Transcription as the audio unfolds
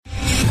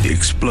The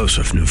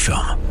explosive new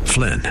film,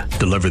 Flynn,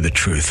 deliver the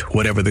truth,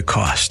 whatever the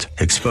cost,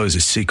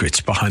 exposes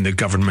secrets behind the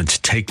government's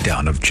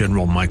takedown of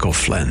General Michael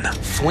Flynn.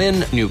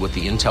 Flynn knew what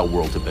the intel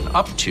world had been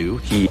up to.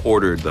 He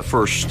ordered the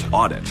first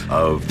audit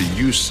of the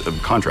use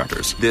of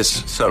contractors.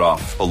 This set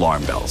off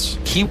alarm bells.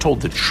 He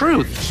told the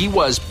truth. He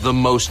was the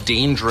most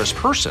dangerous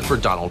person for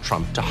Donald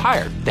Trump to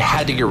hire. They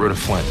had to get rid of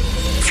Flynn.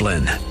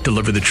 Flynn,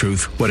 deliver the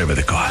truth, whatever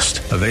the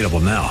cost. Available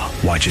now.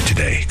 Watch it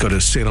today. Go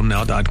to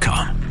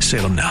salemnow.com.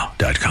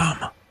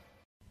 salemnow.com.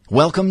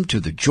 Welcome to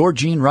the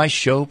Georgene Rice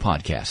Show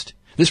podcast.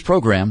 This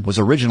program was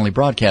originally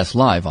broadcast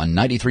live on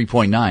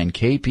 93.9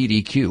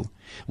 KPDQ.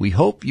 We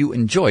hope you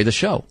enjoy the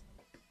show.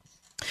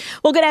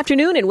 Well, good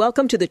afternoon and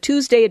welcome to the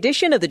Tuesday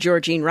edition of the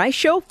Georgene Rice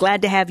Show.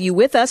 Glad to have you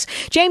with us.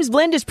 James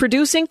Blend is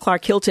producing.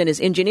 Clark Hilton is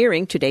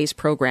engineering today's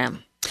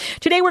program.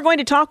 Today we're going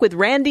to talk with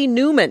Randy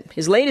Newman.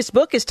 His latest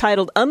book is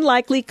titled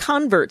Unlikely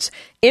Converts,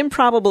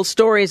 Improbable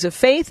Stories of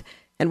Faith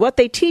and What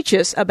They Teach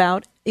Us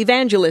About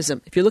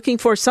Evangelism. If you're looking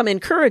for some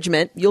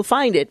encouragement, you'll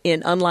find it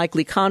in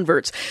Unlikely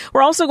Converts.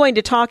 We're also going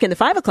to talk in the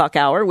 5 o'clock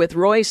hour with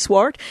Roy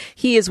Swart.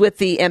 He is with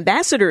the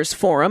Ambassadors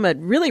Forum, a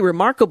really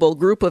remarkable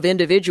group of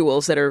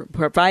individuals that are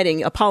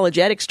providing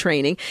apologetics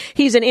training.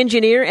 He's an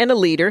engineer and a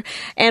leader.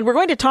 And we're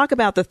going to talk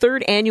about the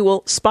third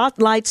annual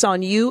Spotlights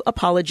on You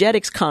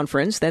Apologetics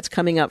Conference. That's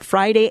coming up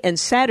Friday and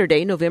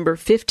Saturday, November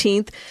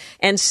 15th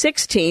and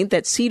 16th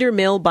at Cedar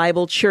Mill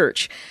Bible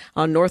Church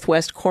on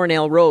Northwest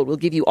Cornell Road. We'll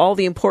give you all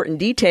the important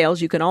details.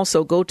 You can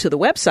also go to the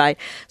website,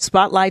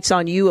 Spotlights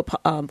on You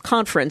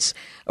Conference,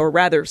 or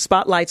rather,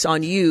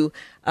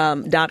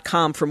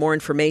 spotlightsonyou.com for more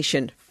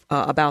information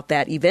about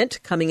that event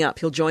coming up.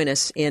 He'll join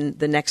us in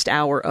the next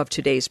hour of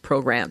today's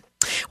program.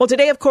 Well,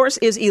 today, of course,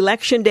 is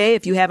Election Day.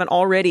 If you haven't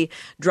already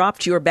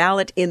dropped your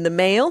ballot in the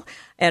mail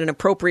at an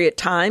appropriate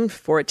time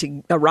for it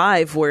to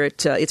arrive where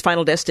its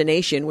final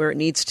destination, where it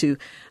needs to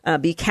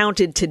be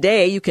counted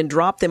today, you can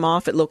drop them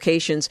off at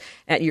locations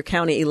at your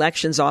county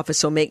elections office,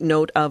 so make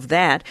note of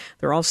that.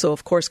 There are also,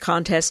 of course,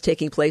 contests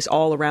taking place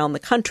all around the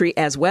country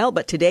as well,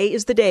 but today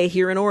is the day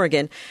here in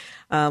Oregon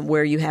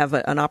where you have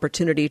an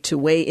opportunity to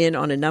weigh in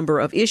on a number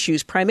of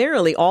issues,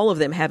 primarily all of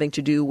them having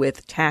to do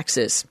with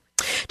taxes.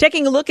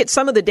 Taking a look at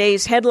some of the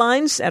day's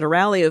headlines, at a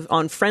rally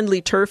on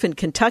friendly turf in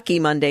Kentucky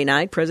Monday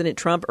night, President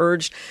Trump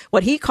urged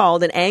what he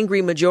called an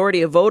angry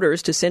majority of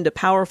voters to send a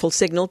powerful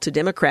signal to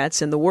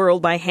Democrats and the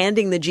world by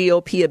handing the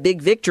GOP a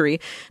big victory,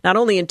 not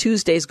only in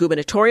Tuesday's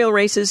gubernatorial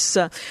races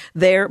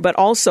there, but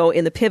also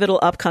in the pivotal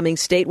upcoming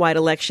statewide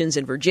elections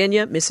in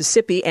Virginia,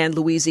 Mississippi, and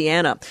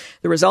Louisiana.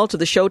 The result of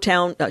the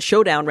showdown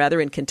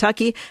in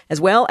Kentucky, as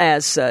well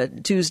as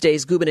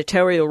Tuesday's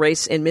gubernatorial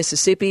race in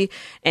Mississippi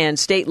and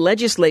state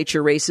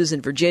legislature races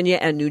in Virginia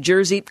and New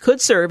Jersey,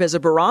 could serve as a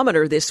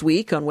barometer this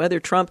week on whether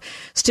Trump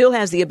still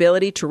has the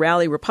ability to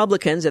rally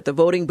Republicans at the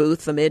voting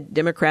booth amid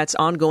Democrats'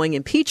 ongoing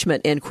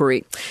impeachment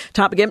inquiry.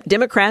 Top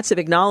Democrats have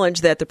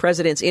acknowledged that the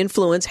president's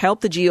influence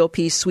helped the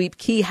GOP sweep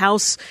key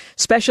House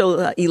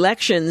special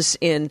elections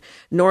in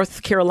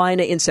North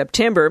Carolina in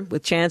September.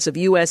 With chance of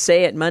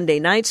USA at Monday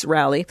night's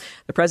rally,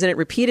 the president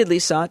repeatedly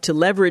sought to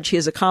leverage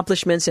his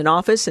accomplishments in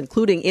office,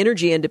 including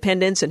energy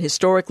independence and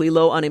historically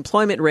low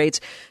unemployment rates,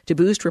 to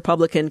boost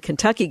Republican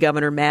Kentucky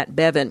Governor Matt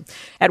Bevin.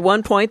 At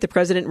one point, the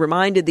president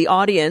reminded the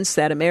audience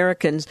that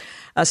American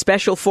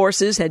special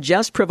forces had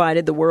just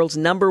provided the world's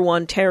number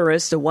one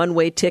terrorist a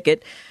one-way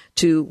ticket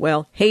to,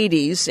 well,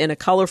 Hades, in a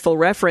colorful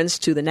reference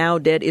to the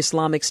now-dead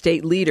Islamic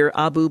State leader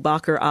Abu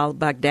Bakr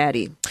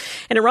al-Baghdadi.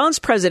 And Iran's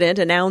president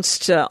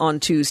announced on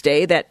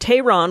Tuesday that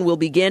Tehran will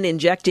begin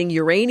injecting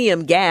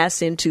uranium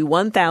gas into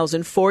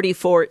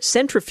 1,044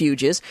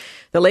 centrifuges,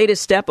 the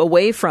latest step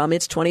away from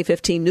its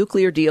 2015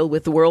 nuclear deal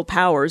with the world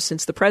powers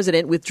since the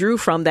president withdrew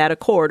from that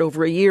accord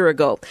over a year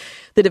ago.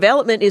 The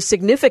development is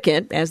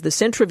significant as the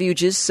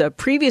centrifuges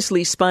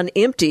previously spun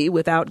empty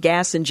without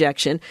gas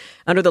injection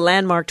under the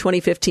landmark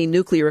 2015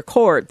 nuclear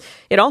accord.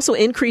 It also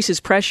increases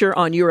pressure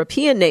on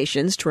European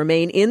nations to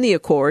remain in the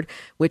accord,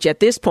 which at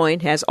this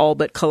point has all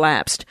but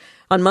collapsed.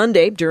 On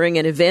Monday, during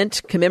an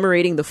event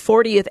commemorating the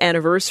 40th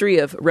anniversary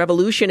of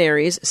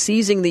revolutionaries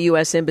seizing the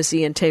U.S.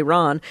 Embassy in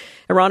Tehran,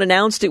 Iran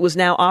announced it was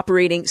now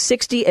operating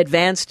 60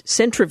 advanced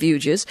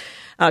centrifuges,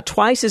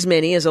 twice as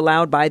many as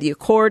allowed by the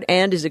accord,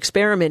 and is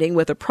experimenting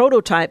with a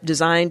prototype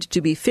designed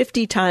to be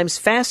 50 times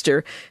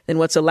faster than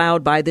what's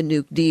allowed by the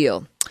nuke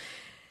deal.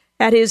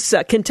 At his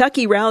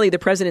Kentucky rally, the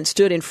president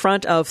stood in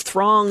front of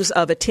throngs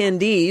of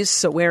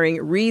attendees wearing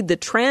Read the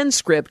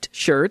Transcript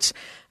shirts,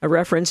 a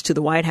reference to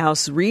the White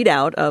House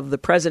readout of the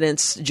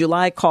president's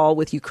July call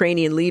with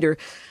Ukrainian leader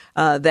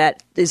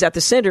that is at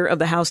the center of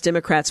the House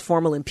Democrats'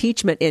 formal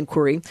impeachment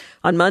inquiry.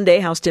 On Monday,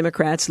 House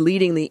Democrats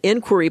leading the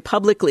inquiry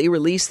publicly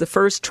released the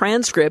first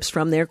transcripts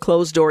from their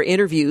closed-door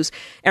interviews,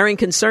 airing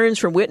concerns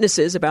from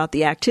witnesses about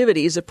the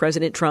activities of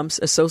President Trump's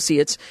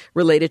associates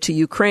related to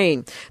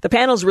Ukraine. The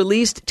panels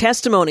released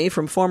testimony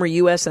from former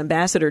U.S.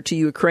 ambassador to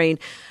Ukraine,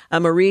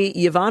 Marie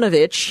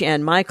Yovanovitch,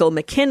 and Michael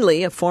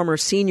McKinley, a former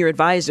senior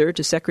advisor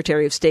to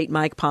Secretary of State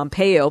Mike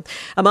Pompeo.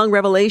 Among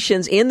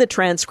revelations in the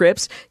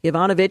transcripts,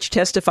 Yovanovitch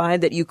testified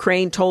that Ukraine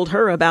Ukraine told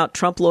her about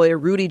Trump lawyer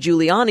Rudy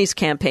Giuliani's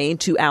campaign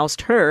to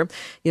oust her.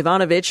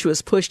 Yovanovitch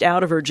was pushed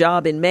out of her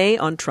job in May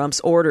on Trump's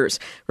orders.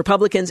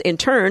 Republicans, in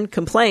turn,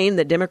 complained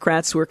that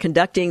Democrats were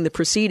conducting the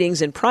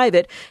proceedings in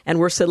private and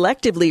were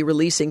selectively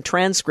releasing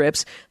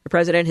transcripts. The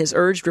president has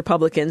urged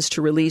Republicans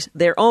to release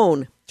their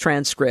own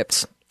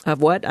transcripts.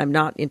 Of what? I'm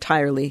not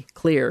entirely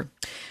clear.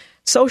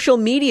 Social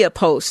media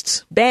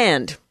posts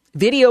banned.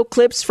 Video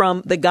clips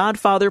from The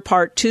Godfather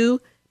Part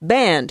 2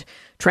 banned.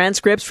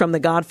 Transcripts from The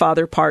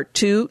Godfather Part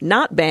 2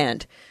 not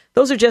banned.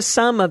 Those are just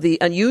some of the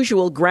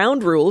unusual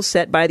ground rules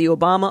set by the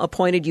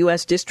Obama-appointed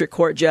U.S. District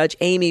Court Judge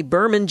Amy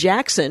Berman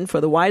Jackson for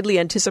the widely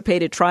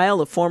anticipated trial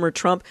of former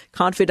Trump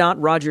confidant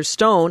Roger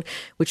Stone,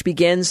 which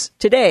begins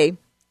today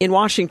in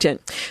Washington.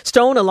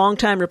 Stone, a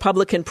longtime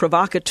Republican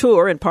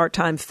provocateur and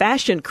part-time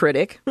fashion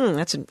critic,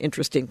 that's an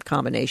interesting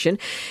combination,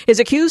 is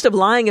accused of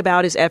lying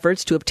about his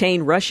efforts to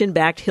obtain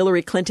Russian-backed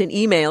Hillary Clinton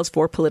emails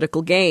for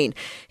political gain.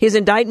 His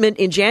indictment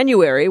in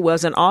January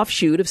was an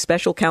offshoot of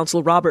special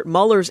counsel Robert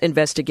Mueller's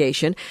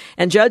investigation,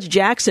 and Judge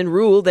Jackson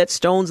ruled that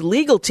Stone's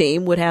legal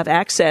team would have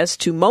access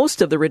to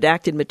most of the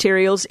redacted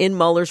materials in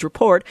Mueller's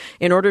report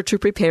in order to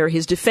prepare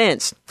his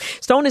defense.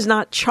 Stone is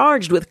not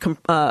charged with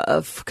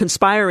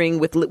conspiring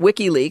with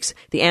WikiLeaks,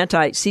 the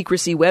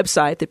anti-secrecy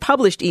website that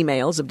published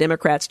emails of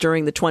Democrats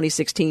during the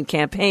 2016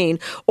 campaign,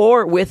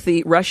 or with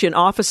the Russian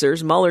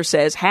officers Mueller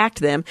says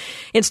hacked them.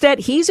 Instead,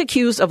 he's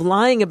accused of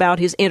lying about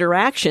his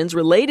interactions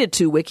related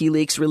to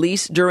WikiLeaks'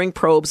 release during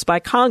probes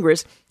by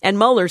Congress and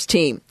Mueller's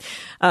team.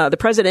 The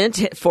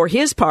president, for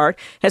his part,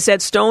 has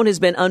said Stone has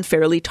been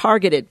unfairly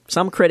targeted.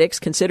 Some critics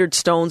considered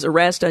Stone's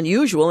arrest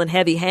unusual and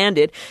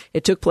heavy-handed.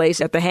 It took place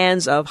at the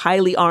hands of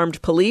highly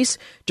armed police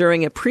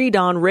during a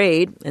pre-dawn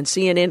raid, and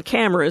CNN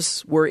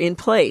cameras were in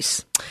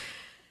place.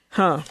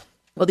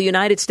 Well, the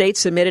United States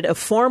submitted a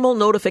formal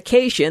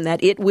notification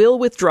that it will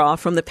withdraw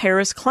from the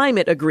Paris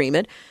Climate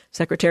Agreement.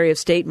 Secretary of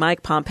State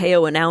Mike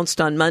Pompeo announced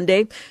on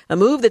Monday, a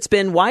move that's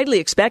been widely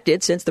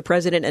expected since the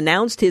president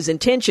announced his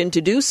intention to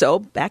do so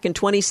back in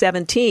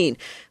 2017.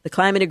 The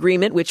climate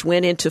agreement, which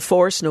went into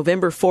force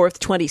November 4th,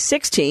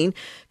 2016,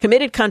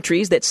 committed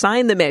countries that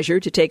signed the measure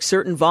to take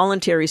certain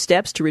voluntary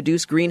steps to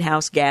reduce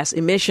greenhouse gas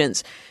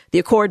emissions. The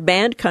accord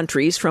banned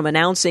countries from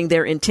announcing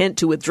their intent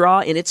to withdraw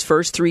in its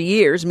first 3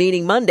 years,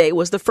 meaning Monday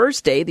was the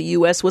first day the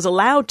U.S. was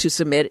allowed to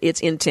submit its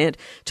intent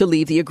to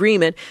leave the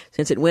agreement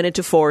since it went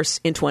into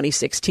force in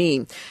 2016.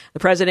 The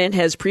president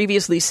has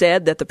previously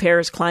said that the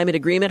Paris Climate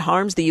Agreement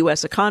harms the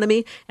U.S.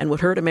 economy and would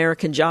hurt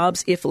American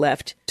jobs if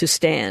left to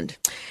stand.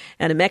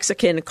 And a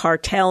Mexican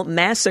cartel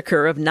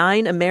massacre of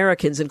 9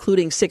 Americans,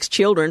 including 6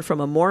 children from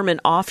a Mormon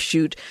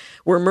offshoot,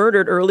 were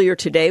murdered earlier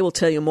today. We'll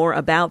tell you more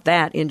about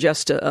that in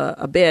just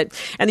a bit.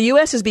 And the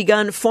U.S. has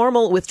begun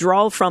formal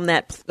withdrawal from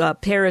that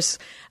Paris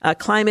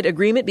climate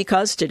agreement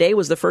because today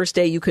was the first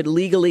day you could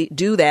legally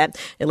do that.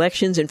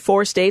 Elections in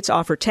 4 states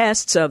offer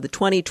tests of the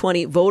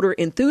 2020 voter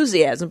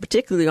enthusiasm,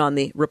 particularly on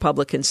the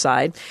Republican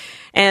side.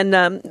 And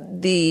I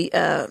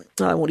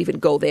won't even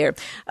go there.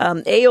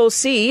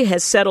 AOC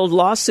has settled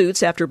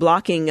lawsuits after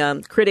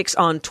blocking critics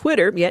on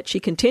Twitter, yet she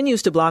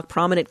continues to block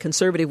prominent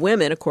conservative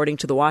women, according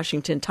to the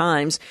Washington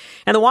Times.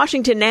 And the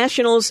Washington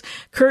Nationals'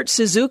 Kurt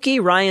Suzuki,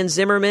 Ryan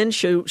Zimmerman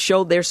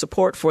showed their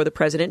support for the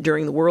president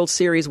during the World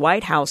Series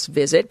White House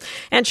visit.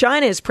 And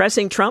China is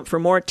pressing Trump for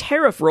more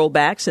tariff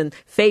rollbacks in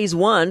Phase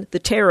 1, the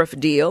tariff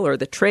deal or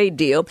the trade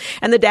deal.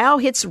 And the Dow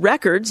hits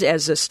records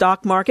as the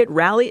stock market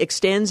rally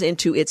extends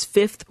into its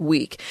 5th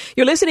week.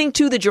 You're listening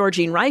to The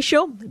Georgene Rice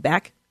Show.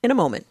 Back in a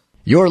moment.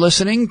 You're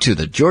listening to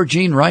The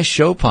Georgene Rice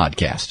Show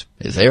podcast.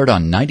 It's aired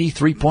on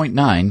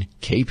 93.9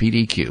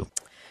 KPDQ.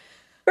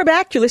 We're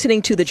back. You're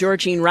listening to The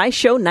Georgene Rice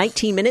Show.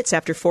 19 minutes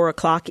after 4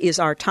 o'clock is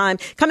our time.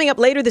 Coming up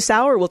later this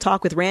hour, we'll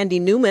talk with Randy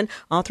Newman,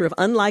 author of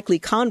Unlikely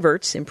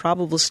Converts,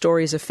 Improbable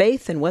Stories of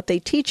Faith, and What They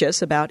Teach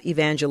Us About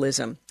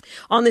Evangelism.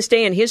 On this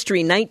day in history,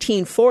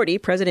 1940,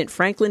 President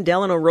Franklin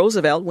Delano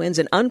Roosevelt wins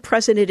an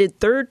unprecedented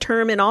 3rd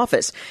term in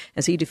office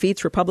as he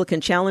defeats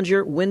Republican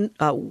challenger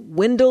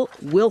Wendell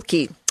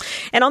Willkie.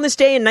 And on this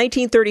day in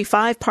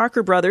 1935,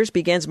 Parker Brothers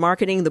begins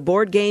marketing the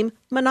board game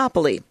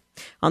Monopoly.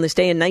 On this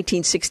day in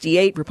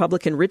 1968,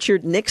 Republican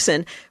Richard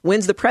Nixon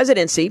wins the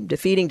presidency,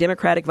 defeating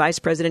Democratic Vice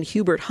President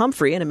Hubert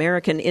Humphrey and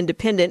American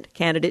Independent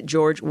candidate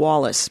George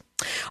Wallace.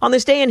 On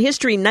this day in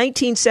history,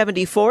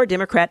 1974,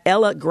 Democrat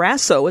Ella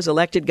Grasso is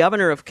elected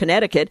governor of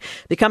Connecticut,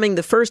 becoming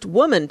the first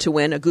woman to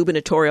win a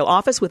gubernatorial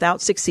office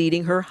without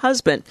succeeding her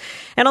husband.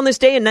 And on this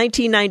day in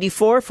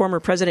 1994, former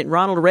President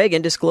Ronald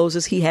Reagan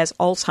discloses he has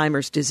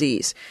Alzheimer's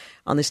disease.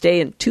 On this day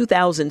in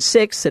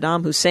 2006,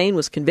 Saddam Hussein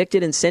was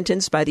convicted and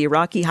sentenced by the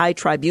Iraqi High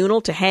Tribunal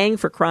to hang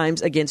for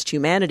crimes against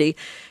humanity.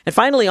 And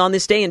finally, on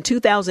this day in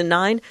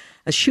 2009,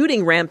 a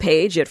shooting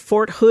rampage at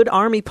Fort Hood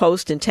Army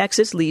Post in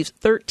Texas leaves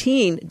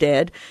 13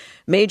 dead.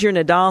 Major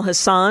Nadal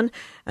Hassan,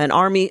 an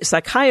Army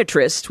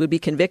psychiatrist, would be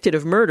convicted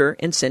of murder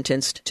and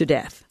sentenced to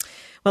death.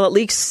 Well, at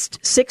least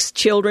 6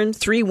 children,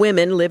 3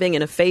 women living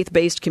in a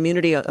faith-based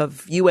community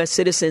of U.S.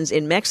 citizens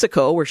in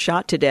Mexico were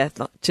shot to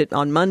death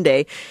on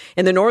Monday.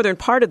 In the northern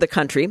part of the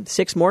country,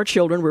 6 more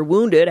children were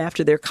wounded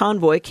after their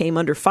convoy came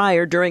under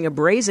fire during a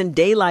brazen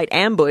daylight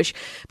ambush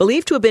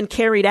believed to have been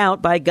carried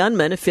out by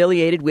gunmen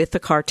affiliated with the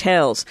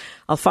cartels.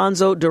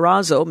 Alfonso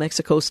Durazo,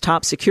 Mexico's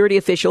top security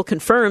official,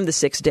 confirmed the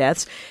 6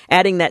 deaths,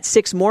 adding that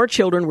 6 more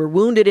children were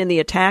wounded in the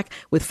attack,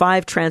 with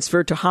 5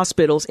 transferred to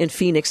hospitals in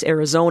Phoenix,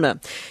 Arizona.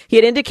 He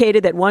had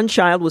indicated that 1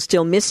 child was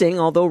still missing,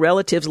 although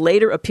relatives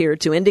later appeared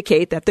to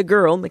indicate that the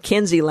girl,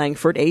 Mackenzie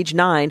Langford, age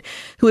 9,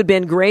 who had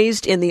been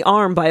grazed in the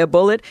arm by a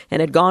bullet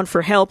and had gone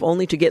for help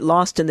only to get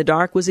lost in the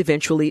dark, was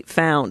eventually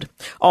found.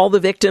 All the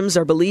victims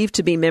are believed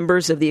to be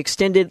members of the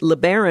extended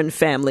LeBaron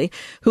family,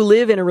 who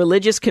live in a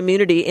religious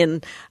community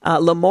in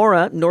La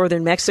Mora,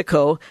 northern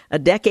Mexico, a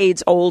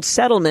decades-old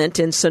settlement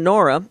in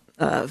Sonora,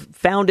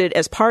 founded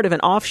as part of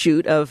an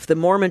offshoot of the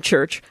Mormon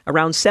Church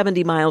around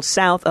 70 miles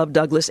south of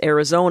Douglas,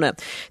 Arizona.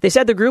 They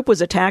said the group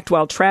was attacked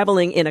while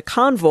traveling in a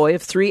convoy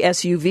of 3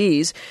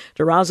 SUVs.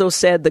 Durazo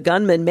said the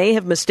gunmen may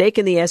have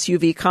mistaken the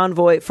SUV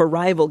convoy for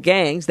rival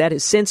gangs. That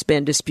has since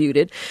been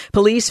disputed.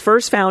 Police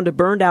first found a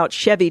burned-out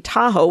Chevy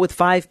Tahoe with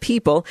 5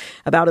 people.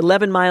 About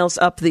 11 miles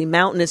up the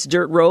mountainous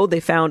dirt road, they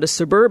found a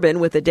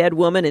Suburban with a dead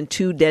woman and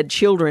 2 dead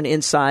children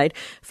inside.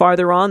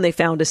 Farther on, they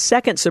found a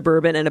second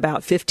Suburban, and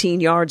about 15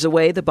 yards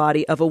away, the body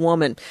of a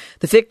woman.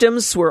 The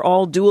victims were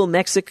all dual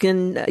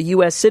Mexican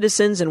U.S.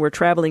 citizens and were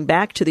traveling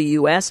back to the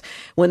U.S.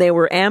 when they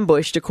were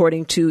ambushed,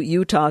 according to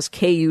Utah's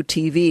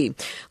KUTV.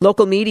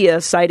 Local media,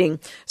 citing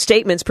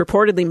statements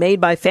purportedly made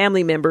by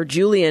family member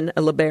Julian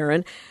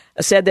LeBaron,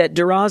 said that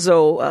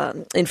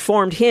Durazo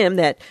informed him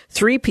that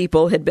 3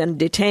 people had been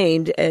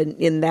detained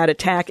in that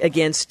attack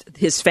against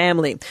his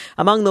family.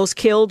 Among those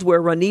killed were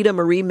Ronita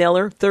Marie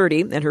Miller,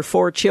 30, and her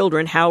 4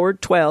 children,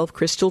 Howard, 12,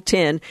 Crystal,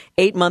 10,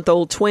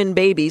 8-month-old twin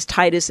babies,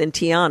 Titus and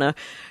Tiana.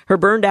 Her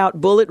burned-out,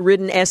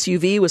 bullet-ridden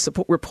SUV was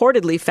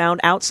reportedly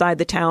found outside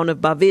the town of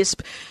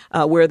Bavispe,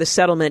 where the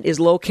settlement is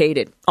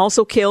located.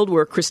 Also killed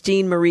were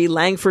Christine Marie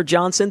Langford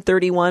Johnson,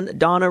 31,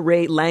 Donna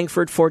Ray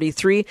Langford,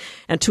 43,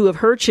 and 2 of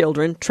her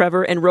children,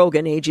 Trevor and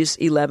Rogan, ages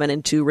 11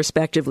 and 2,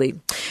 respectively.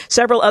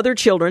 Several other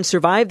children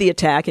survived the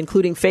attack,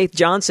 including Faith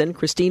Johnson,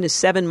 Christina's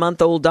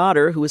 7-month-old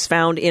daughter, who was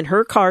found in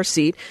her car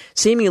seat,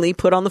 seemingly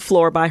put on the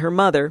floor by her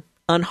mother,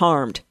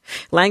 unharmed.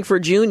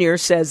 Langford Jr.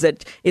 says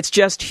that it's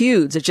just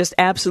huge. It's just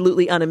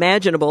absolutely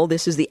unimaginable.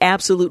 This is the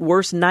absolute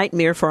worst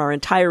nightmare for our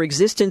entire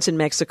existence in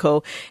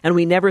Mexico, and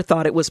we never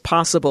thought it was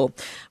possible.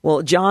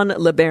 Well, John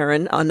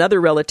LeBaron, another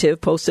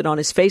relative, posted on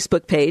his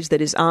Facebook page that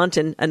his aunt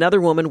and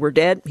another woman were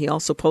dead. He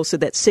also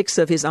posted that 6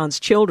 of his aunt's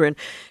children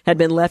had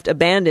been left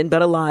abandoned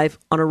but alive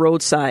on a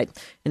roadside.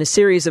 In a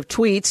series of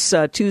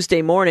tweets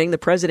Tuesday morning, the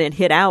president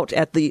hit out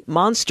at the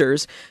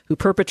monsters who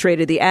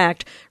perpetrated the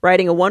act,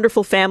 writing, "A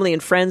wonderful family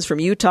and friends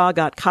from Utah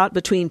got caught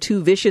between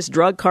 2 vicious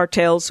drug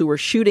cartels who were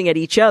shooting at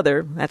each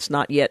other." That's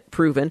not yet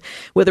proven.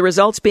 "With the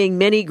results being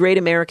many great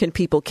American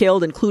people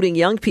killed, including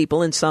young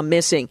people, and some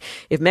missing.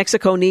 If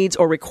Mexico needs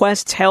or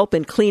requests help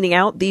in cleaning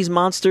out these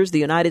monsters, the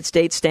United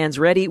States stands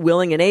ready,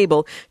 willing, and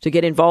able to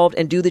get involved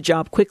and do the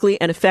job quickly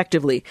and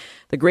effectively.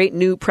 The great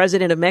new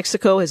president of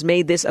Mexico has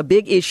made this a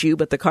big issue,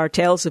 but the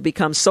cartels have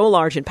become so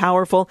large and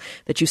powerful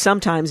that you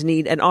sometimes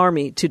need an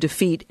army to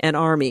defeat an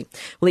army."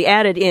 Well, he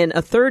added in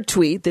a third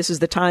tweet, "This is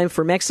the time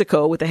for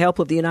Mexico, with the help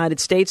of the United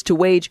States, to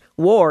wage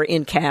war,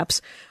 in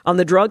caps, on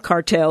the drug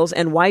cartels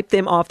and wipe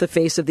them off the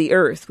face of the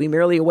earth. We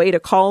merely await a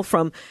call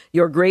from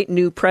your great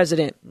new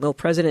president." Well,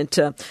 President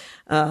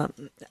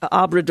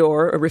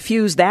Obrador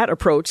refused that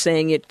approach,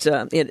 saying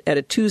at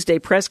a Tuesday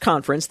press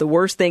conference, "The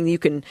worst thing you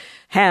can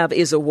have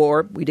is a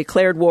war. We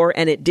declared war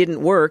and it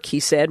didn't work," he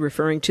said,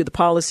 referring to the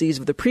policies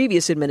of the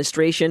previous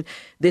administration.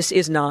 "This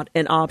is not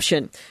an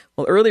option."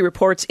 Well, early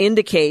reports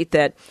indicate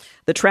that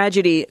the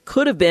tragedy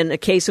could have been a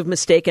case of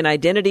mistaken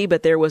identity,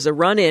 but there was a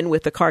run-in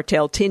with the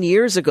cartel 10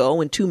 years ago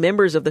when 2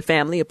 members of the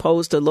family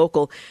opposed a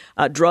local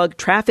drug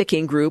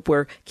trafficking group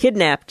were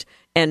kidnapped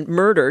and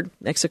murdered.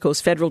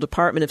 Mexico's Federal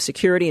Department of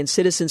Security and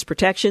Citizens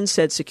Protection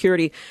said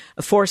security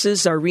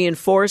forces are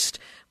reinforced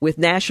with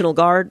National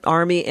Guard,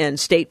 Army, and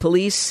state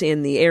police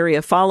in the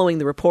area following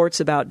the reports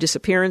about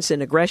disappearance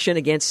and aggression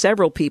against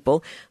several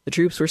people. The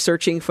troops were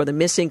searching for the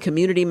missing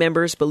community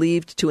members,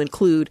 believed to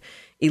include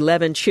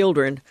 11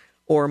 children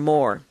or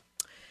more.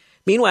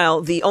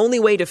 Meanwhile, the only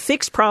way to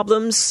fix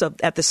problems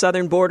at the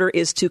southern border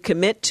is to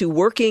commit to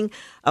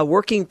a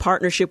working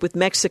partnership with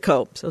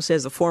Mexico. So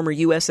says the former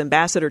U.S.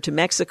 ambassador to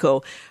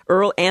Mexico,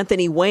 Earl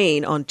Anthony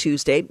Wayne, on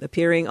Tuesday,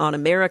 appearing on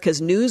America's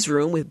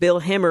Newsroom with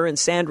Bill Hemmer and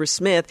Sandra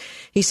Smith.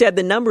 He said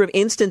the number of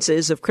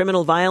instances of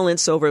criminal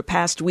violence over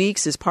past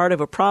weeks is part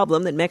of a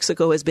problem that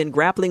Mexico has been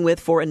grappling with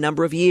for a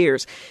number of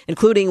years,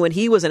 including when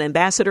he was an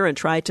ambassador and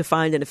tried to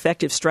find an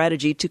effective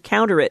strategy to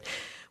counter it.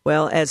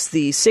 Well, as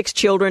the 6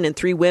 children and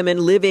 3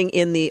 women living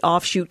in the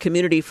offshoot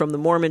community from the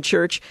Mormon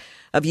Church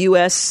of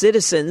U.S.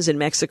 citizens in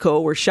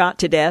Mexico were shot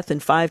to death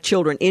and 5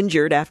 children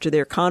injured after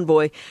their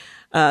convoy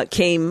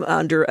came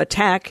under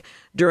attack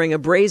during a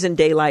brazen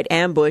daylight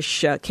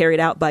ambush carried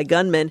out by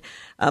gunmen.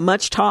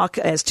 Much talk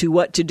as to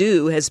what to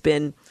do has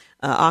been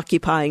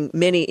occupying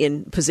many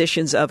in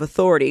positions of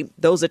authority.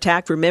 Those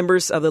attacked were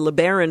members of the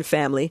LeBaron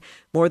family.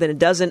 More than a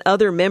dozen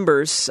other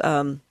members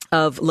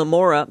of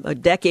Lamora, a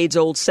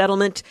decades-old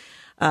settlement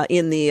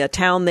in the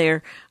town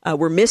there,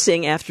 were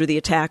missing after the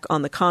attack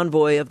on the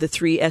convoy of the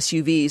 3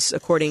 SUVs,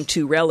 according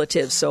to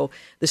relatives. So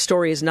the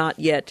story is not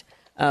yet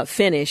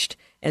finished,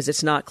 as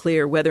it's not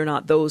clear whether or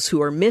not those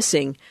who are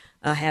missing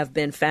have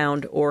been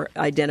found or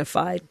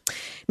identified.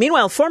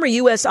 Meanwhile, former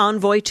U.S.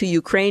 envoy to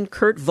Ukraine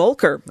Kurt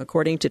Volker,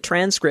 according to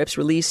transcripts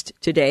released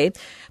today,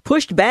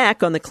 pushed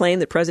back on the claim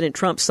that President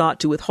Trump sought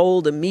to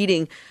withhold a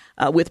meeting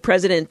with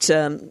President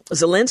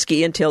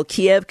Zelensky until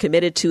Kiev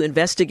committed to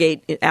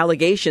investigate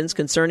allegations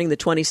concerning the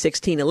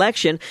 2016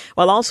 election,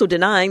 while also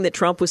denying that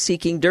Trump was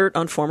seeking dirt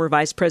on former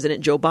Vice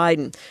President Joe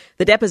Biden.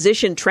 The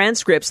deposition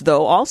transcripts,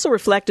 though, also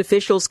reflect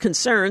officials'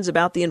 concerns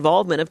about the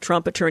involvement of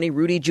Trump attorney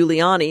Rudy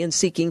Giuliani in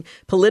seeking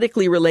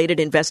politically related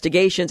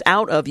investigations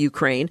out of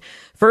Ukraine.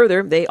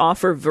 Further, they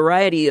offer a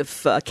variety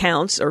of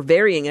accounts or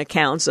varying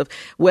accounts of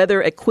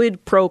whether a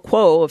quid pro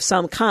quo of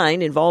some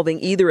kind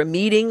involving either a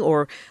meeting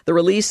or the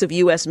release of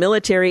U.S.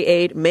 military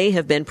aid may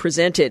have been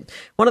presented.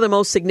 One of the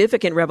most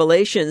significant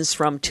revelations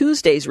from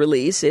Tuesday's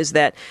release is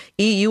that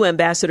EU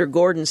Ambassador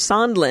Gordon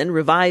Sondland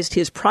revised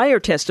his prior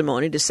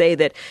testimony to say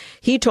that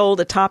he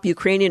told a top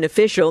Ukrainian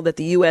official that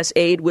the U.S.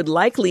 aid would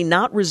likely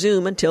not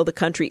resume until the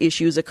country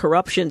issues a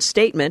corruption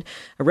statement,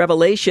 a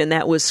revelation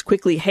that was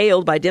quickly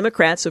hailed by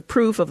Democrats as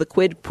proof of the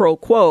quid pro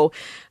quo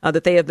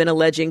that they have been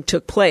alleging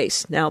took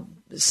place. Now,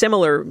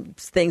 similar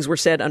things were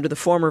said under the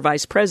former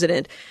vice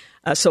president,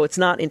 so it's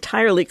not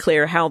entirely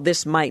clear how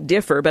this might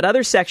differ, but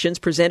other sections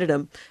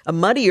presented a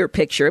muddier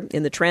picture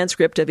in the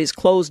transcript of his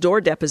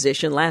closed-door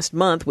deposition last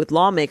month with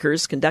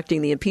lawmakers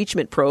conducting the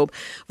impeachment probe.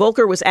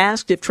 Volker was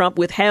asked if Trump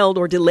withheld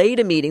or delayed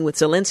a meeting with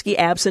Zelensky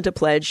absent a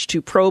pledge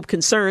to probe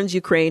concerns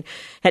Ukraine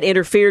had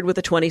interfered with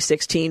the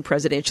 2016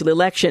 presidential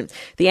election.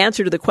 The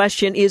answer to the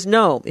question is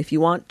no, if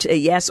you want a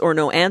yes or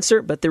no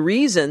answer, but the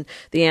reason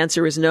the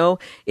answer is no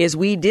is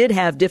we did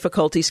have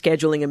difficulty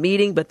scheduling a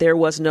meeting, but there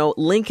was no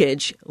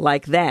linkage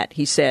like that,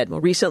 he said. Well,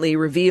 recently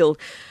revealed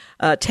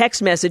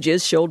text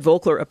messages showed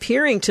Volker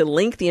appearing to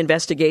link the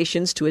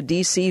investigations to a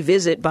D.C.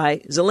 visit by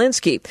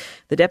Zelensky.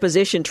 The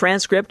deposition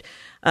transcript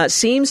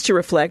seems to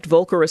reflect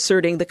Volker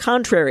asserting the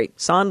contrary.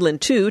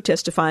 Sondland, too,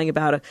 testifying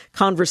about a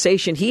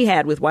conversation he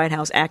had with White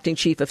House Acting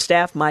Chief of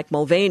Staff Mike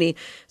Mulvaney,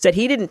 said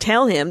he didn't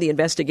tell him the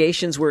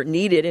investigations were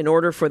needed in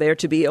order for there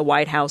to be a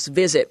White House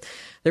visit.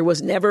 There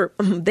was never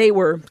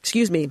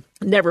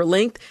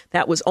linked.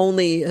 That was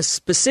only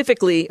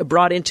specifically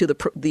brought into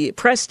the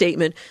press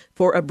statement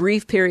for a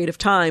brief period of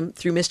time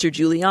through Mr.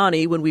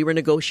 Giuliani when we were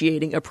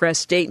negotiating a press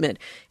statement.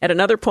 At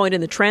another point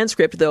in the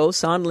transcript, though,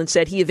 Sondland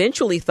said he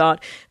eventually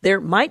thought there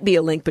might be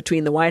a link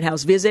between the White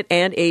House visit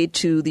and aid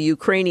to the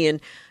Ukrainian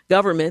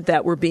government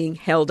that were being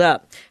held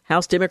up.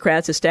 House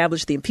Democrats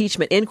established the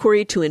impeachment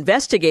inquiry to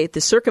investigate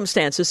the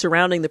circumstances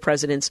surrounding the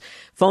president's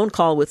phone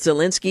call with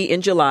Zelensky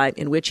in July,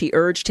 in which he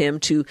urged him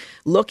to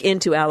look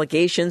into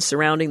allegations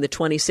surrounding the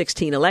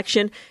 2016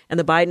 election and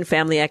the Biden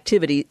family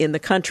activity in the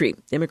country.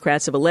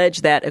 Democrats have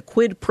alleged that a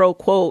quid pro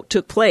quo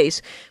took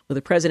place, with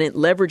the president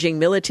leveraging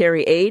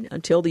military aid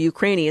until the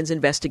Ukrainians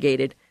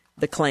investigated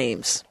the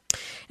claims.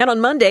 And on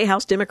Monday,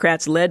 House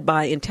Democrats led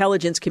by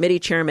Intelligence Committee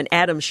Chairman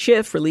Adam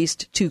Schiff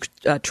released 2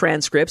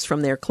 transcripts from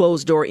their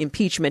closed-door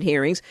impeachment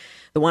hearings.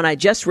 The one I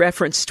just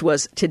referenced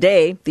was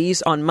today.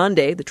 These on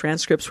Monday. The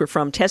transcripts were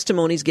from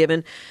testimonies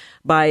given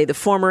by the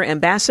former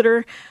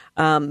ambassador,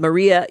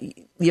 Maria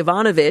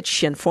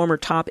Yovanovitch, and former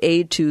top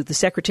aide to the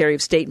Secretary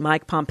of State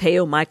Mike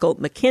Pompeo, Michael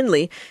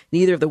McKinley.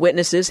 Neither of the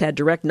witnesses had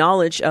direct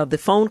knowledge of the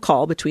phone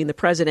call between the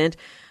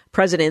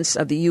presidents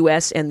of the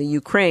U.S. and the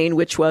Ukraine,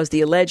 which was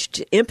the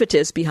alleged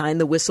impetus behind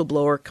the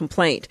whistleblower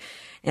complaint.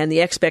 And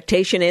the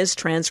expectation is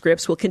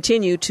transcripts will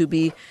continue to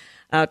be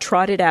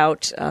trotted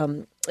out,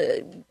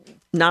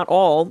 not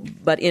all,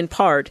 but in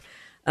part,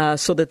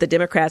 so that the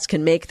Democrats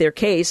can make their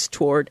case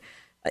toward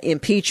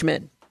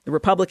impeachment. The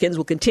Republicans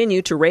will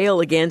continue to rail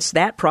against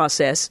that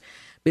process,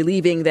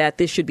 believing that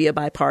this should be a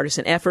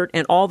bipartisan effort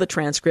and all the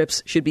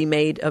transcripts should be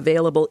made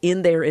available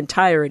in their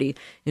entirety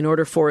in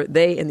order for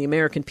they and the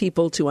American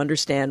people to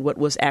understand what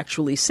was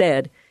actually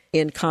said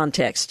in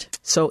context.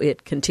 So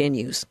it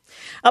continues.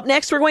 Up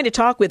next, we're going to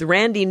talk with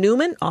Randy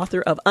Newman,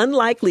 author of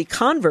Unlikely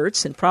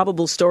Converts and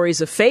Probable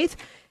Stories of Faith,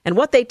 and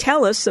what they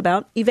tell us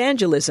about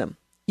evangelism.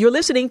 You're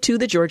listening to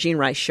The Georgene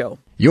Rice Show.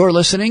 You're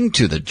listening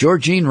to The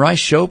Georgene Rice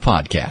Show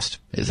podcast.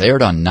 It's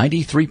aired on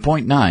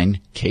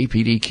 93.9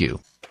 KPDQ.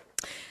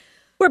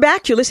 We're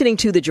back. You're listening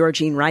to The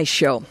Georgene Rice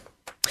Show.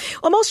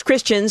 Well, most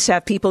Christians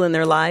have people in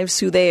their lives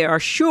who they are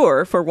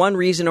sure, for one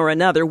reason or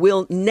another,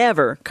 will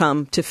never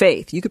come to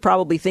faith. You could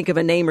probably think of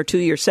a name or two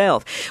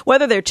yourself.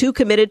 Whether they're too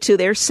committed to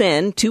their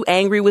sin, too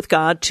angry with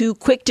God, too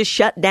quick to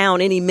shut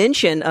down any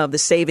mention of the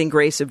saving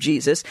grace of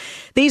Jesus,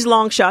 these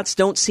long shots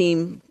don't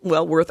seem,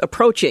 well, worth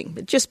approaching.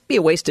 It'd just be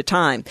a waste of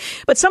time.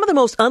 But some of the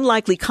most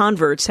unlikely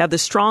converts have the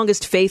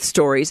strongest faith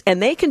stories,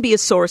 and they can be a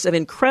source of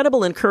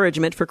incredible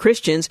encouragement for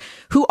Christians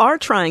who are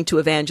trying to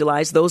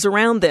evangelize those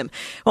around them.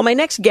 Well, my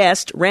next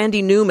guest,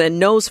 Randy Newman,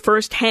 knows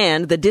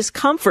firsthand the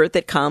discomfort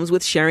that comes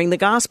with sharing the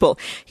gospel.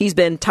 He's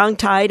been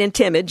tongue-tied and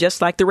timid,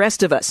 just like the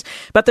rest of us.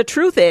 But the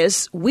truth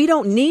is, we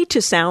don't need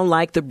to sound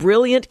like the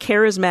brilliant,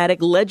 charismatic,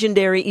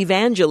 legendary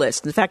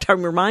evangelist. In fact,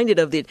 I'm reminded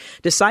of the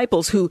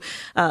disciples who,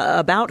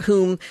 about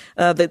whom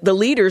the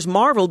leaders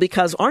marveled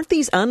because aren't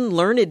these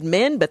unlearned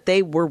men? But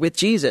they were with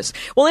Jesus.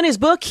 Well, in his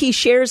book, he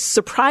shares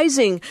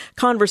surprising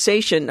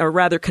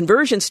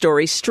conversion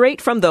stories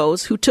straight from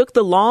those who took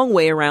the long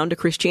way around to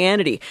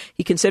Christianity.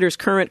 He considers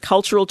current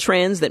cultural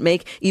trends that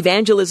make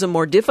evangelism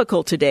more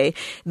difficult today.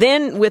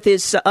 Then, with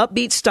his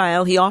upbeat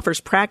style, he offers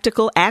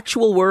practical,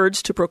 actual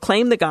words to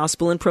proclaim the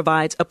gospel and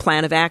provides a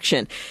plan of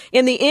action.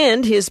 In the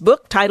end, his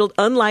book, titled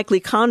Unlikely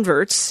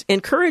Converts,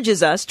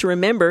 encourages us to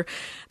remember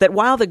that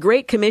while the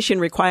Great Commission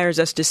requires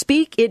us to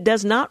speak, it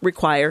does not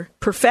require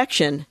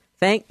perfection.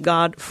 Thank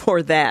God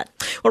for that.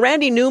 Well,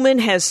 Randy Newman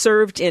has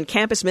served in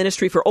campus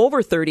ministry for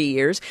over 30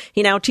 years.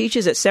 He now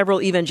teaches at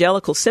several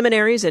evangelical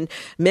seminaries and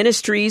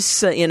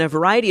ministries in a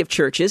variety of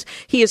churches.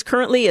 He is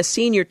currently a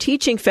senior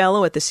teaching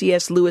fellow at the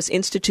C.S. Lewis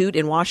Institute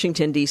in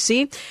Washington,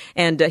 D.C.,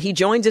 and he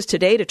joins us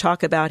today to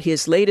talk about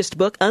his latest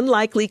book,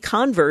 Unlikely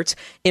Converts,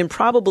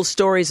 Improbable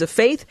Stories of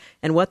Faith,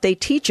 and what they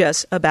teach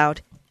us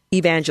about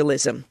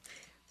evangelism.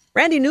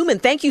 Randy Newman,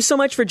 thank you so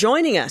much for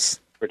joining us.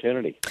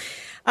 Opportunity.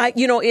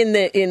 In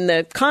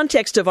the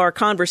context of our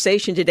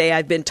conversation today,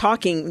 I've been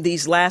talking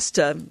these last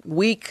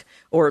week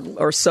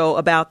or so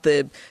about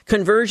the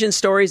conversion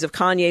stories of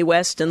Kanye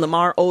West and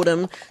Lamar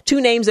Odom,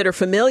 two names that are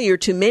familiar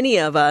to many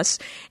of us,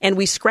 and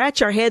we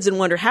scratch our heads and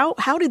wonder,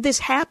 how did this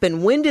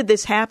happen? When did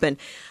this happen?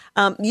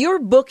 Your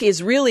book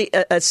is really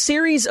a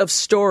series of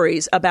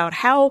stories about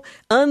how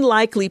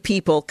unlikely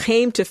people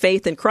came to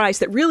faith in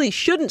Christ that really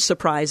shouldn't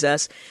surprise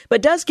us,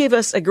 but does give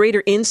us a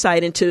greater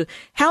insight into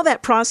how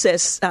that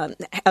process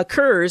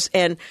occurs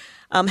and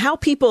how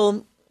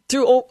people,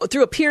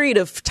 through a period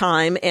of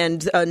time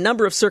and a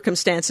number of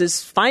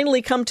circumstances,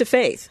 finally come to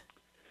faith.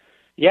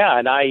 Yeah,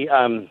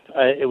 and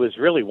it was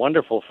really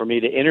wonderful for me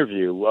to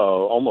interview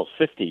almost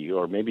 50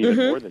 or maybe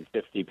even more than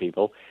 50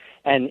 people.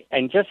 And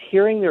just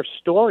hearing their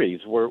stories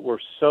were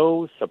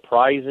so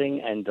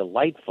surprising and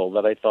delightful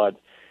that I thought,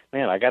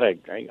 man, I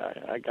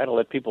gotta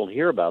let people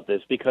hear about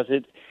this, because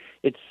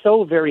it's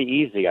so very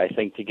easy, I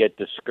think, to get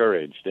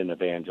discouraged in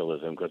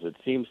evangelism because it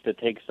seems to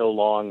take so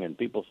long and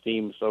people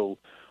seem so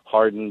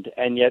hardened.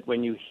 And yet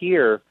when you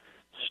hear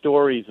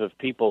stories of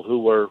people who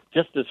were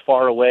just as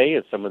far away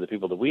as some of the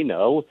people that we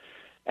know,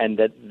 and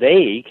that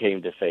they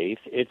came to faith,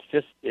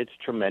 it's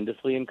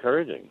tremendously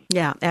encouraging.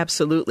 Yeah,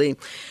 absolutely.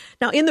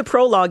 Now, in the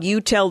prologue,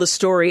 you tell the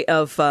story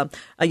of a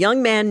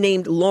young man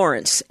named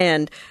Lawrence,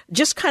 and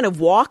just kind of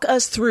walk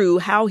us through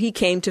how he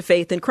came to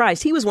faith in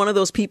Christ. He was one of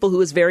those people who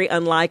was very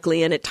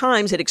unlikely and at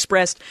times had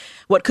expressed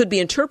what could be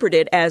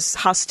interpreted as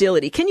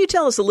hostility. Can you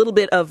tell us a little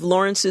bit of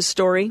Lawrence's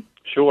story?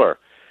 Sure.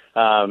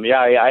 I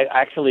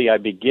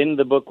begin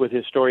the book with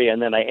his story, and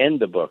then I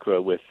end the book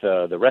with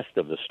the rest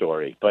of the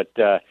story. But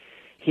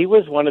he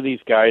was one of these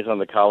guys on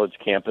the college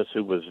campus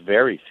who was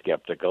very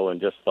skeptical and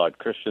just thought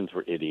Christians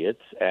were idiots.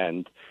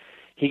 And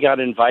he got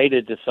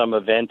invited to some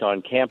event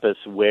on campus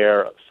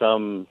where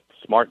some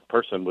smart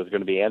person was going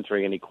to be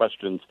answering any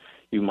questions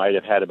you might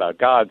have had about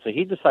God. So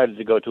he decided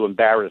to go to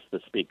embarrass the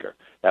speaker.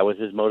 That was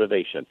his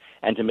motivation,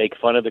 and to make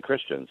fun of the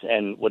Christians.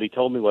 And what he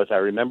told me was, I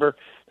remember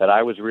that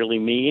I was really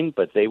mean,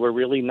 but they were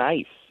really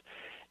nice.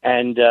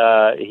 And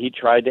he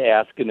tried to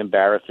ask an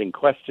embarrassing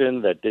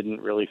question that didn't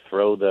really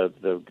throw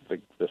the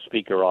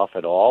speaker off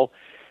at all.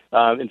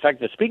 In fact,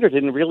 the speaker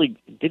didn't really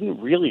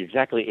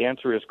exactly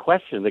answer his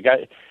question. The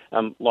guy,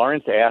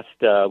 Lawrence,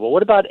 asked, "Well,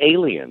 what about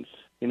aliens?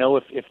 You know,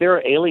 if there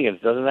are aliens,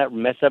 doesn't that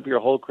mess up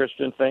your whole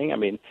Christian thing? I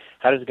mean,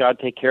 how does God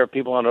take care of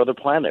people on other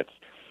planets?"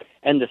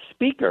 And the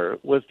speaker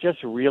was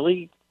just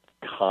really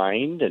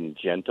kind and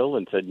gentle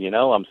and said,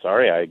 "I'm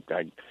sorry,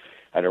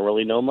 I don't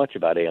really know much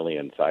about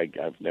aliens.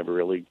 I've never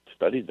really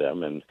studied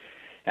them,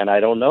 and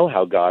I don't know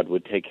how God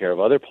would take care of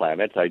other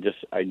planets.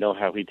 I know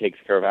how he takes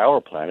care of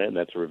our planet, and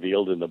that's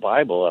revealed in the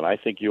Bible, and I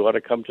think you ought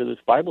to come to this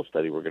Bible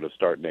study we're going to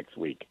start next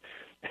week."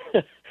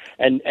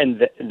 and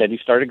then he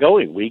started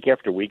going week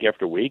after week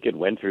after week and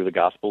went through the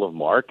Gospel of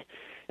Mark,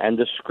 and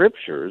the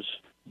Scriptures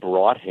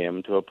brought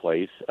him to a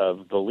place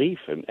of belief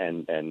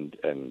and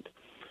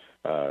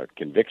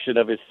conviction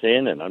of his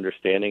sin and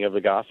understanding of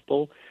the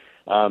gospel.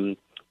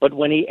 But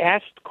when he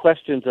asked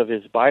questions of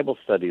his Bible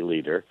study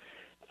leader,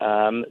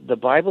 the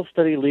Bible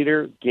study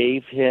leader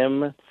gave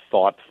him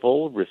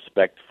thoughtful,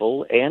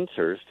 respectful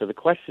answers to the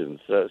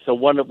questions. So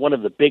one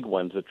of the big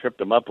ones that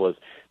tripped him up was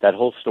that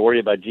whole story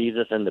about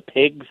Jesus and the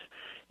pigs.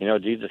 You know,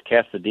 Jesus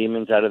cast the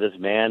demons out of this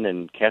man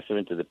and cast them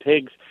into the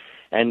pigs.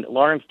 And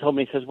Lawrence told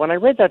me, he says, when I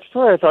read that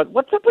story, I thought,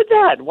 what's up with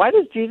that? Why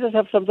does Jesus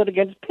have something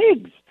against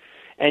pigs?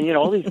 And, you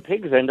know, all these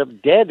pigs end up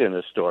dead in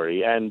the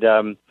story. And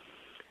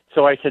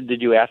so I said,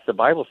 did you ask the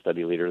Bible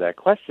study leader that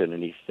question?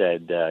 And he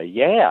said,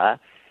 yeah.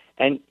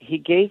 And he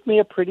gave me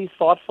a pretty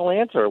thoughtful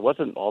answer. It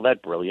wasn't all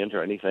that brilliant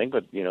or anything,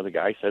 but, you know, the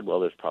guy said, well,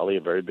 there's probably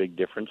a very big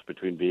difference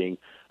between being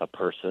a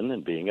person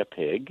and being a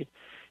pig,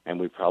 and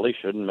we probably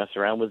shouldn't mess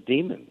around with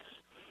demons.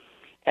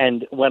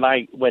 And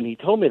when he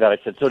told me that, I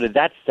said, so did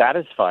that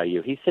satisfy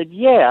you? He said,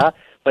 yeah,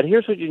 but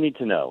here's what you need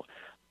to know.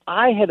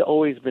 I had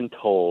always been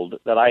told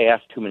that I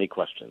asked too many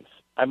questions.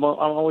 I'm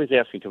always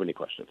asking too many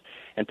questions.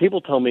 And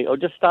people told me, oh,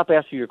 just stop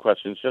asking your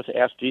questions. Just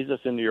ask Jesus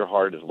into your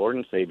heart as Lord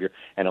and Savior,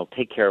 and he'll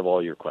take care of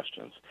all your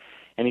questions.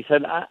 And he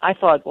said, I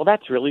thought, well,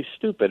 that's really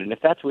stupid. And if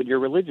that's what your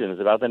religion is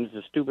about, then it's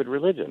a stupid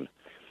religion.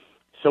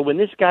 So when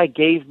this guy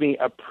gave me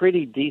a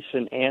pretty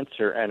decent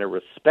answer and a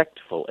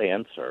respectful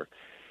answer,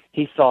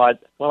 he thought,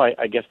 well,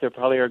 I guess there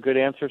probably are good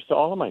answers to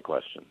all of my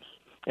questions.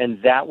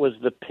 And that was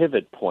the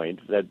pivot point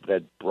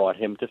that brought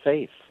him to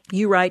faith.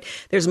 You write,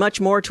 there's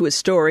much more to his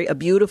story, a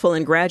beautiful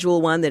and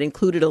gradual one that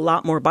included a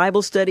lot more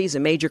Bible studies, a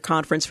major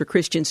conference for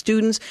Christian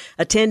students,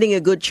 attending a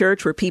good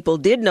church where people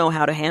did know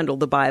how to handle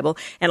the Bible,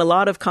 and a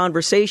lot of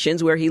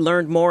conversations where he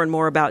learned more and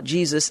more about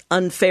Jesus'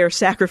 unfair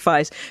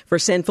sacrifice for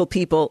sinful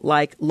people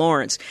like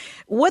Lawrence.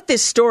 What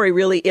this story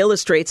really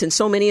illustrates, and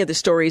so many of the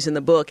stories in the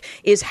book,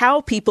 is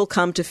how people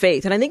come to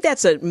faith. And I think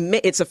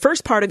it's a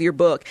first part of your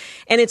book,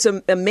 and it's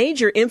a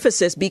major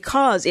emphasis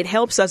because it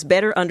helps us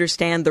better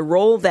understand the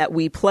role that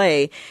we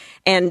play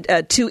and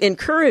to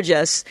encourage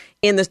us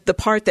in the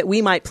part that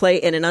we might play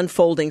in an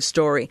unfolding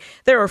story.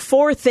 There are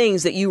 4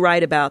 things that you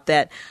write about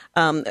that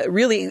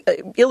really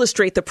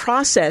illustrate the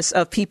process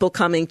of people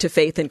coming to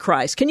faith in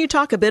Christ. Can you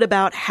talk a bit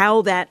about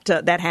how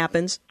that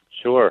happens?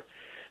 Sure.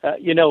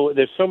 You know,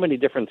 there's so many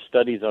different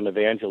studies on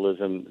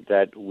evangelism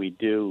that we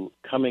do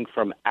coming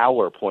from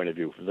our point of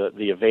view,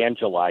 the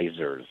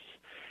evangelizers.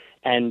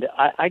 And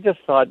I just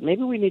thought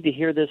maybe we need to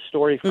hear this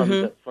story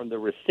from the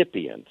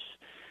recipients.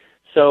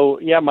 So,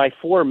 yeah, my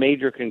 4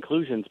 major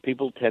conclusions: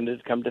 people tended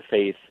to come to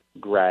faith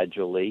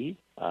gradually,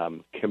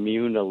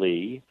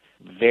 communally,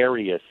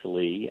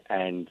 variously,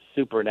 and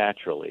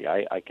supernaturally.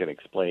 I can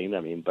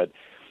explain, but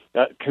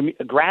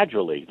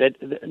gradually.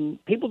 That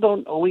people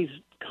don't always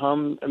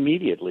come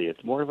immediately.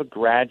 It's more of a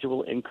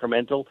gradual,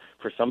 incremental.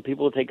 For some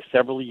people, it takes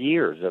several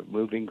years of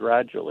moving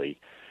gradually.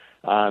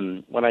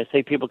 When I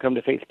say people come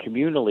to faith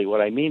communally,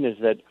 what I mean is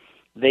that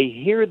they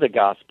hear the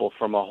gospel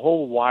from a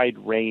whole wide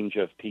range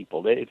of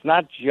people. It's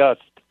not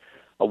just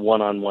a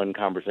one-on-one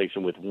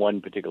conversation with one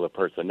particular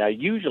person. Now,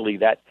 usually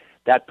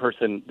that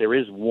person, there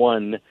is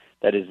one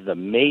that is the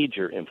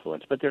major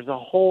influence, but there's a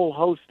whole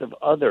host of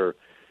other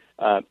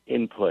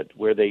input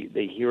where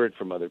they hear it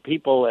from other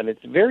people, and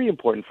it's very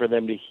important for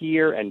them to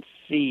hear and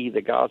see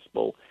the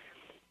gospel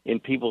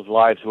in people's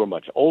lives who are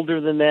much older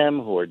than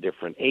them, who are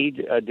different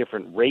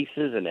different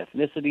races and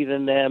ethnicity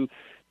than them,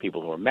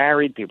 people who are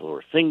married, people who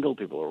are single,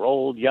 people who are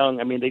old, young.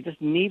 They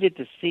just needed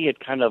to see it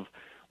kind of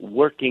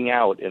working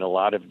out in a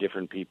lot of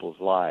different people's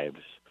lives.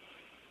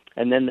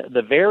 And then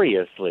the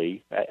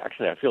variously,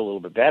 actually I feel a little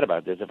bit bad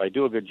about this. If I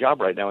do a good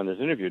job right now in this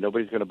interview,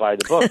 nobody's going to buy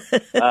the book.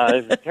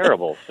 This is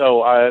terrible.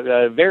 So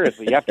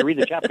variously, you have to read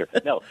the chapter.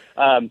 No,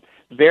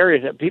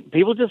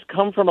 people just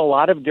come from a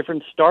lot of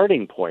different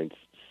starting points.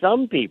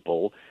 Some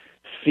people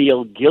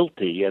feel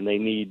guilty and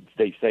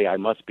they say, I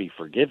must be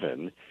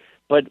forgiven.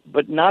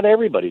 But not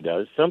everybody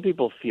does. Some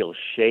people feel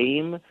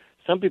shame.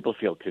 Some people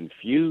feel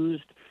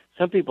confused.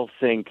 Some people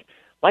think,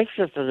 life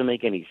just doesn't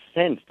make any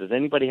sense. Does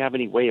anybody have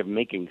any way of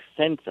making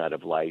sense out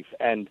of life?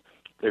 And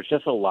there's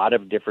just a lot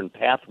of different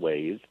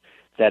pathways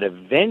that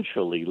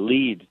eventually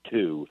lead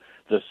to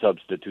the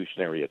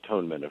substitutionary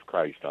atonement of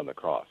Christ on the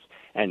cross.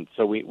 And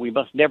so we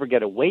must never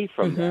get away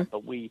from that,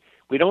 but we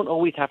don't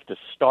always have to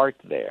start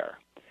there.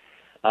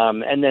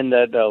 And then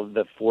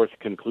the 4th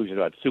conclusion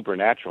about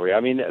supernaturally,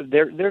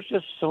 there's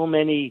just so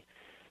many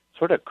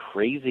sort of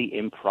crazy,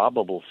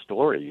 improbable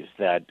stories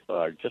that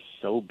are just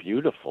so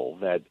beautiful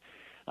that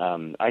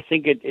I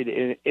think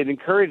it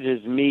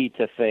encourages me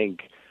to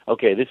think,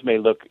 okay, this may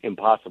look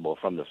impossible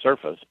from the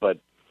surface, but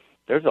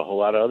there's a whole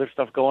lot of other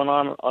stuff going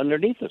on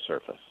underneath the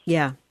surface.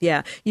 Yeah.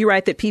 You're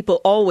right that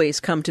people always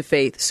come to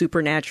faith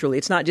supernaturally.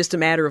 It's not just a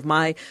matter of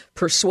my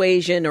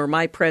persuasion or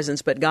my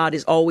presence, but God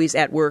is always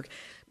at work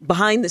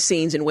behind the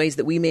scenes in ways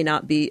that we may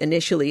not be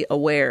initially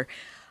aware.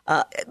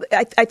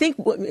 I think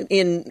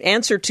in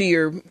answer to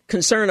your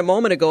concern a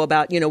moment ago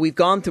about, we've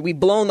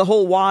blown the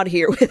whole wad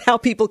here with how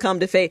people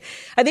come to faith.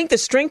 I think the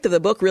strength of the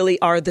book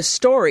really are the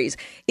stories.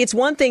 It's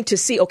one thing to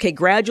see, okay,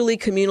 gradually,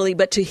 communally,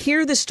 but to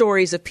hear the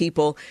stories of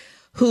people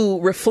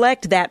who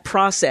reflect that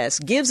process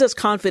gives us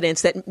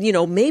confidence that,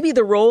 maybe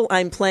the role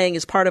I'm playing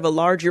is part of a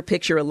larger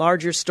picture, a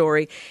larger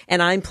story,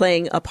 and I'm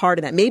playing a part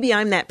of that. Maybe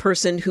I'm that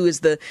person who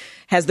has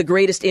the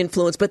greatest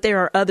influence, but there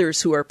are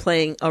others who are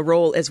playing a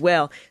role as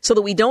well, so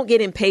that we don't get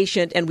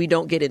impatient and we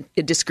don't get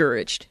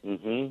discouraged.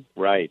 Mm-hmm.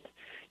 Right.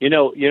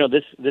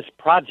 This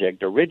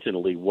project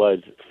originally was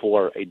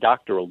for a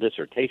doctoral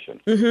dissertation.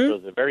 Mm-hmm. So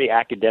it was a very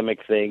academic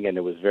thing, and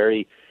it was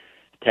very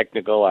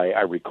technical.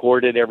 I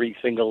recorded every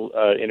single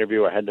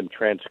interview. I had them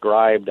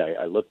transcribed.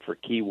 I looked for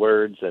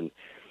keywords, and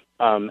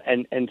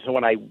so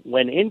when I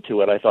went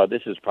into it, I thought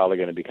this is probably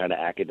going to be kind of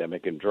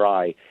academic and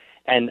dry.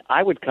 And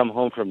I would come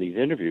home from these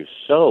interviews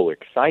so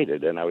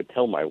excited, and I would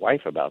tell my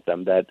wife about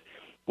them, that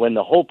when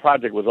the whole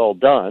project was all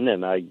done,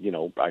 and I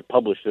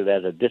published it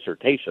as a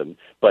dissertation,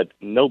 but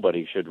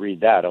nobody should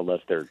read that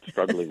unless they're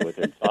struggling with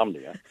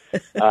insomnia.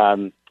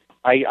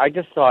 I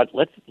just thought,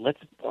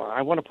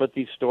 I want to put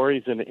these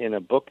stories in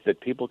a book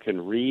that people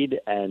can read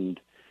and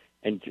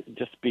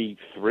just be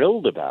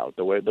thrilled about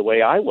the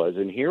way I was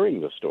in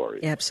hearing the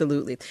stories.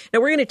 Absolutely.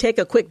 Now, we're going to take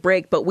a quick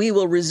break, but we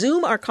will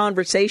resume our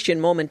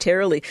conversation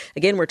momentarily.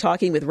 Again, we're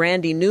talking with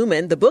Randy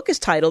Newman. The book is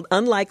titled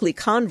Unlikely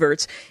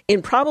Converts: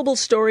 Improbable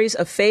Stories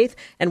of Faith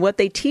and What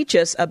They Teach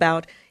Us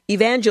About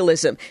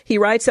Evangelism. He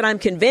writes that I'm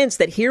convinced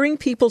that hearing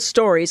people's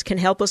stories can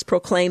help us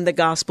proclaim the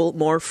gospel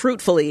more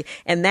fruitfully.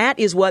 And that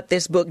is what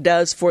this book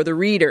does for the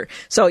reader.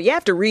 So you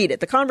have to read it.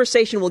 The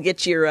conversation will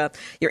get your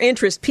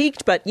interest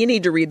piqued, but you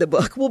need to read the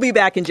book. We'll be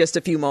back in just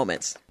a few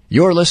moments.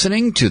 You're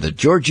listening to the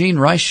Georgene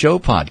Rice Show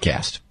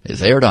podcast.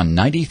 It's aired on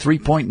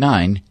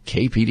 93.9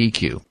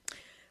 KPDQ.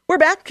 We're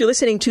back. You're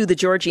listening to The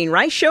Georgene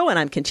Rice Show, and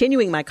I'm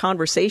continuing my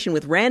conversation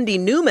with Randy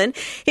Newman.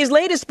 His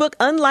latest book,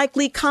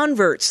 Unlikely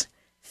Converts,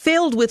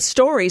 filled with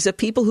stories of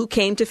people who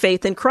came to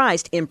faith in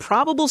Christ.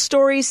 Improbable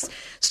stories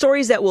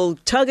that will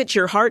tug at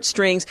your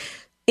heartstrings.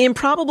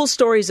 Improbable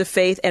stories of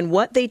faith and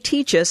what they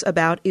teach us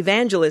about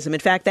evangelism. In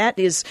fact, that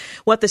is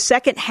what the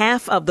second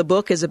half of the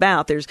book is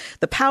about. There's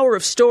the power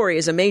of story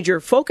is a major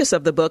focus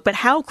of the book, but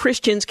how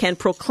Christians can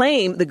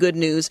proclaim the good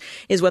news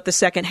is what the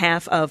second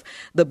half of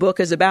the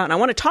book is about. And I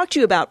want to talk to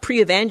you about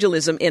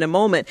pre-evangelism in a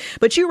moment,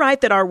 but you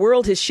write that our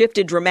world has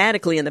shifted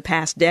dramatically in the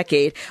past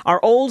decade.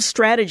 Our old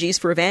strategies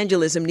for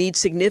evangelism need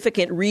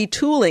significant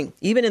retooling.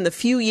 Even in the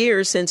few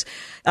years since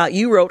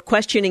you wrote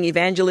Questioning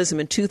Evangelism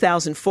in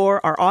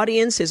 2004, our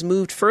audience has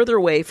moved further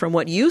away from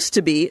what used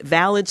to be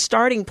valid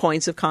starting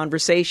points of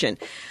conversation.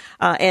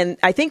 And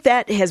I think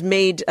that has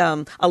made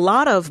a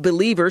lot of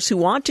believers who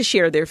want to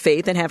share their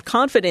faith and have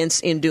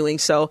confidence in doing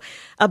so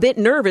a bit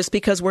nervous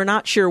because we're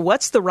not sure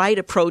what's the right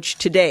approach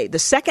today. The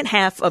second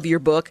half of your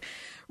book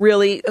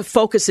really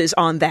focuses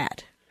on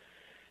that.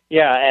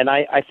 Yeah, and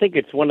I think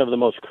it's one of the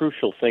most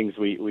crucial things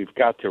we've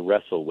got to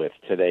wrestle with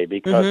today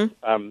because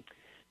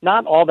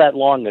not all that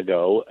long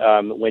ago,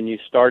 when you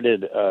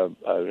started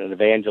an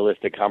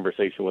evangelistic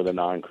conversation with a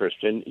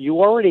non-Christian,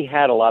 you already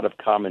had a lot of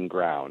common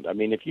ground. I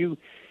mean, if you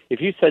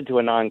said to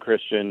a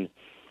non-Christian,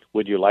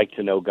 would you like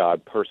to know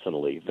God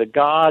personally, the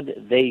God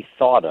they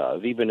thought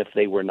of, even if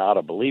they were not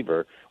a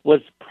believer,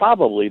 was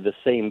probably the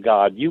same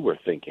God you were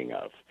thinking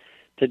of.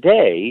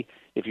 Today,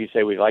 if you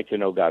say we'd like to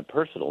know God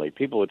personally,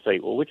 people would say,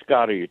 well, which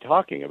God are you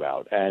talking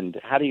about? And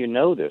how do you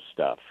know this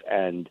stuff?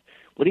 And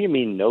what do you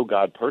mean know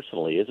God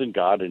personally? Isn't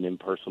God an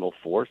impersonal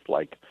force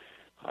like,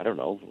 I don't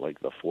know, like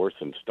the Force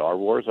in Star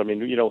Wars? I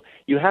mean,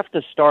 you have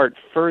to start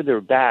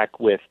further back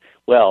with,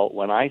 well,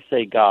 when I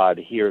say God,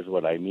 here's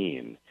what I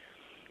mean.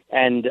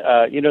 And,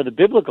 the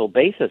biblical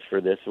basis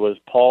for this was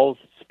Paul's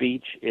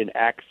speech in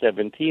Acts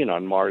 17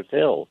 on Mars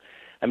Hill.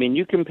 I mean,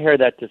 you compare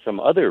that to some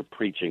other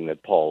preaching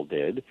that Paul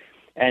did,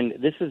 and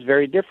this is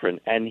very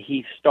different. And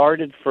he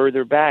started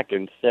further back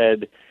and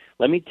said,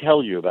 let me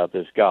tell you about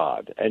this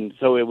God. And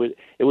so it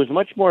was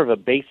much more of a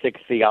basic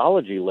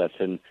theology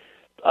lesson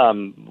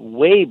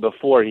way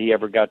before he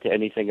ever got to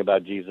anything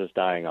about Jesus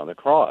dying on the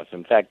cross.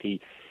 In fact, he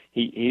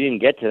didn't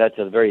get to that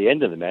to the very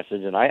end of the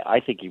message, and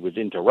I think he was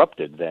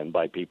interrupted then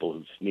by people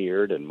who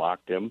sneered and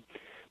mocked him.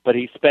 But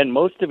he spent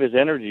most of his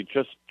energy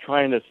just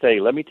trying to say,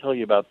 let me tell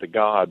you about the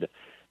God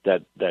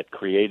that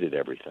created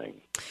everything.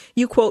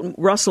 You quote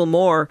Russell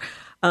Moore,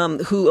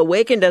 who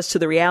awakened us to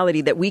the reality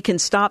that we can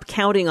stop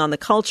counting on the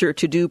culture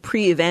to do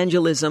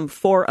pre-evangelism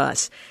for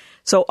us.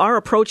 So our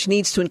approach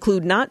needs to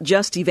include not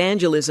just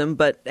evangelism,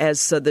 but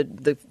as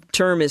the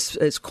term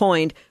is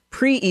coined,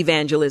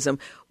 pre-evangelism.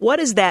 What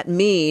does that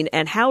mean,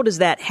 and how does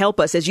that help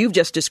us, as you've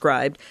just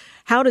described,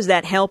 how does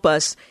that help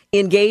us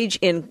engage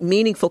in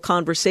meaningful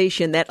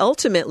conversation that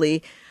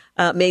ultimately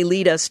may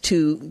lead us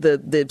to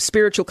the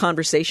spiritual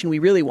conversation we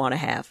really want to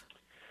have?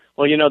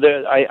 Well,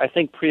 I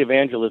think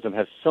pre-evangelism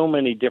has so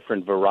many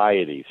different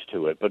varieties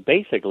to it, but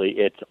basically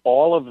it's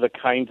all of the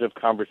kinds of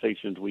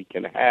conversations we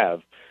can have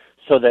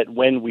so that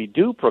when we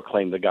do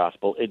proclaim the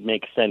gospel, it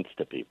makes sense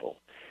to people.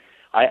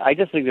 I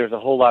just think there's a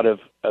whole lot of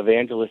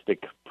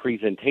evangelistic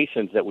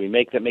presentations that we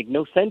make that make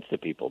no sense to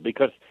people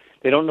because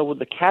they don't know what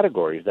the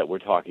categories that we're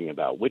talking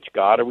about. Which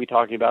God are we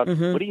talking about?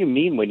 Mm-hmm. What do you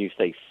mean when you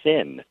say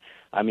sin?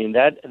 I mean,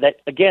 that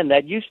again,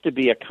 that used to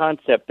be a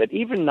concept that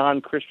even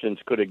non-Christians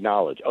could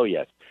acknowledge. Oh,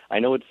 yes, I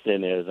know what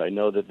sin is. I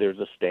know that there's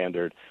a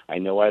standard. I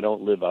know I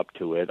don't live up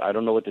to it. I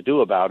don't know what to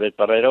do about it,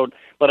 but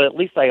at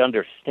least I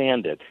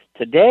understand it.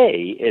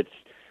 Today, it's,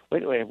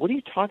 wait, what are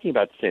you talking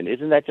about sin?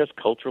 Isn't that just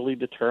culturally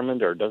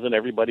determined, or doesn't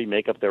everybody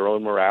make up their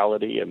own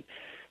morality? And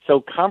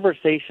so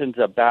conversations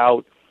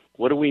about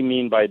what do we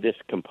mean by this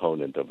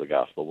component of the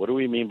gospel? What do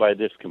we mean by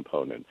this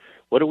component?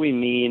 What do we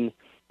mean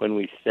when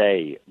we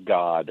say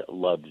God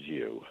loves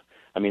you?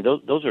 I mean,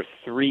 those are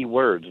three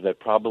words that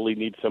probably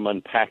need some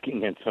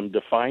unpacking and some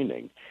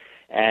defining.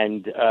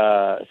 And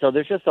so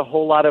there's just a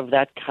whole lot of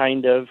that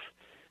kind of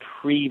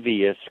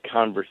previous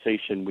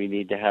conversation we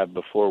need to have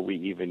before we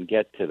even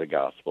get to the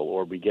gospel,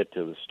 or we get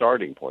to the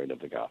starting point of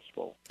the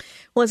gospel.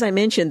 Well, as I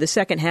mentioned, the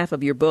second half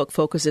of your book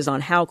focuses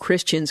on how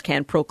Christians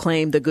can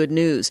proclaim the good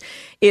news.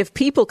 If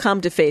people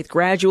come to faith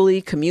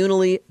gradually,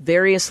 communally,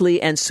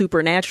 variously, and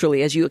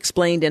supernaturally, as you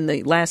explained in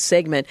the last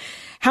segment,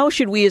 how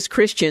should we as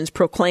Christians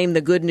proclaim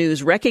the good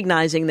news,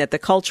 recognizing that the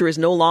culture is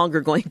no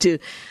longer going to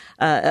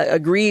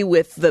agree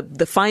with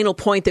the final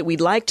point that we'd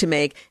like to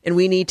make, and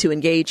we need to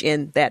engage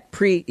in that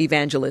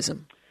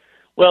pre-evangelism?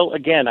 Well,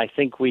 again, I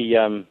think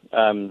there's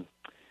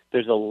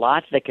a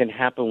lot that can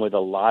happen with a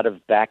lot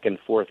of back and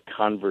forth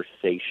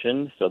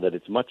conversation, so that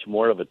it's much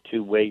more of a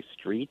two-way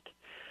street.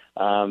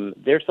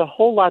 There's a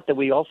whole lot that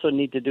we also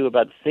need to do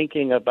about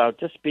thinking about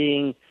just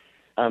being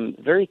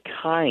very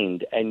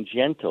kind and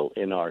gentle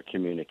in our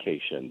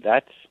communication.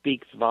 That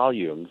speaks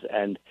volumes.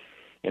 And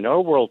in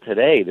our world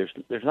today,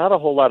 there's not a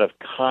whole lot of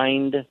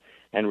kind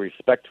and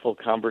respectful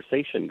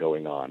conversation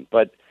going on.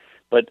 But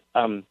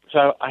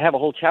so I have a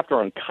whole chapter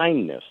on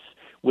kindness,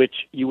 which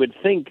you would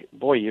think,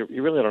 boy, you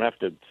really don't have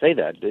to say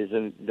that.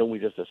 Don't we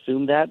just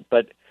assume that?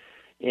 But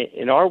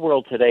in our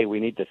world today,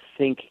 we need to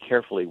think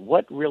carefully.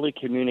 What really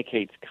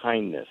communicates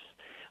kindness?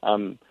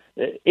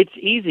 It's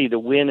easy to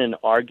win an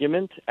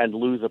argument and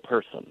lose a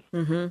person,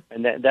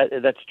 and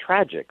that's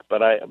tragic.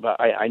 But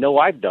I know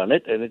I've done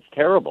it, and it's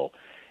terrible.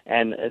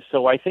 And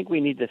so I think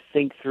we need to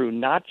think through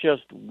not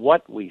just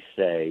what we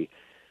say,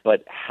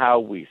 but how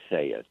we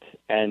say it.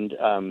 And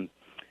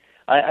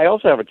I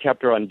also have a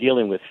chapter on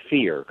dealing with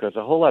fear, because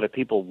a whole lot of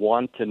people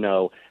want to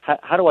know,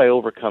 how do I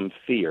overcome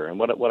fear? And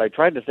what I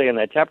tried to say in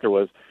that chapter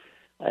was,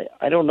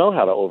 I don't know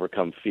how to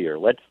overcome fear.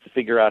 Let's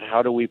figure out,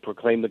 how do we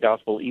proclaim the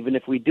gospel even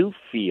if we do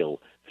feel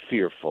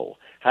fearful?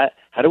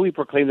 How do we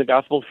proclaim the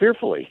gospel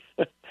fearfully?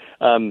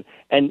 And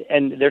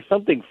there's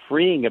something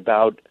freeing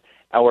about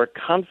our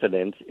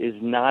confidence is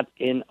not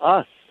in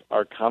us.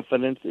 Our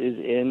confidence is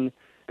in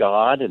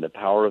God and the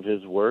power of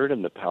His Word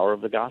and the power of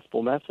the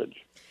gospel message.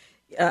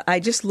 I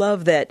just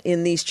love that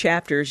in these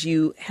chapters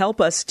you help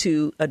us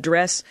to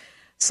address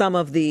some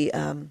of the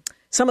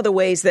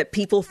ways that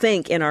people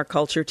think in our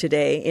culture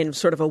today, in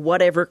sort of a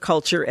whatever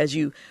culture, as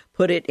you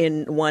put it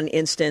in one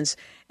instance,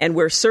 and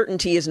where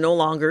certainty is no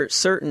longer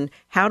certain.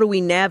 How do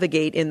we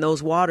navigate in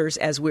those waters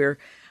as we're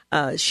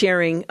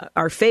sharing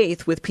our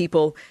faith with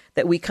people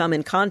that we come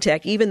in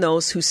contact, even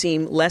those who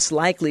seem less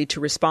likely to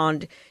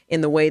respond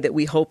in the way that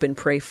we hope and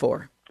pray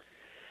for?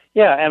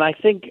 Yeah, and I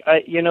think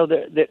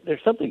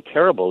there's something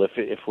terrible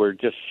if we're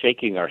just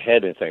shaking our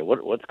head and saying,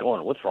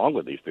 what's wrong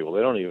with these people?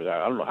 I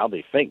don't know how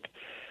they think.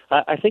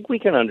 I think we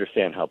can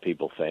understand how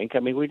people think. I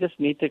mean, we just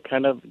need to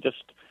kind of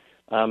just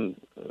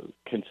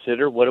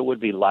consider what it would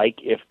be like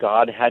if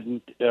God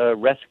hadn't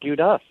rescued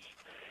us.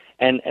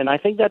 And I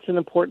think that's an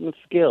important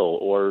skill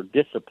or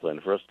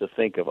discipline for us to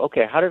think of,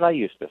 okay, how did I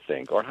used to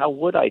think? Or how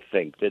would I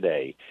think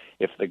today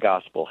if the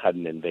gospel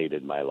hadn't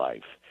invaded my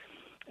life?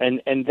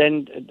 And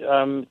then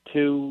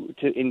to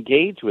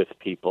engage with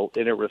people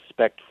in a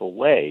respectful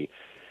way.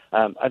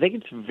 I think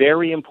it's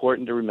very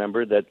important to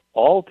remember that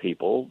all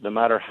people, no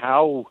matter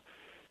how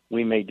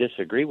we may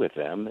disagree with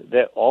them,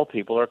 that all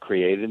people are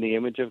created in the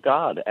image of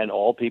God, and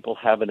all people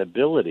have an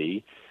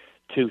ability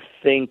to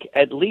think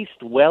at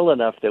least well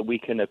enough that we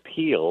can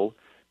appeal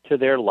to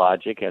their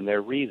logic and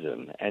their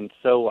reason. And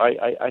so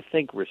I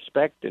think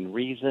respect and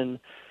reason,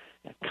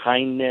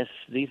 kindness,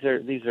 these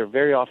are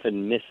very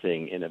often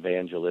missing in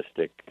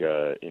evangelistic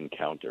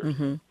encounters.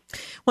 Mm-hmm.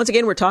 Once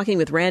again, we're talking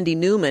with Randy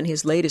Newman,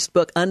 his latest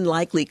book,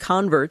 Unlikely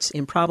Converts,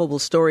 Improbable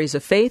Stories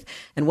of Faith,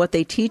 and what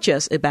they teach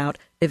us about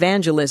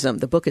evangelism.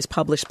 The book is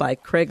published by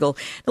Kregel.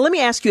 Now, let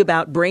me ask you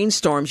about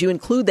brainstorms. You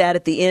include that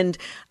at the end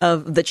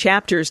of the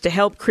chapters to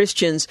help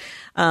Christians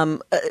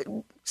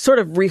sort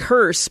of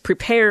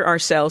prepare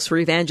ourselves for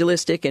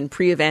evangelistic and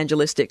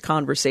pre-evangelistic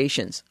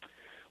conversations.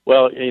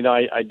 Well,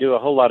 I do a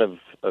whole lot of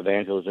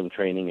evangelism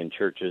training in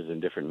churches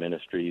and different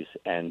ministries,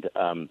 and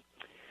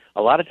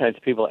a lot of times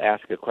people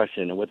ask a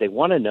question, and what they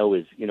want to know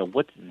is,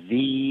 what's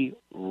the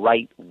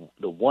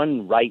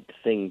one right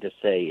thing to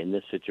say in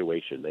this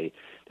situation? They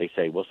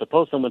say, well,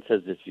 suppose someone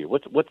says this to you.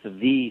 What's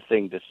the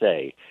thing to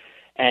say?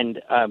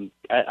 And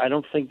I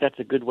don't think that's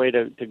a good way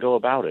to go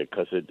about it,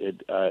 because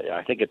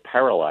I think it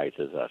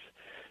paralyzes us.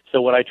 So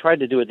what I tried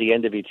to do at the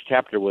end of each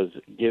chapter was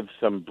give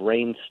some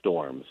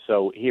brainstorms.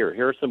 So here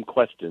are some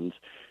questions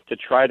to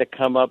try to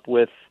come up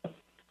with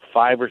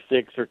 5 or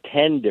 6 or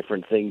 10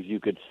 different things you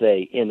could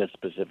say in a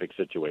specific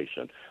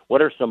situation?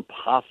 What are some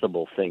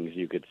possible things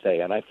you could say?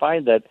 And I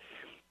find that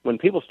when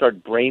people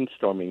start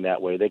brainstorming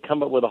that way, they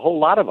come up with a whole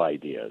lot of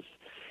ideas.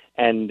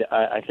 And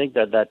I think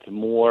that that's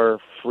more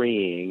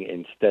freeing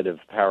instead of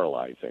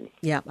paralyzing.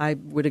 Yeah, I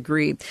would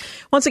agree.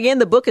 Once again,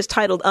 the book is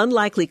titled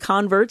Unlikely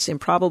Converts,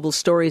 Improbable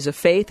Stories of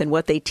Faith and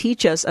What They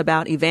Teach Us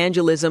About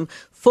Evangelism,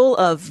 full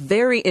of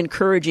very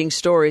encouraging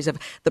stories of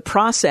the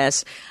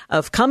process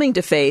of coming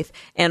to faith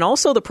and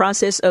also the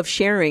process of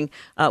sharing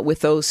with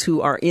those who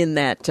are in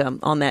that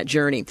on that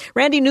journey.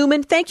 Randy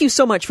Newman, thank you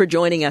so much for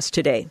joining us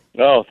today.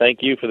 Oh, thank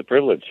you for the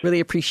privilege. Really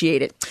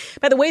appreciate it.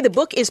 By the way, the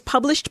book is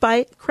published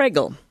by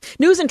Kregel.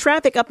 News and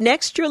traffic up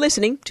next. You're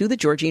listening to The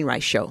Georgene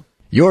Rice Show.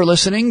 You're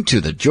listening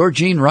to The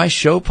Georgene Rice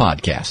Show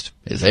podcast.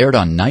 It's aired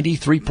on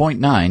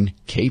 93.9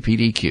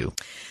 KPDQ.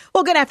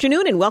 Well, good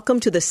afternoon and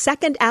welcome to the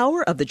second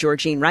hour of the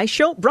Georgene Rice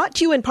Show, brought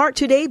to you in part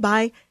today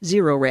by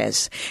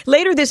ZeroRes.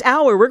 Later this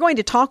hour, we're going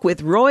to talk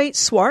with Roy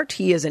Swart.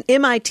 He is an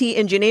MIT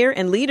engineer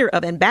and leader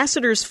of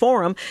Ambassadors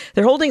Forum.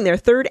 They're holding their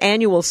third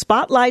annual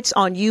Spotlights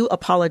on You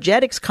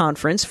Apologetics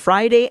Conference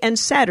Friday and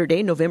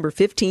Saturday, November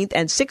 15th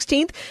and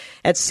 16th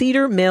at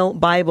Cedar Mill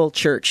Bible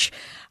Church.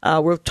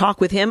 We'll talk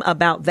with him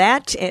about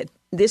that.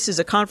 This is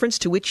a conference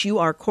to which you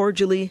are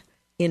cordially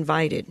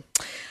invited.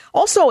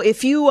 Also,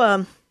 if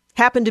you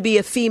happen to be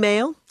a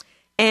female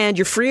and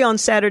you're free on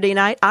Saturday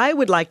night, I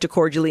would like to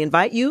cordially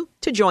invite you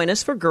to join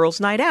us for Girls'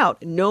 Night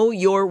Out. Know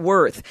Your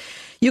Worth.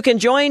 You can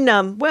join,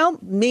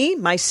 me,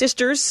 my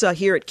sisters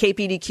here at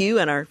KPDQ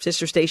and our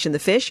sister station, The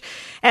Fish,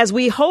 as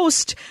we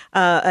host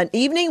an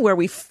evening where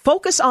we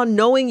focus on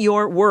knowing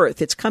your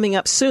worth. It's coming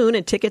up soon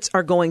and tickets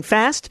are going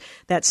fast.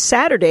 That's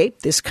Saturday,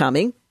 this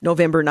coming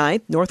November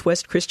 9th,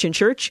 Northwest Christian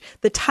Church,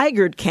 the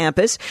Tigard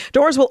campus.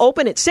 Doors will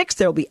open at 6.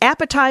 There will be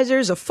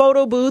appetizers, a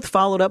photo booth,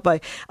 followed up by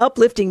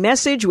uplifting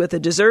message with a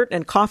dessert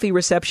and coffee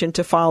reception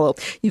to follow.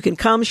 You can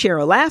come, share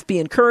a laugh, be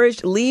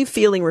encouraged, leave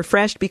feeling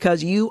refreshed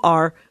because you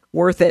are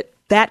worth it.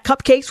 That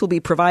Cupcakes will be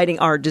providing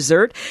our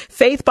dessert.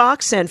 Faith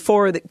Box and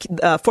For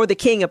the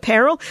King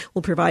Apparel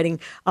will be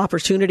providing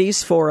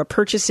opportunities for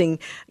purchasing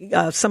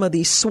some of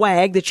the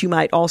swag that you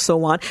might also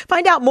want.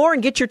 Find out more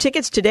and get your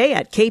tickets today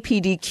at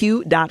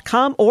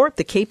kpdq.com or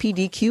the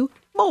KPDQ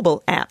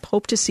mobile app.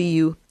 Hope to see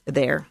you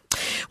there.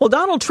 Well,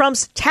 Donald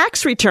Trump's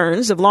tax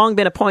returns have long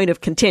been a point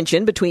of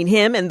contention between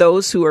him and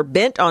those who are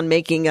bent on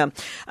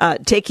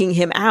taking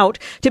him out.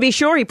 To be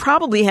sure, he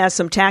probably has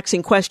some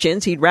taxing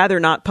questions he'd rather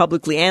not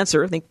publicly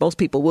answer. I think most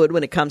people would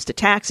when it comes to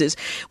taxes,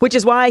 which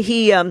is why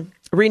he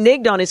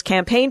reneged on his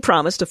campaign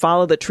promise to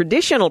follow the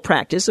traditional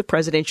practice of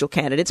presidential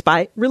candidates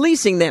by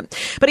releasing them.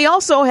 But he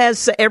also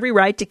has every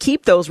right to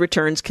keep those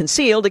returns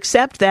concealed,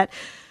 except that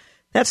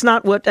that's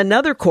not what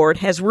another court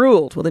has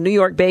ruled. Well, the New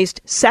York-based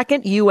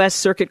Second U.S.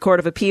 Circuit Court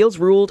of Appeals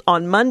ruled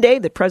on Monday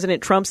that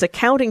President Trump's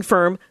accounting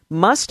firm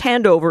must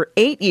hand over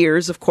 8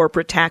 years of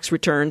corporate tax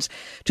returns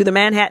to the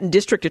Manhattan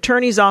District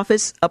Attorney's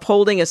Office,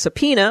 upholding a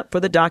subpoena for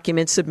the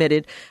documents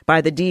submitted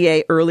by the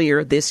DA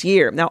earlier this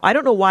year. Now, I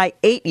don't know why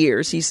 8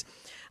 years.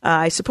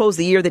 I suppose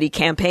the year that he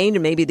campaigned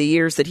and maybe the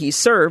years that he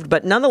served,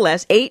 but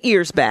nonetheless, 8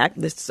 years back,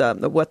 this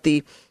what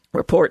the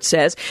report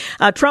says.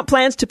 Trump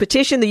plans to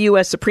petition the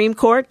U.S. Supreme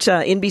Court.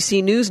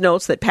 NBC News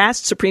notes that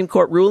past Supreme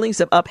Court rulings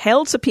have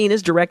upheld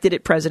subpoenas directed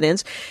at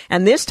presidents,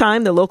 and this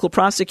time the local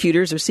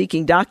prosecutors are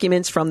seeking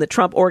documents from the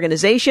Trump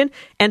Organization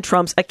and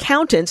Trump's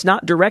accountants,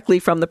 not directly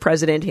from the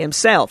president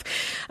himself.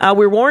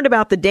 We're warned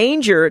about the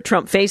danger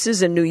Trump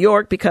faces in New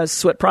York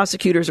because what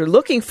prosecutors are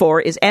looking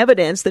for is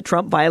evidence that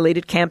Trump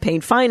violated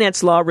campaign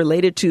finance law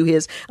related to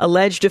his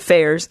alleged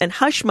affairs and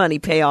hush money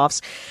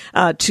payoffs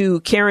to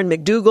Karen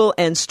McDougal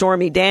and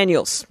Stormy Daniels.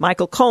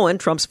 Michael Cohen,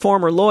 Trump's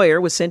former lawyer,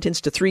 was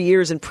sentenced to 3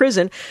 years in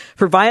prison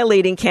for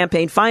violating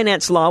campaign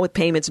finance law with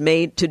payments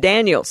made to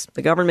Daniels.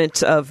 The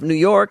government of New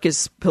York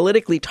has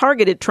politically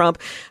targeted Trump,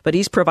 but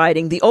he's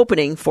providing the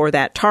opening for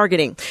that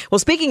targeting. Well,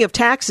 speaking of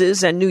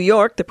taxes and New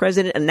York, the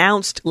president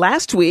announced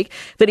last week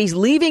that he's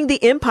leaving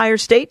the Empire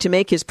State to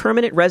make his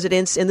permanent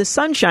residence in the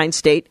Sunshine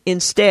State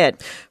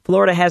instead.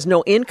 Florida has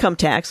no income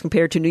tax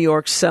compared to New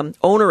York's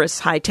onerous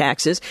high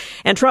taxes.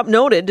 And Trump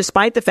noted,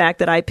 despite the fact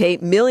that I pay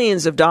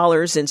millions of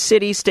dollars in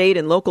city, state,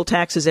 and local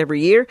taxes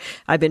every year,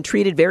 I've been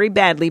treated very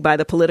badly by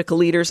the political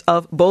leaders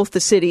of both the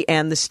city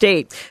and the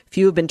state.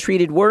 Few have been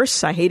treated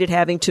worse. I hated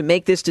having to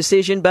make this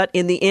decision, but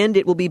in the end,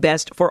 it will be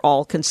best for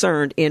all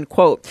concerned, end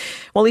quote.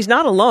 Well, he's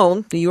not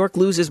alone. New York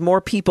loses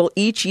more people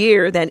each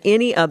year than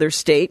any other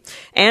state,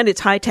 and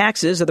its high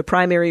taxes are the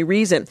primary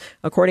reason.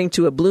 According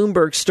to a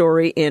Bloomberg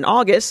story in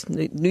August,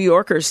 New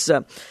Yorkers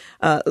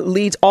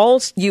leads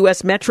all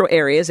U.S. metro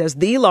areas as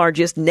the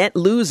largest net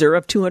loser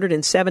of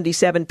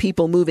 277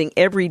 people moving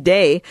every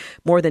day,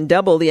 more than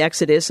double the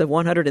exodus of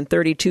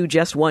 132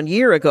 just 1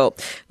 year ago.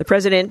 The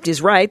president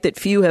is right that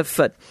few have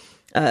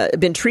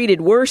been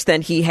treated worse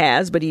than he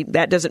has, but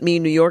that doesn't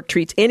mean New York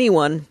treats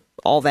anyone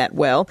all that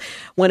well.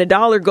 When a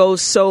dollar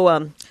goes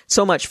so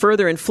much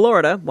further in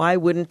Florida, why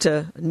wouldn't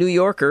a New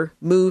Yorker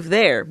move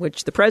there,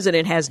 which the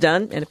president has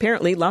done, and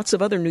apparently lots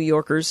of other New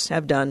Yorkers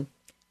have done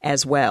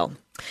as well.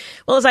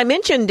 Well, as I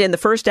mentioned in the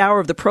first hour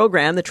of the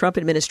program, the Trump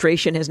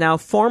administration has now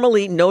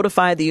formally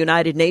notified the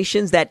United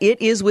Nations that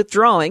it is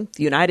withdrawing,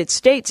 the United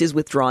States is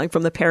withdrawing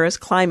from the Paris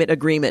Climate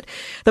Agreement.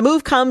 The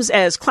move comes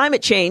as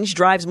climate change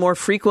drives more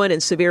frequent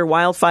and severe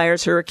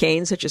wildfires,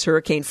 hurricanes such as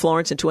Hurricane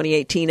Florence in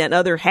 2018, and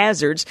other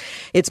hazards.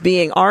 It's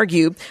being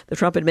argued the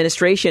Trump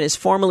administration has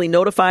formally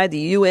notified the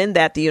UN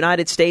that the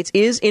United States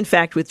is, in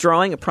fact,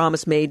 withdrawing, a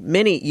promise made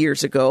many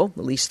years ago,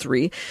 at least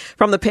 3,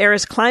 from the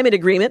Paris Climate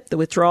Agreement. The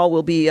withdrawal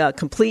will be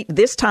complete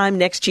this time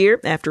next year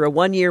after a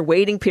 1-year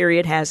waiting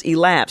period has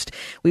elapsed.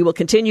 We will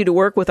continue to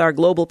work with our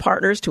global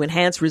partners to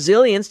enhance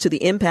resilience to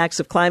the impacts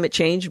of climate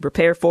change and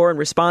prepare for and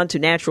respond to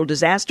natural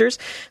disasters,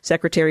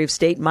 Secretary of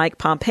State Mike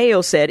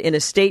Pompeo said in a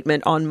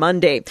statement on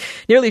Monday.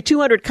 Nearly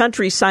 200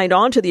 countries signed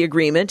on to the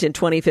agreement in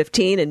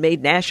 2015 and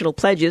made national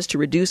pledges to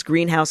reduce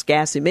greenhouse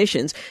gas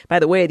emissions. By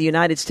the way, the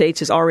United States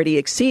has already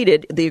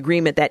exceeded the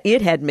agreement that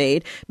it had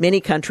made. Many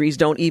countries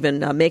don't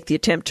even make the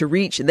attempt to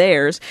reach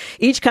theirs.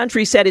 Each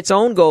country set its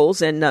own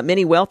goals, and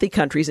many wealthy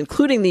countries,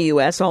 including the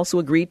U.S., also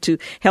agreed to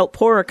help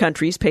poorer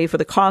countries pay for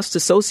the costs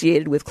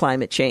associated with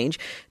climate change.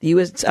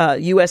 The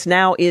U.S.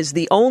 now is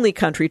the only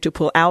country to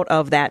pull out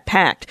of that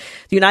pact.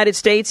 The United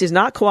States is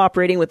not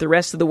cooperating with the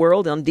rest of the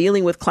world on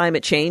dealing with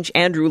climate change.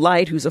 Andrew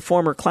Light, who's a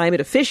former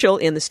climate official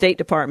in the State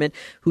Department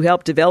who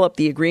helped develop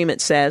the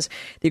agreement, says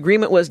the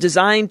agreement was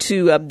designed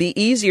to be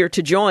easier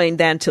to join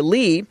than to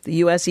leave. The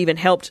U.S. even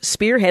helped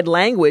spearhead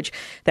language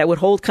that would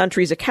hold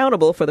countries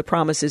accountable for the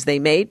promises they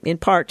made, in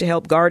part to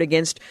help guard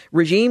against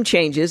regime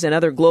changes and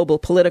other global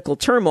political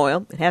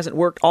turmoil. It hasn't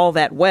worked all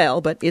that well,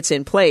 but it's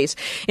in place.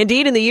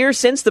 Indeed, in the years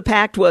since the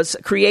pact was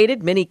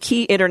created, many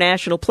key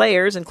international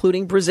players,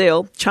 including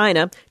Brazil,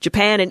 China,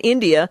 Japan, and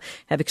India,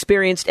 have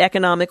experienced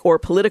economic or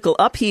political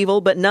upheaval,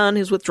 but none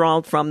has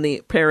withdrawn from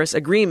the Paris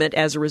Agreement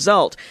as a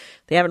result.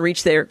 They haven't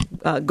reached their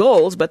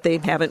goals, but they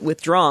haven't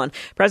withdrawn.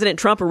 President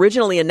Trump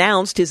originally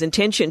announced his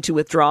intention to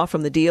withdraw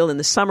from the deal in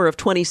the summer of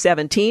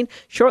 2017,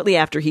 shortly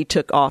after he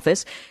took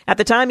office. At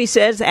the time, he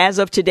says, as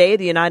of today,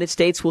 the United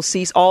States will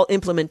cease all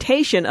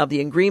implementation of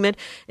the agreement,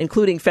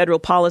 including federal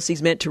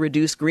policies meant to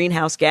reduce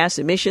greenhouse gas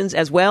emissions,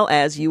 as well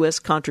as U.S.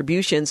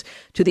 contributions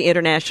to the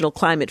International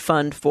Climate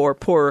Fund for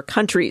poorer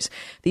countries.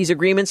 These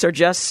agreements are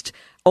just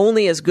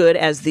only as good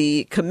as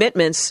the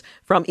commitments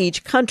from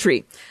each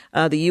country.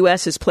 The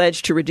U.S. has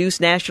pledged to reduce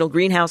national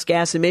greenhouse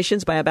gas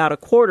emissions by about a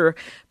quarter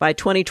by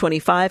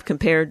 2025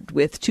 compared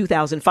with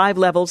 2005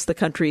 levels. The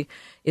country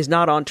is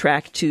not on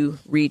track to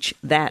reach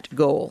that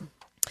goal.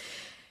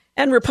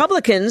 And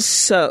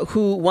Republicans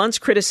who once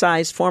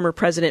criticized former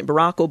President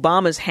Barack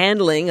Obama's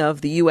handling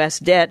of the U.S.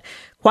 debt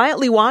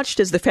quietly watched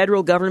as the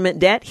federal government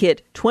debt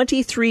hit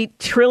 $23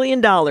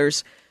 trillion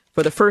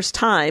for the first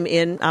time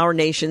in our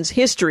nation's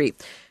history.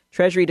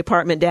 Treasury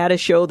Department data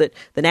show that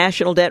the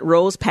national debt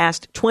rose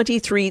past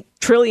 $23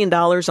 trillion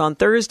on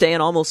Thursday,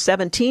 and almost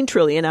 $17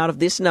 trillion out of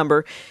this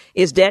number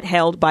is debt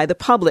held by the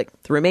public.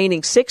 The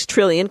remaining $6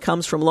 trillion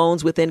comes from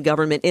loans within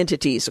government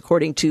entities,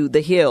 according to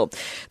The Hill.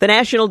 The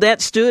national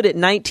debt stood at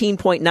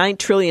 $19.9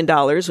 trillion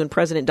when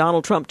President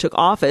Donald Trump took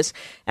office,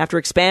 after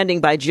expanding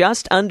by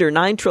just under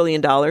 $9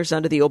 trillion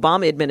under the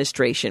Obama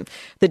administration.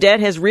 The debt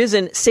has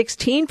risen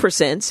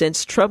 16%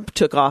 since Trump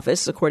took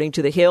office, according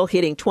to The Hill,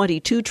 hitting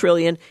 $22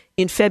 trillion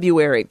in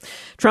February.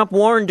 Trump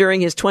warned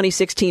during his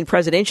 2016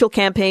 presidential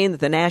campaign that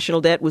the national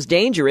debt was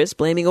dangerous,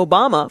 blaming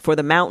Obama for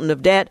the mountain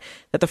of debt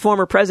that the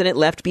former president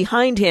left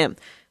behind him.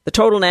 The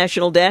total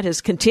national debt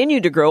has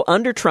continued to grow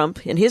under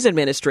Trump in his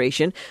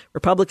administration.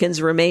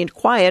 Republicans remained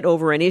quiet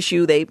over an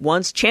issue they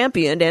once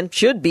championed and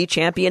should be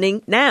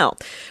championing now.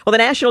 Well, the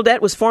national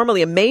debt was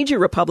formerly a major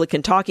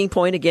Republican talking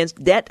point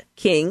against debt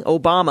king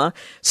Obama,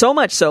 so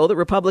much so that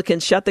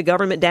Republicans shut the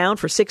government down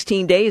for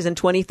 16 days in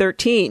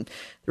 2013.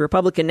 The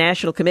Republican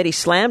National Committee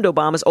slammed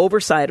Obama's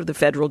oversight of the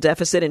federal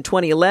deficit in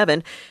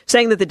 2011,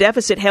 saying that the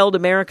deficit held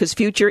America's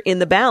future in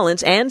the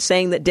balance, and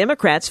saying that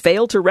Democrats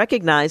failed to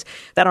recognize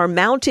that our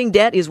mounting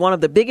debt is one of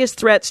the biggest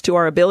threats to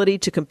our ability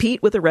to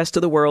compete with the rest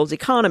of the world's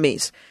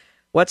economies.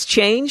 What's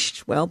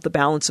changed? Well, the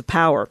balance of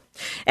power.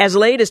 As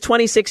late as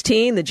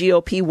 2016, the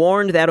GOP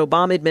warned that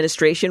Obama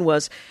administration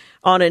was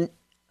on an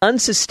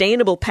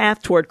unsustainable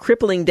path toward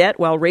crippling debt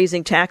while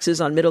raising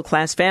taxes on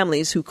middle-class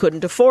families who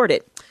couldn't afford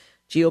it.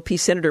 GOP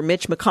Senator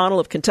Mitch McConnell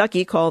of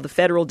Kentucky called the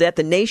federal debt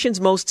the nation's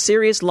most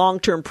serious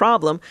long-term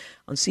problem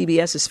on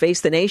CBS's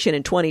Face the Nation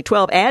in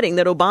 2012, adding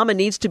that Obama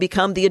needs to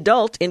become the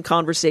adult in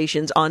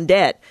conversations on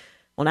debt.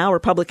 Well, now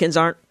Republicans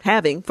aren't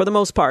having, for the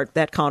most part,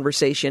 that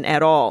conversation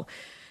at all.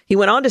 He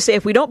went on to say,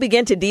 if we don't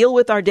begin to deal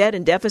with our debt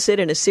and deficit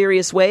in a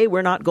serious way,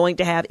 we're not going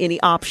to have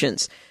any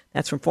options.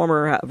 That's from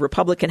former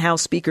Republican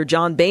House Speaker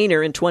John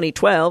Boehner in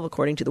 2012,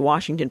 according to the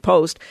Washington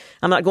Post.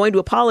 I'm not going to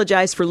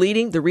apologize for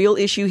leading. The real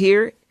issue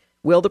here,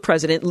 will the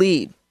president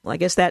lead? Well, I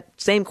guess that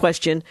same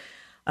question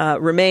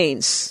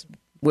remains.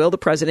 Will the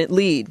president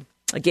lead?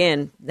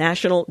 Again,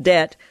 national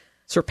debt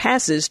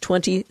surpasses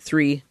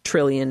 $23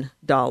 trillion.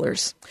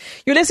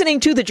 You're listening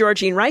to The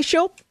Georgene Rice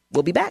Show.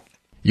 We'll be back.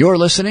 You're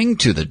listening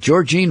to The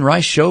Georgene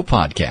Rice Show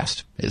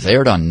podcast. It's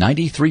aired on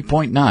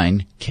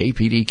 93.9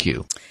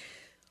 KPDQ.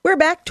 We're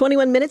back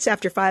 21 minutes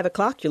after 5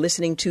 o'clock. You're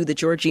listening to The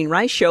Georgene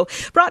Rice Show,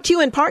 brought to you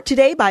in part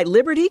today by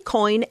Liberty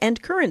Coin and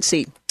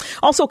Currency.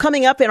 Also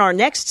coming up in our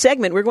next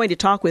segment, we're going to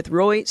talk with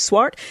Roy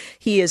Swart.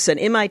 He is an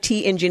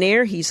MIT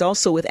engineer. He's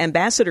also with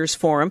Ambassadors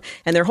Forum,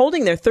 and they're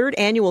holding their third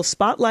annual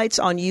Spotlights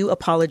on You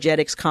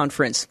Apologetics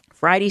Conference.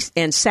 Friday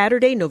and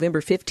Saturday, November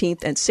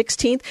 15th and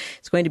 16th.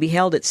 It's going to be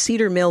held at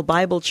Cedar Mill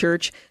Bible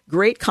Church.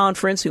 Great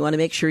conference. We want to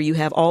make sure you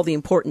have all the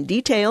important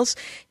details.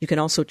 You can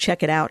also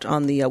check it out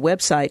on the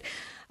website.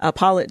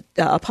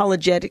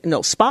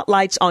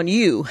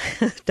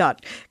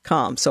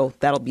 spotlightsonyou.com. So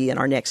that'll be in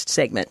our next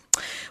segment.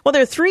 Well,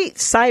 there are 3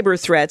 cyber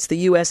threats the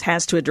U.S.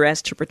 has to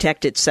address to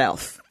protect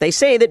itself. They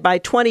say that by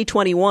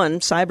 2021,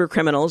 cyber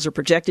criminals are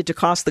projected to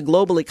cost the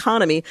global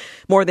economy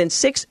more than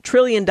 $6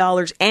 trillion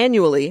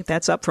annually.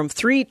 That's up from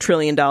 $3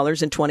 trillion in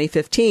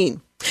 2015.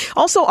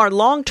 Also, our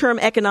long-term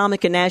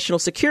economic and national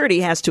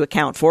security has to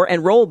account for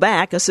and roll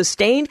back a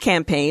sustained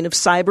campaign of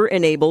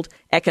cyber-enabled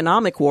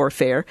economic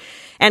warfare.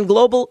 And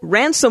global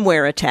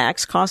ransomware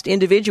attacks cost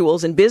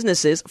individuals and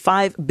businesses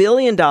 $5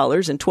 billion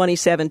in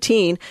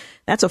 2017.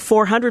 That's a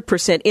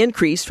 400%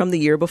 increase from the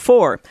year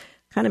before.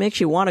 Kind of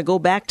makes you want to go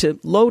back to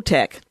low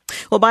tech.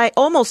 Well, by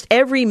almost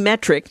every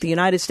metric, the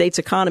United States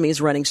economy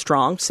is running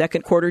strong.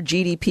 Second quarter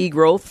GDP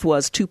growth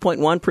was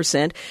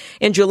 2.1%.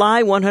 In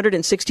July,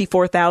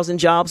 164,000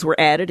 jobs were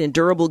added and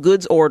durable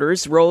goods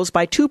orders rose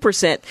by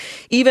 2%.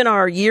 Even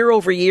our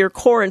year-over-year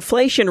core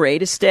inflation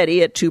rate is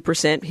steady at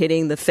 2%,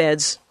 hitting the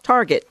Fed's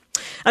target.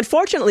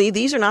 Unfortunately,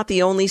 these are not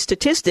the only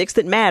statistics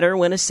that matter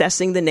when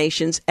assessing the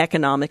nation's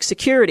economic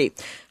security.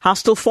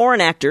 Hostile foreign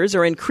actors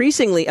are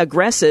increasingly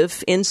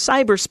aggressive in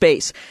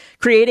cyberspace,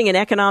 creating an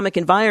economic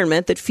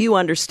environment that few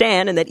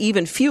understand and that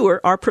even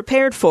fewer are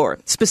prepared for.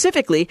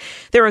 Specifically,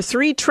 there are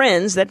 3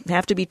 trends that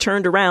have to be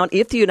turned around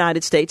if the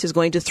United States is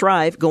going to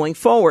thrive going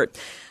forward.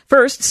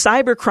 First,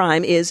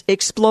 cybercrime is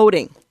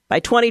exploding.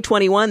 By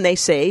 2021, they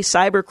say,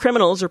 cyber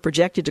criminals are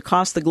projected to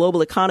cost the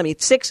global economy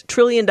 $6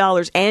 trillion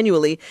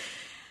annually,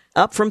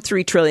 up from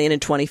 $3 trillion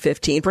in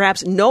 2015.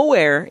 Perhaps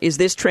nowhere is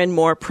this trend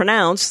more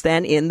pronounced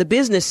than in the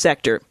business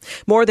sector.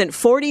 More than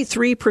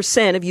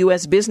 43% of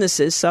U.S.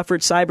 businesses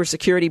suffered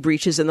cybersecurity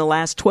breaches in the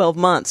last 12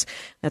 months.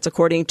 That's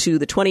according to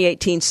the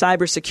 2018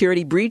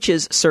 Cybersecurity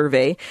Breaches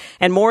Survey.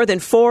 And more than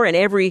 4 in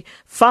every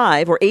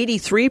 5, or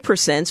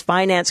 83%,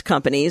 finance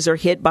companies are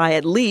hit by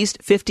at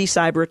least 50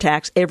 cyber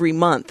attacks every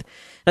month.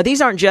 Now,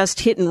 these aren't just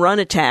hit-and-run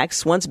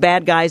attacks. Once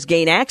bad guys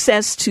gain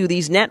access to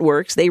these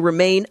networks, they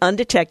remain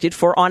undetected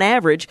for, on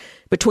average,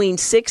 between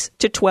 6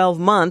 to 12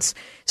 months,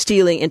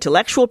 stealing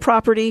intellectual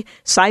property,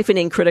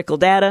 siphoning critical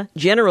data,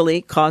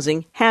 generally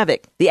causing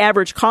havoc. The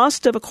average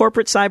cost of a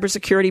corporate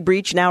cybersecurity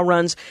breach now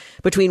runs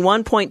between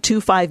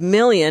 $1.25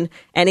 million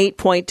and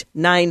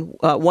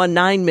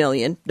 $8.19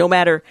 million.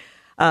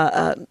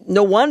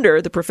 No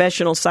wonder the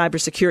professional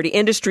cybersecurity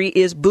industry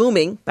is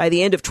booming. By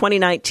the end of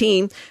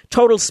 2019,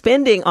 total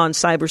spending on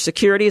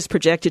cybersecurity is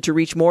projected to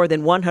reach more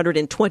than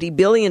 $120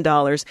 billion.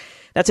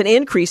 That's an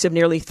increase of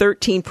nearly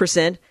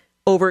 13%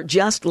 over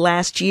just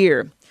last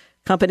year.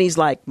 Companies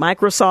like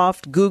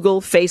Microsoft, Google,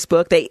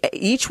 Facebook,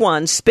 each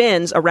one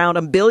spends around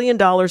 $1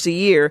 billion a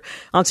year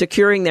on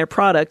securing their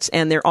products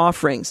and their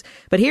offerings.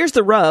 But here's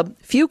the rub.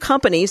 Few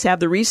companies have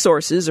the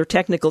resources or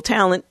technical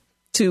talent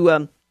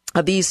to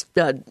these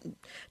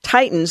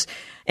titans,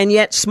 and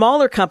yet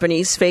smaller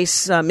companies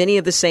face many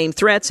of the same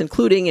threats,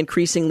 including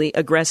increasingly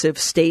aggressive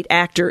state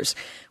actors,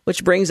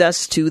 which brings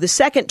us to the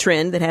second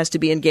trend that has to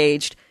be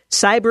engaged: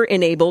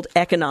 cyber-enabled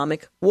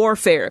economic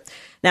warfare.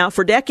 Now,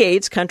 for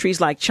decades,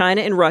 countries like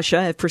China and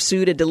Russia have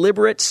pursued a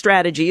deliberate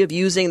strategy of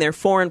using their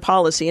foreign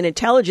policy and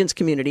intelligence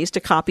communities to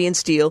copy and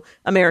steal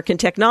American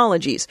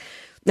technologies.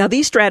 Now,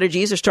 these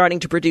strategies are starting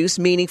to produce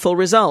meaningful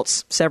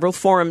results. Several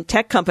foreign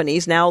tech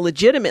companies now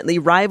legitimately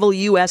rival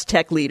U.S.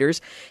 tech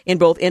leaders in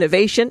both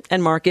innovation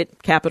and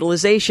market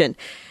capitalization.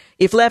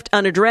 If left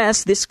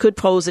unaddressed, this could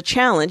pose a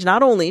challenge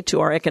not only to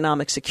our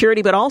economic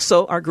security, but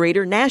also our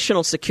greater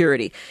national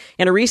security.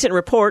 In a recent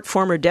report,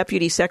 former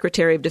Deputy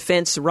Secretary of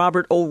Defense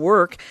Robert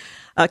O'Rourke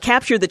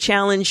captured the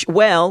challenge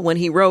well when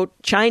he wrote,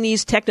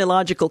 "Chinese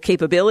technological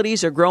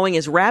capabilities are growing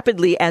as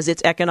rapidly as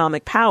its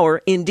economic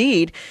power.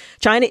 Indeed,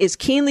 China is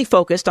keenly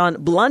focused on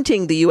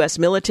blunting the U.S.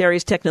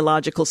 military's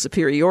technological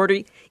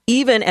superiority,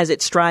 even as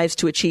it strives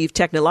to achieve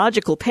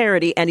technological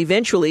parity and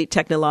eventually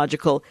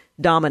technological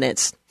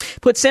dominance."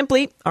 Put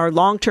simply, our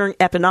long-term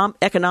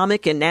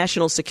economic and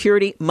national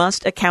security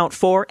must account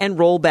for and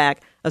roll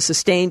back a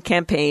sustained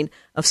campaign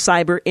of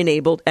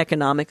cyber-enabled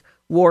economic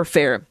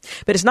warfare.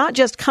 But it's not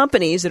just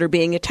companies that are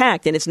being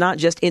attacked, and it's not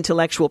just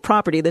intellectual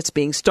property that's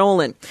being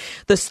stolen.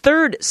 The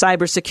third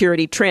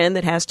cybersecurity trend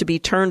that has to be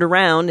turned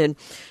around and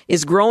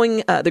is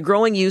the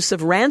growing use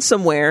of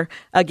ransomware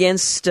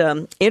against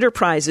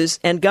enterprises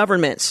and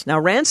governments. Now,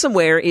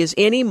 ransomware is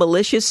any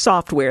malicious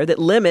software that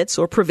limits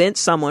or prevents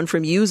someone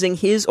from using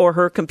his or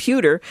her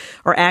computer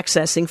or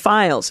accessing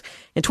files.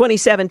 In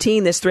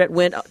 2017, this threat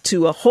went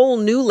to a whole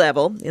new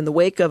level in the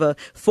wake of a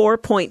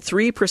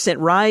 4.3%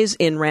 rise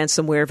in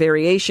ransomware variations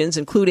variations,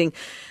 including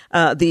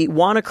the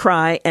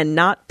WannaCry and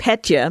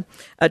NotPetya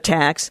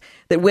attacks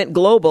that went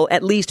global.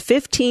 At least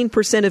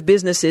 15% of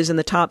businesses in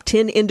the top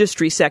 10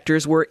 industry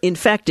sectors were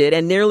infected,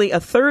 and nearly a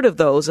third of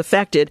those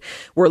affected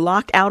were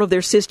locked out of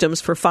their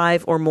systems for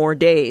 5 or more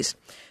days.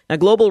 Now,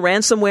 global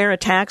ransomware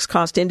attacks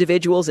cost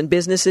individuals and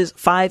businesses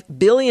 $5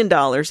 billion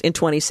in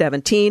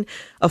 2017,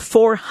 a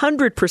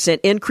 400%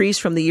 increase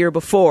from the year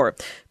before.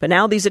 But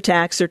now these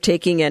attacks are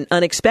taking an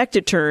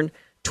unexpected turn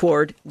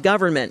toward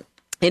government.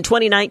 In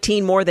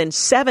 2019, more than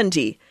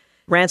 70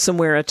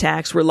 ransomware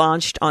attacks were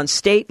launched on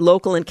state,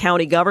 local, and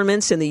county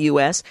governments in the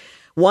U.S.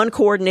 One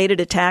coordinated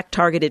attack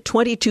targeted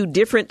 22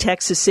 different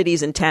Texas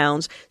cities and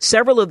towns.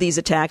 Several of these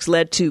attacks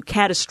led to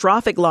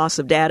catastrophic loss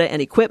of data and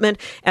equipment,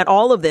 and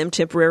all of them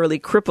temporarily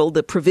crippled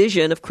the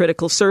provision of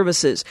critical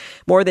services.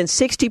 More than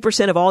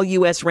 60% of all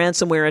U.S.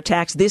 ransomware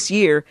attacks this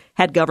year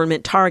had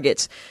government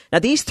targets. Now,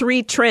 these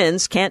three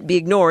trends can't be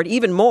ignored.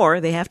 Even more,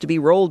 they have to be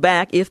rolled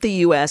back if the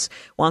U.S.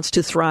 wants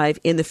to thrive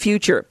in the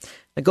future.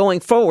 Now,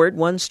 going forward,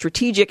 one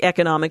strategic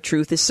economic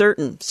truth is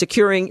certain.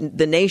 Securing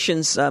the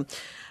nation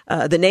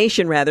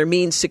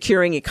means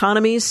securing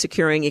economies.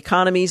 Securing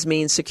economies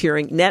means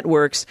securing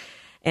networks.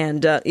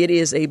 And it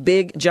is a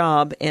big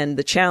job, and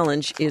the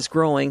challenge is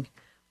growing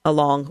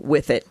along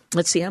with it.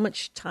 Let's see, how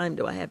much time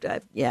do I have?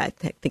 I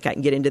think I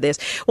can get into this.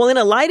 Well, in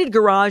a lighted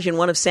garage in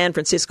one of San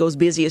Francisco's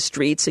busiest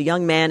streets, a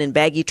young man in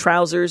baggy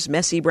trousers,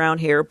 messy brown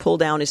hair,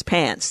 pulled down his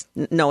pants.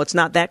 No, it's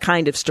not that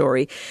kind of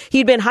story.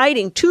 He'd been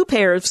hiding 2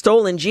 pairs of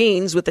stolen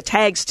jeans with the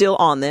tag still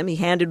on them. He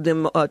handed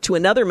them to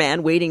another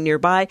man waiting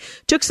nearby,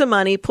 took some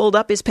money, pulled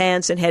up his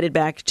pants, and headed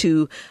back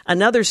to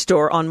another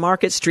store on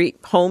Market Street,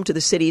 home to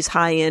the city's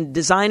high-end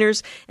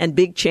designers and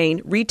big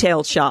chain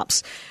retail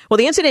shops. Well,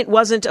 the incident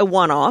wasn't a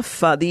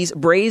one-off. These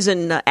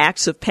brazen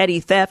acts of petty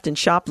theft and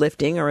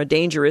shoplifting are a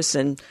dangerous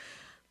and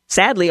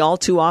sadly all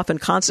too often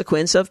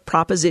consequence of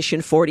Proposition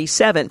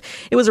 47.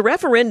 It was a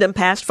referendum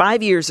passed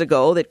 5 years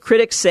ago that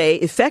critics say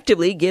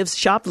effectively gives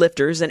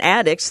shoplifters and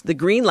addicts the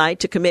green light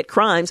to commit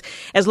crimes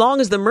as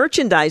long as the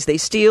merchandise they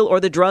steal or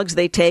the drugs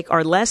they take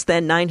are less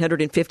than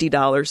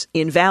 $950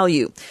 in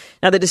value.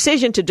 Now, the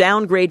decision to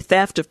downgrade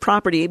theft of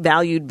property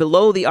valued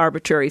below the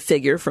arbitrary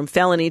figure from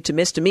felony to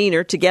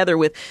misdemeanor, together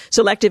with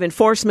selective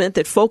enforcement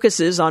that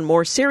focuses on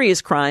more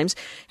serious crimes,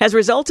 has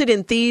resulted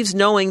in thieves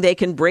knowing they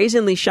can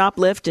brazenly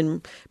shoplift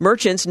and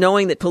merchants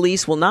knowing that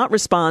police will not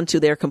respond to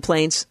their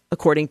complaints,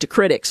 according to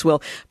critics. Well,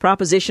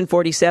 Proposition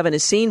 47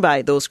 is seen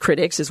by those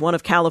critics as one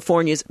of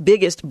California's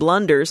biggest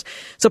blunders.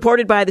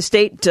 Supported by the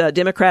state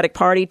Democratic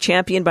Party,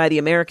 championed by the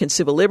American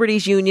Civil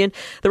Liberties Union,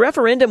 the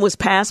referendum was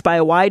passed by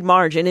a wide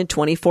margin in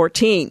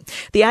 2014.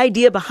 The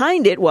idea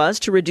behind it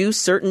was to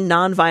reduce certain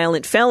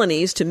nonviolent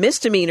felonies to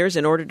misdemeanors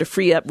in order to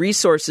free up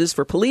resources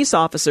for police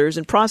officers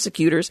and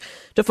prosecutors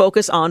to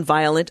focus on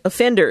violent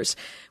offenders.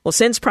 Well,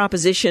 since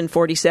Proposition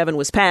 47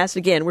 was passed,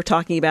 again, we're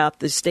talking about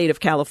the state of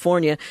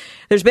California,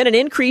 there's been an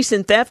increase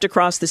in theft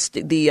across the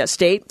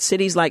state.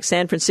 Cities like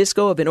San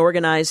Francisco have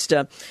been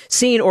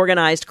seen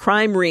organized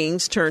crime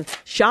rings turn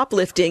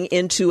shoplifting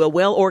into a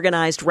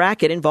well-organized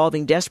racket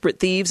involving desperate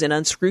thieves and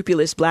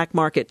unscrupulous black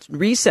market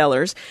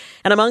resellers.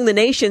 And among the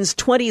nation's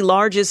 20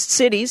 largest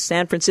cities,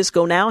 San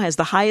Francisco now has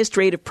the highest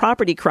rate of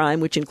property crime,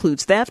 which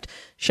includes theft,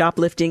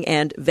 shoplifting,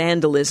 and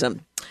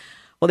vandalism.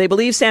 Well, they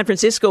believe San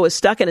Francisco is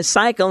stuck in a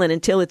cycle, and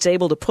until it's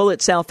able to pull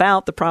itself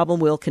out, the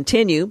problem will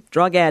continue.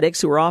 Drug addicts,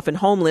 who are often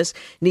homeless,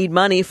 need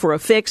money for a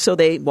fix, so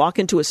they walk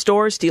into a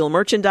store, steal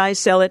merchandise,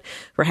 sell it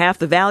for half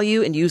the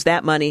value, and use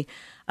that money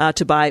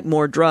to buy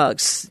more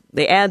drugs.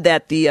 They add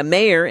that the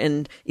mayor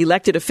and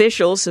elected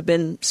officials have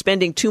been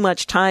spending too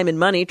much time and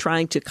money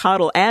trying to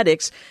coddle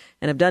addicts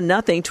and have done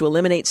nothing to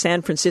eliminate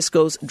San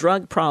Francisco's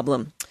drug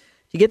problem.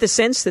 You get the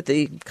sense that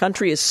the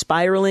country is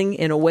spiraling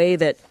in a way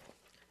that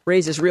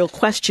raises real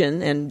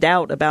question and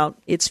doubt about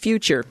its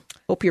future.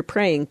 Hope you're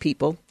praying,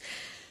 people.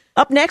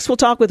 Up next, we'll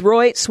talk with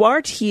Roy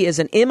Swart. He is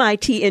an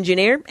MIT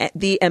engineer.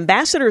 The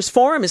Ambassadors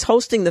Forum is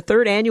hosting the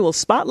 3rd annual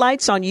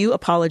Spotlights on You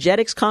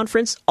Apologetics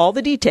Conference. All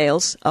the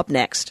details up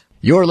next.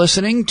 You're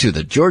listening to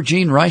the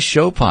Georgene Rice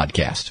Show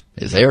podcast.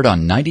 It's aired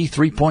on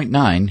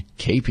 93.9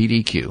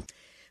 KPDQ.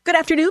 Good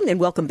afternoon and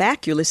welcome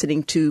back. You're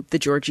listening to the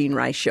Georgene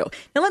Rice Show.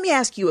 Now, let me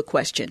ask you a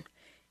question.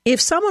 If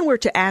someone were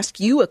to ask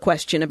you a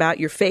question about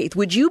your faith,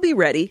 would you be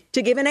ready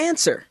to give an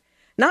answer?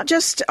 Not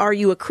just, are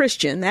you a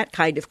Christian, that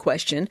kind of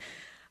question,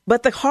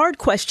 but the hard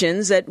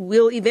questions that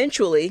we'll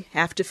eventually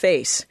have to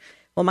face.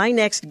 Well, my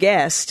next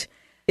guest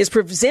is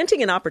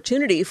presenting an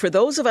opportunity for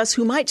those of us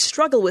who might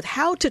struggle with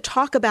how to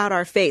talk about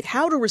our faith,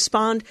 how to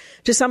respond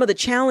to some of the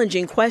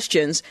challenging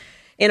questions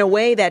in a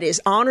way that is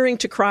honoring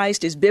to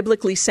Christ, is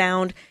biblically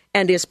sound,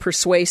 and is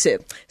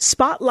persuasive.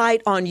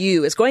 Spotlight on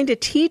You is going to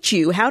teach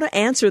you how to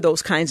answer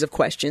those kinds of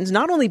questions,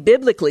 not only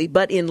biblically,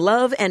 but in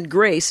love and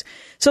grace,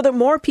 so that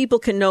more people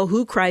can know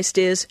who Christ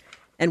is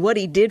and what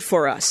he did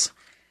for us.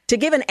 To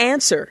give an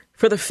answer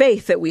for the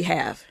faith that we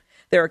have.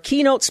 There are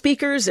keynote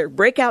speakers, there are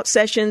breakout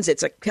sessions.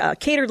 It's a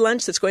catered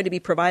lunch that's going to be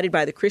provided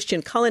by the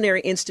Christian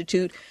Culinary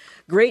Institute.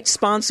 Great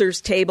sponsors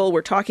table.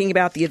 We're talking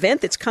about the event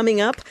that's coming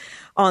up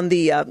on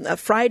the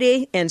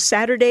Friday and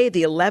Saturday,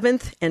 the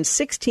 11th and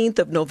 16th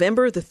of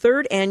November, the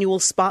third annual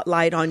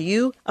Spotlight on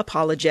You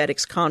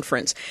Apologetics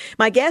Conference.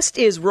 My guest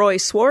is Roy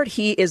Swart.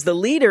 He is the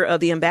leader of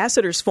the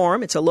Ambassadors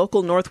Forum. It's a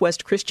local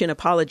Northwest Christian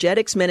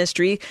apologetics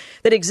ministry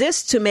that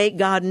exists to make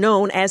God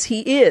known as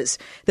He is.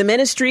 The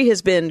ministry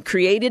has been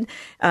created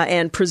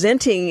and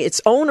presenting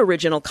its own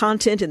original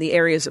content in the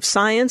areas of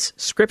science,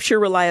 scripture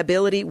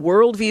reliability,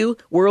 worldview,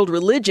 world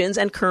religions,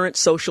 and current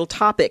social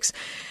topics.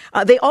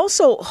 They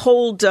also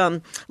hold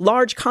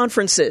large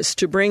conferences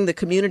to bring the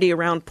community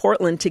around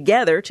Portland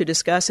together to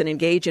discuss and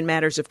engage in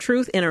matters of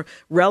truth in a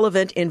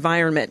relevant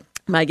environment.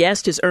 My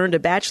guest has earned a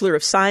Bachelor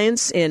of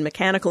Science in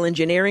Mechanical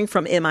Engineering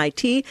from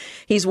MIT.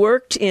 He's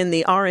worked in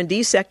the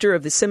R&D sector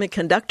of the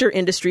semiconductor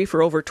industry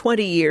for over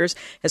 20 years,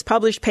 has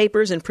published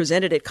papers and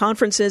presented at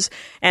conferences,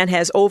 and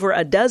has over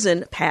a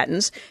dozen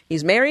patents.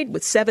 He's married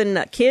with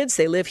 7 kids.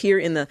 They live here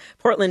in the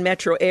Portland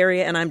metro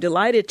area, and I'm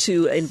delighted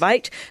to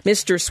invite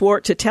Mr.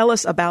 Swart to tell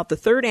us about the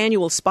third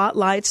annual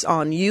Spotlights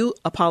on You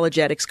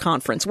Apologetics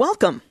Conference.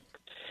 Welcome.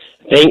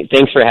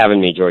 Thanks for having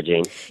me,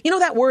 Georgine. You know,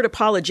 that word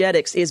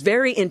apologetics is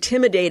very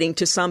intimidating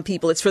to some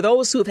people. It's for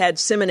those who have had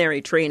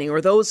seminary training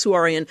or those who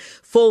are in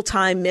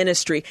full-time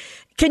ministry.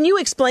 Can you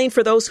explain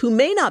for those who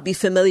may not be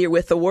familiar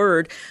with the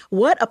word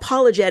what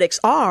apologetics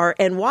are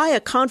and why a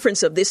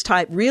conference of this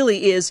type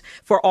really is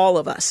for all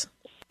of us?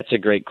 That's a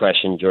great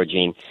question,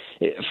 Georgine.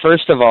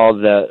 First of all,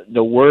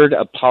 the word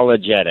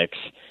apologetics,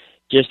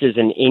 just as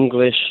an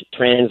English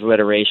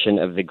transliteration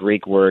of the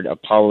Greek word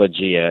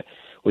apologia,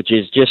 which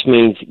just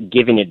means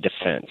giving a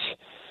defense.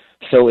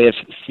 So if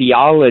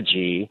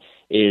theology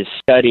is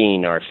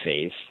studying our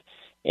faith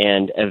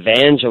and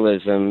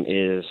evangelism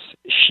is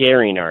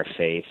sharing our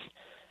faith,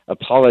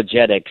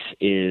 apologetics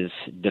is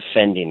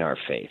defending our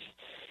faith.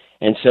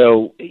 And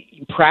so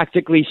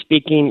practically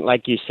speaking,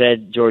 like you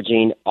said,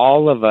 Georgine,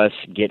 all of us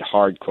get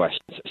hard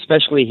questions,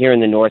 especially here in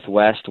the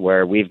Northwest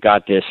where we've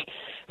got this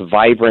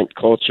vibrant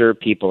culture.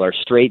 People are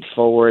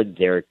straightforward,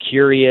 they're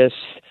curious,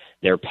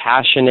 they're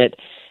passionate.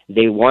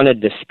 They want to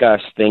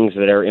discuss things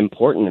that are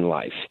important in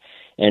life.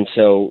 And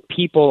so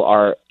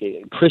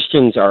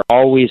Christians are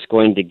always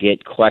going to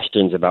get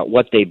questions about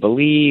what they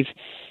believe,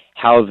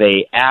 how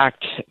they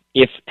act,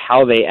 if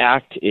how they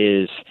act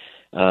is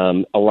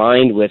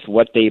aligned with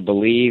what they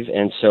believe.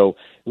 And so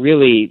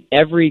really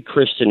every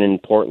Christian in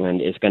Portland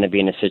is going to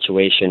be in a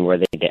situation where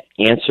they need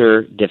to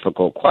answer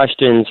difficult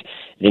questions.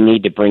 They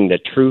need to bring the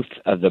truth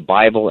of the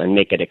Bible and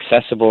make it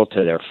accessible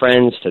to their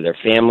friends, to their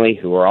family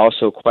who are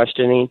also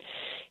questioning.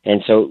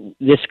 And so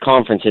this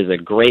conference is a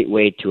great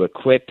way to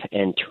equip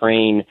and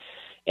train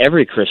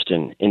every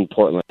Christian in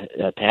Portland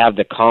to have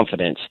the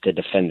confidence to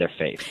defend their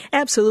faith.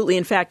 Absolutely.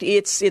 In fact,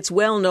 it's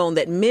well known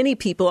that many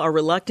people are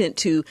reluctant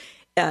to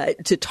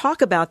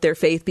talk about their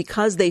faith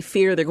because they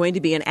fear they're going to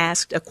be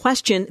asked a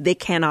question they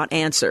cannot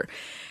answer.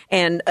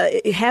 And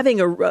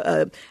having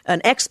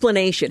an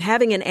explanation,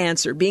 having an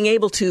answer, being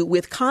able to,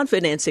 with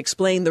confidence,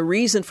 explain the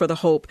reason for the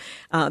hope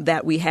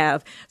that we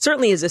have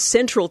certainly is a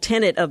central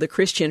tenet of the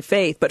Christian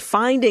faith. But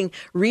finding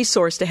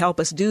resource to help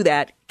us do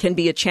that can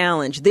be a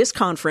challenge. This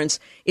conference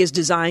is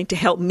designed to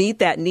help meet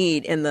that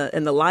need in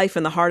the life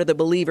and the heart of the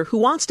believer who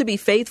wants to be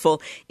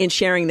faithful in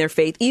sharing their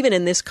faith, even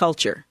in this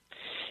culture.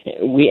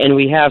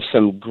 We have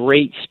some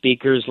great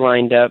speakers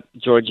lined up,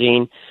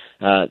 Georgine.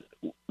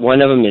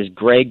 One of them is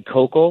Greg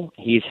Kokel.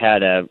 He's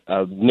had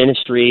a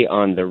ministry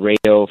on the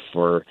radio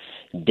for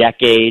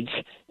decades,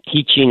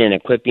 teaching and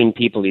equipping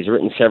people. He's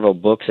written several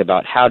books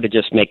about how to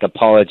just make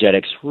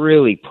apologetics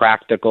really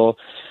practical.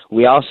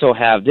 We also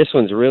have, this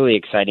one's really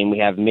exciting, we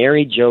have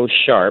Mary Jo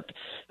Sharp,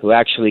 who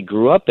actually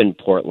grew up in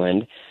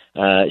Portland.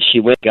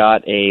 She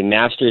got a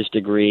master's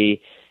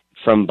degree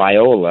from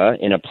Biola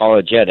in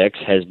apologetics,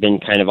 has been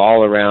kind of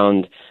all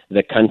around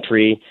the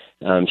country.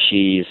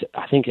 She's,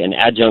 I think, an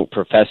adjunct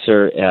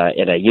professor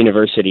at a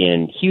university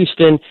in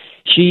Houston.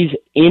 She's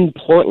in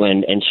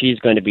Portland, and she's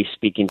going to be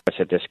speaking to us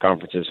at this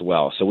conference as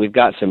well. So we've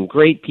got some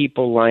great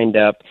people lined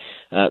up,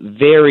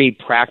 very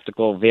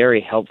practical,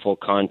 very helpful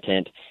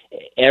content.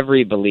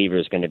 Every believer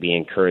is going to be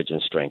encouraged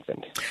and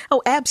strengthened.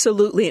 Oh,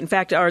 absolutely. In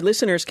fact, our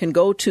listeners can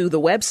go to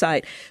the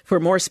website for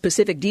more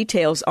specific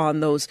details on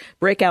those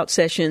breakout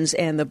sessions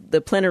and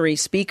the plenary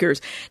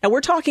speakers. Now,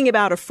 we're talking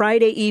about a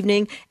Friday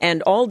evening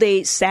and all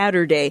day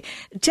Saturday.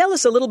 Tell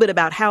us a little bit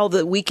about how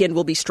the weekend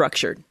will be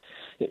structured.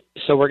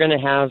 So we're going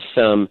to have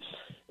some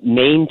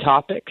main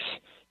topics,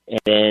 and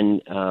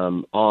then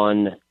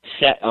on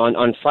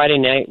Friday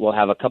night we'll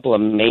have a couple of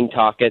main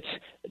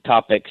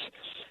topics.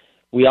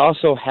 We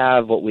also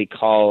have what we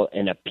call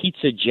an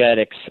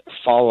apologetics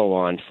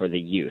follow-on for the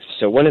youth.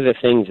 So one of the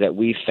things that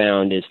we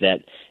found is that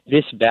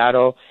this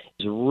battle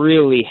is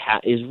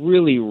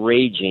really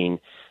raging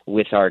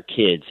with our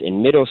kids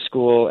in middle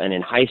school and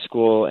in high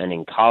school and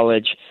in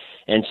college.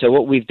 And so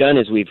what we've done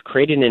is we've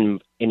created an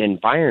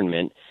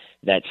environment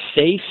that's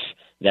safe,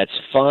 that's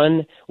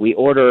fun. We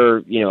order,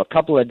 a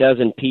couple of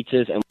dozen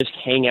pizzas and just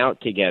hang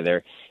out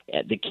together.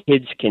 The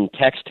kids can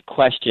text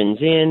questions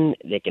in,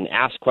 they can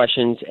ask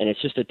questions, and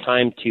it's just a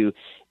time to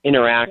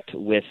interact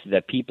with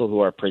the people who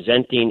are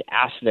presenting,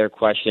 ask their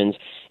questions,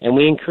 and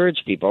we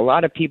encourage people. A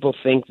lot of people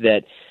think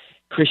that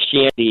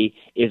Christianity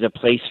is a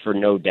place for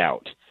no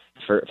doubt.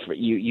 For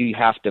you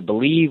have to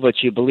believe what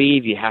you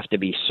believe, you have to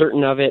be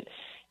certain of it.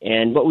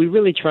 And what we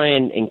really try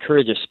and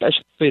encourage,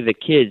 especially the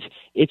kids,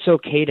 it's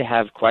okay to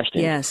have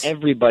questions. Yes.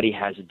 Everybody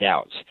has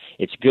doubts.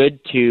 It's good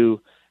to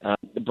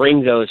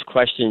bring those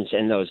questions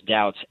and those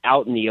doubts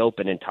out in the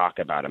open and talk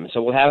about them.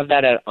 So we'll have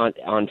that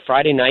on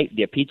Friday night,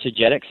 the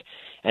Apologetics,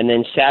 and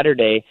then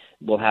Saturday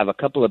we'll have a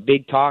couple of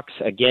big talks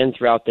again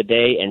throughout the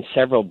day and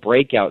several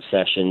breakout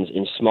sessions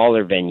in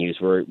smaller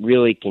venues where it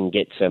really can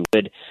get some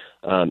good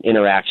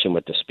interaction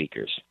with the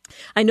speakers.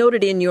 I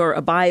noted in your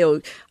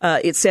bio,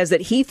 it says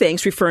that he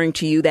thinks, referring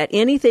to you, that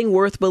anything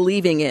worth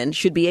believing in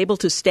should be able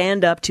to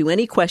stand up to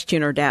any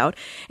question or doubt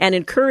and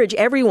encourage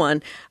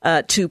everyone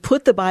to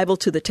put the Bible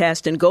to the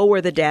test and go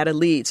where the data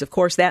leads. Of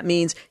course, that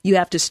means you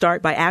have to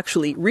start by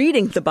actually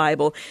reading the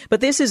Bible, but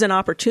this is an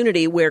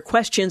opportunity where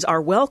questions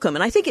are welcome.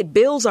 And I think it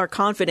builds our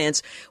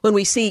confidence when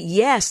we see,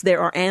 yes,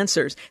 there are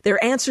answers. There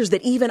are answers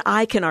that even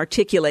I can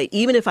articulate,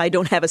 even if I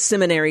don't have a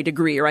seminary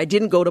degree or I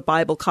didn't go to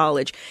Bible college,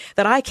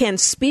 that I can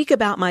speak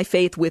about my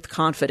faith with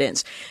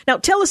confidence. Now,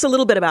 tell us a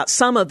little bit about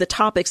some of the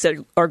topics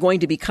that are going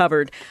to be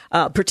covered,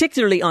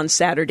 particularly on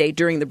Saturday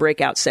during the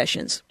breakout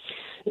sessions.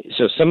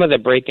 So some of the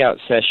breakout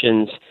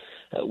sessions,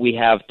 we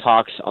have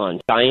talks on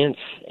science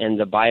and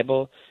the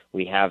Bible.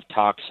 We have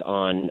talks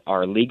on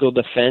our legal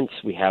defense.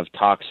 We have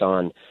talks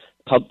on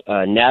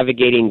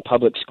navigating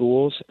public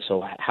schools.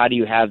 So how do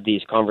you have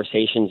these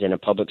conversations in a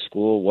public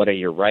school? What are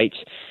your rights?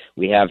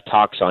 We have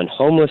talks on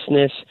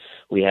homelessness.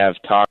 We have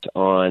talks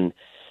on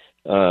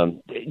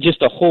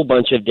just a whole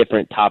bunch of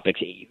different topics,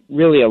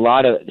 really a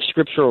lot of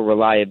scriptural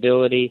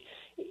reliability,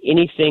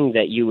 anything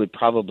that you would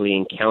probably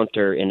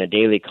encounter in a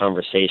daily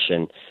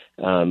conversation,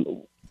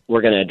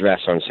 we're going to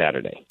address on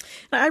Saturday.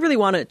 I really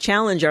want to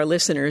challenge our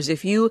listeners.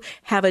 If you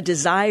have a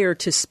desire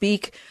to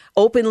speak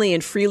openly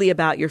and freely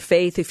about your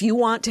faith, if you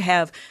want to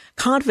have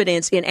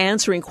confidence in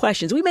answering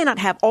questions, we may not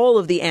have all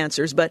of the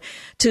answers, but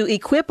to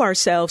equip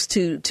ourselves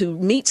to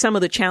meet some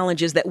of the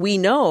challenges that we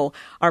know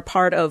are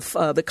part of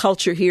the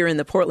culture here in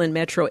the Portland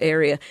metro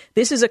area,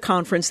 this is a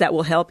conference that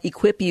will help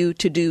equip you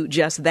to do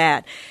just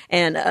that.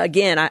 And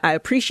again, I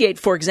appreciate,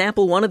 for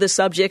example, one of the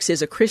subjects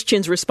is a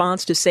Christian's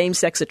response to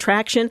same-sex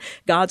attraction,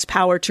 God's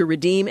power to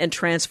redeem and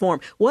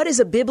transform. What is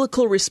a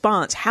biblical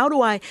response? How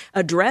do I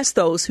address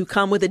those who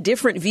come with a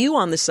different view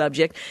on the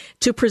subject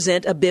to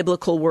present a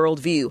biblical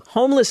worldview?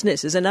 Homelessness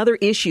is another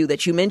issue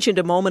that you mentioned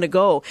a moment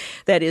ago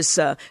that is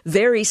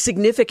very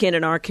significant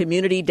in our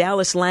community.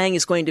 Dallas Lang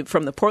is going to,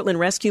 from the Portland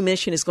Rescue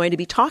Mission, is going to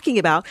be talking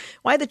about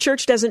why the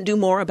church doesn't do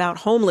more about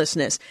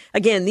homelessness.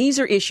 Again, these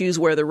are issues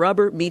where the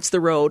rubber meets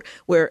the road,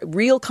 where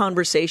real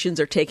conversations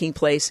are taking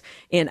place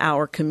in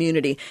our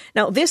community.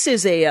 Now, this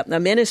is a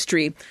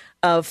ministry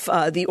of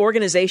the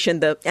organization,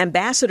 the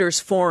Ambassadors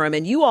Forum,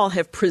 and you all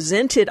have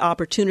presented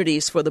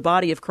opportunities for the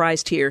body of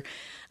Christ here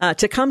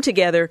to come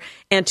together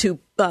and to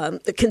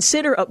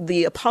consider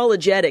the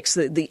apologetics,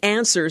 the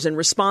answers and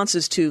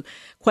responses to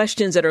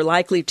questions that are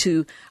likely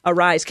to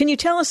arise. Can you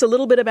tell us a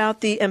little bit about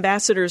the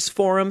Ambassadors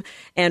Forum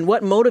and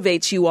what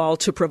motivates you all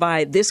to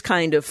provide this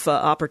kind of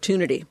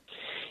opportunity?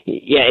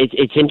 Yeah,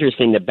 it's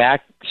interesting. The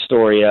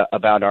backstory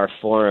about our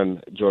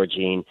forum,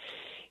 Georgene,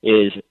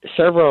 is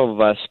several of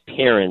us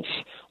parents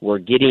were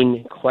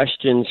getting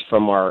questions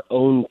from our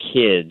own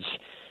kids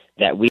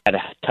that we had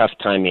a tough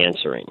time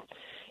answering.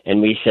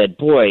 And we said,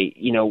 boy,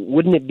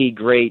 wouldn't it be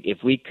great if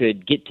we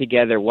could get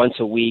together once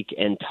a week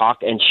and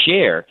talk and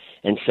share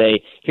and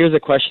say, here's a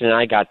question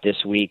I got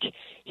this week.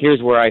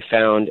 Here's where I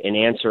found an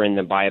answer in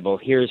the Bible.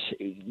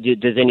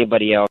 Does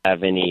anybody else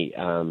have any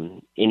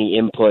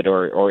input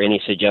or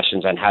any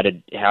suggestions on how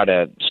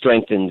to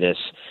strengthen this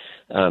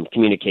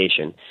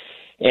communication?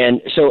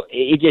 And so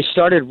it just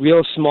started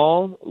real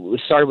small. We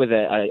started with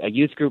a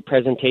youth group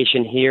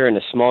presentation here and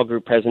a small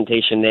group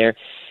presentation there.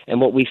 And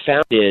what we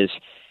found is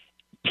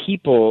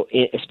people,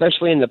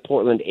 especially in the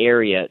Portland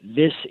area,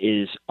 this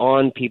is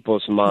on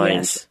people's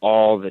minds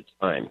all the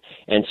time.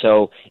 And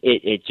so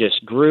it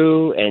just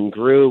grew and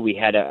grew. We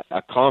had a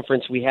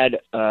conference. We had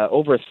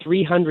over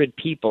 300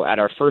 people at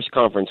our first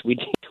conference. We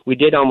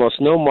did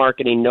almost no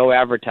marketing, no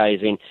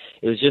advertising.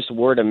 It was just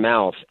word of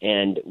mouth.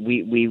 And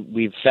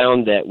we've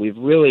found that we've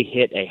really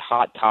hit a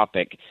hot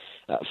topic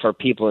for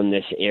people in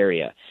this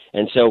area.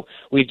 And so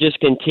we've just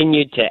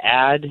continued to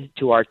add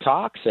to our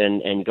talks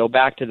and go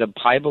back to the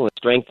Bible and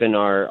strengthen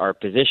our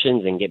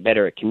positions and get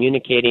better at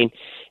communicating.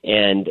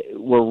 And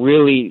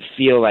we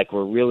feel like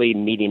we're really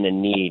meeting the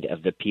need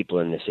of the people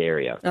in this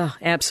area. Oh,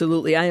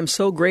 absolutely. I am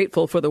so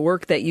grateful for the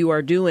work that you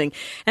are doing.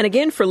 And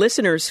again, for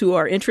listeners who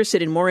are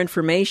interested in more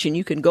information,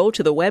 you can go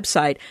to the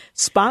website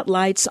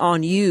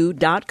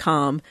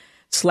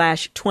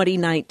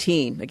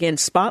spotlightsonyou.com/2019. Again,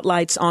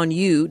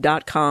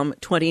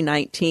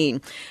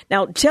 spotlightsonyou.com/2019.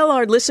 Now, tell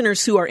our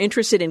listeners who are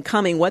interested in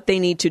coming what they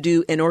need to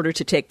do in order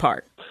to take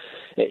part.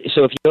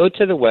 So if you go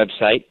to the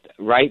website,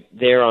 right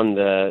there on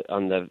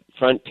the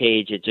front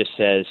page, it just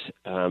says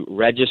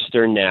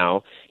register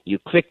now. You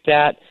click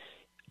that.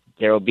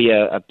 There will be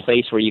a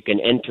place where you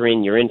can enter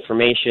in your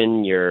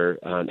information, your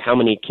how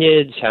many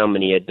kids, how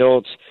many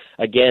adults.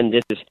 Again,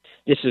 this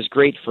is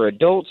great for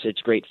adults.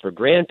 It's great for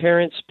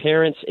grandparents,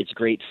 parents. It's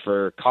great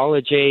for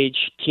college age,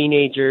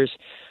 teenagers,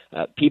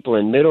 people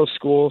in middle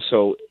school.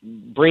 So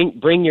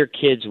bring your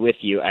kids with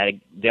you.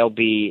 They'll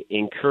be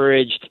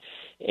encouraged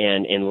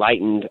and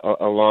enlightened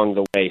along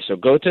the way. So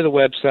go to the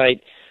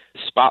website,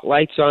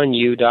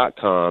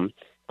 spotlightsonyou.com.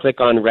 Click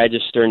on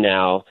register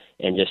now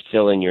and just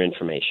fill in your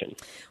information.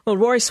 Well,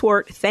 Roy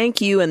Swart,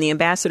 thank you and the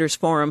Ambassadors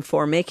Forum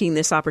for making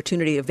this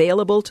opportunity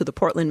available to the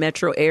Portland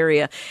metro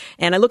area.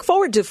 And I look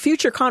forward to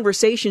future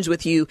conversations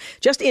with you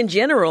just in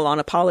general on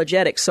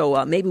apologetics.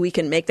 So maybe we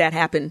can make that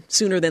happen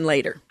sooner than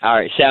later. All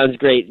right. Sounds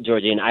great,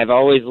 Georgine. I've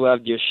always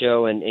loved your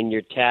show and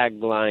your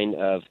tagline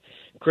of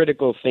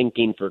critical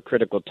thinking for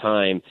critical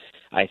time.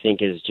 I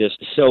think is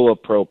just so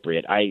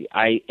appropriate.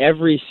 I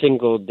every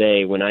single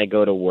day when I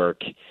go to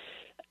work,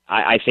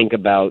 I think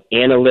about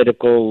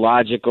analytical,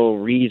 logical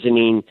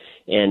reasoning,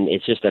 and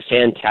it's just a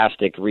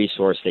fantastic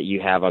resource that you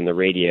have on the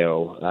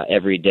radio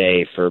every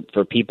day for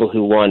people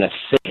who want to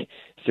think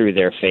through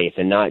their faith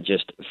and not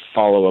just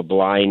follow a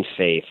blind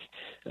faith.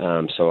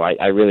 So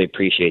I really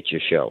appreciate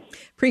your show.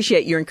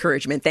 Appreciate your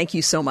encouragement. Thank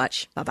you so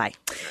much. Bye-bye.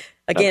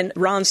 Again,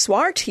 Ron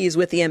Swart, he's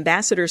with the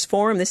Ambassadors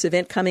Forum. This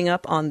event coming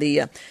up on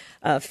the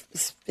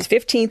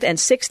 15th and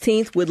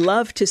 16th. Would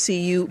love to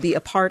see you be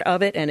a part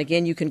of it. And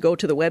again, you can go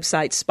to the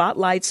website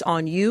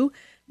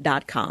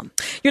spotlightsonyou.com.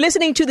 You're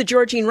listening to The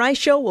Georgene Rice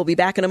Show. We'll be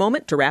back in a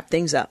moment to wrap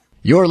things up.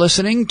 You're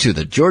listening to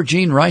The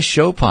Georgene Rice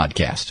Show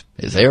podcast.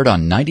 It's aired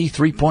on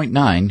 93.9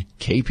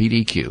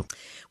 KPDQ.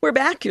 We're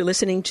back. You're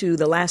listening to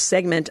the last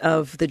segment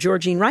of The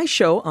Georgene Rice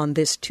Show on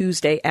this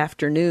Tuesday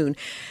afternoon.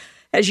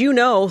 As you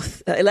know,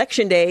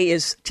 Election Day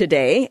is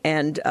today,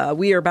 and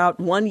we are about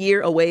 1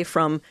 year away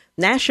from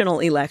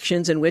national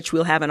elections in which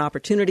we'll have an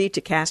opportunity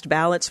to cast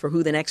ballots for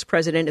who the next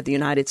president of the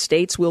United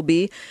States will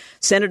be.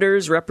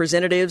 Senators,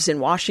 representatives in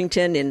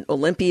Washington, in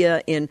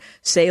Olympia, in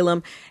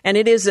Salem. And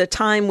it is a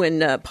time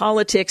when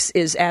politics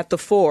is at the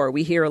fore.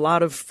 We hear a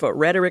lot of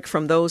rhetoric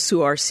from those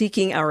who are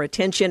seeking our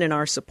attention and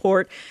our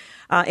support.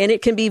 And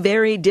it can be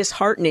very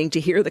disheartening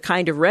to hear the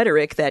kind of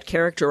rhetoric that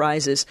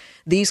characterizes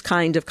these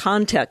kind of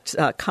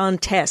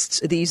contests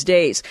these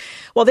days.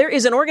 Well, there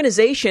is an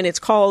organization, it's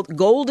called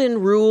Golden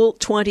Rule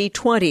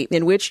 2020,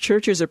 in which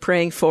churches are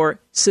praying for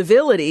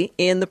civility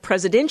in the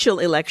presidential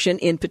election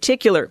in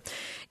particular.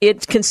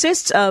 It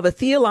consists of a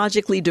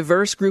theologically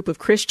diverse group of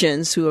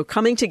Christians who are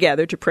coming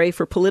together to pray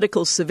for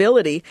political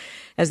civility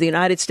as the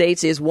United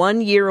States is 1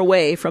 year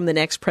away from the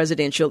next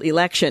presidential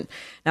election.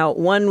 Now,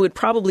 one would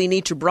probably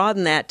need to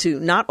broaden that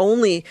to not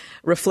only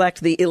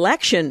reflect the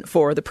election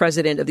for the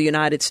President of the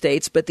United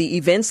States, but the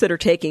events that are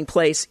taking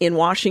place in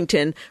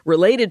Washington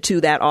related to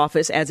that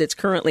office as it's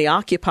currently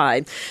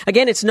occupied.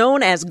 Again, it's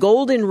known as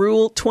Golden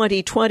Rule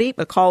 2020,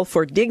 a call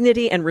for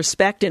dignity and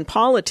respect in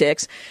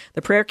politics.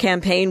 The prayer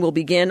campaign will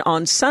begin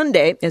on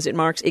Sunday as it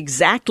marks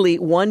exactly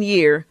 1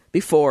 year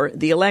before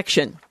the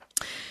election.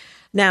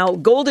 Now,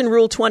 Golden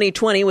Rule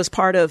 2020 was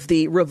part of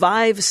the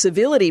Revive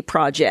Civility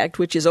Project,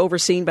 which is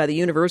overseen by the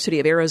University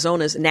of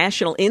Arizona's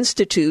National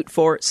Institute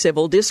for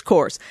Civil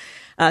Discourse.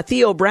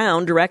 Theo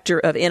Brown, director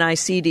of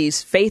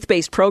NICD's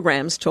faith-based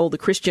programs, told the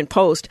Christian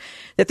Post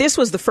that this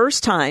was the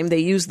first time they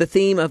used the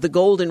theme of the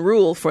Golden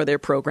Rule for their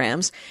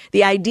programs.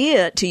 The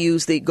idea to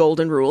use the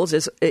Golden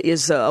Rules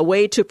is a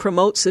way to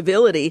promote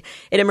civility.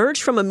 It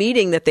emerged from a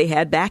meeting that they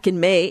had back in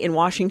May in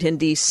Washington,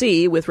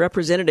 D.C. with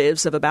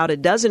representatives of about a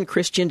dozen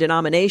Christian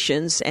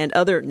denominations and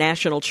other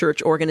national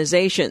church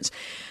organizations.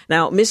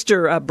 Now,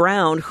 Mr.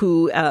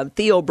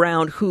 Theo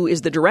Brown, who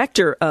is the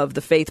director of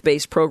the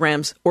faith-based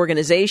programs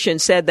organization,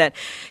 said that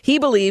he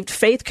believed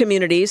faith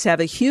communities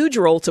have a huge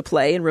role to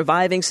play in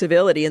reviving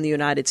civility in the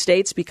United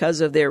States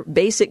because of their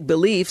basic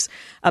beliefs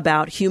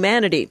about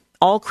humanity.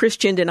 All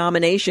Christian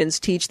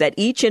denominations teach that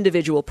each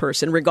individual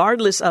person,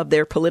 regardless of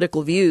their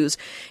political views,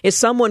 is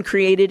someone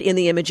created in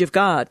the image of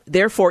God.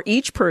 Therefore,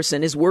 each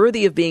person is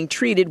worthy of being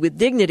treated with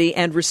dignity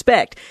and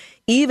respect,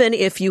 even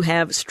if you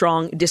have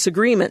strong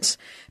disagreements.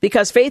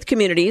 Because faith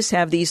communities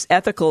have these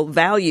ethical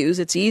values,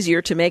 it's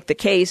easier to make the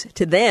case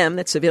to them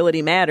that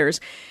civility matters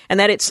and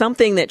that it's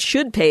something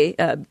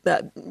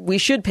that we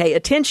should pay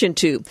attention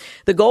to.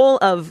 The goal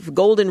of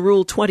Golden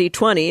Rule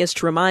 2020 is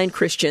to remind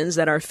Christians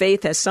that our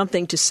faith has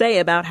something to say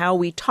about how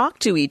we talk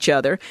to each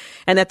other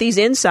and that these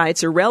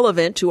insights are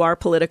relevant to our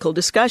political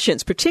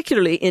discussions,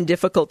 particularly in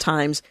difficult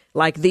times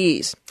like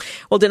these.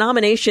 Well,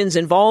 denominations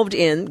involved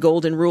in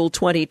Golden Rule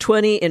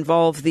 2020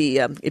 involve the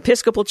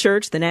Episcopal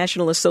Church, the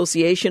National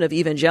Association of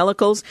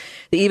Evangelicals,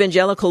 the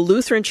Evangelical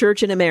Lutheran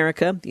Church in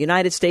America, the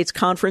United States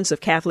Conference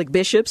of Catholic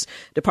Bishops,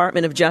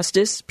 Department of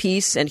Justice,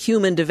 Peace and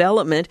Human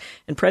Development,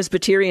 and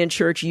Presbyterian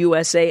Church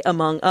USA,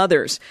 among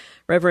others.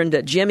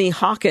 Reverend Jimmy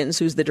Hawkins,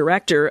 who's the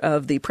director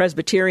of the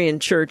Presbyterian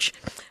Church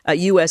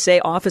USA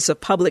Office of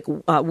Public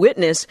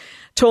Witness,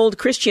 told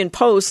Christian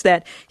Post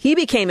that he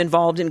became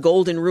involved in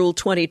Golden Rule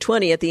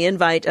 2020 at the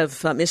invite of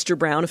Mr.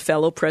 Brown, a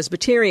fellow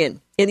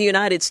Presbyterian. In the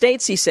United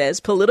States, he says,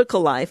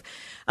 political life,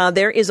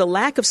 there is a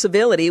lack of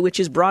civility which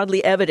is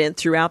broadly evident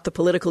throughout the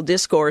political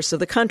discourse of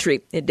the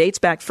country. It dates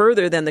back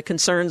further than the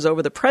concerns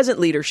over the present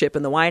leadership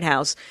in the White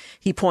House,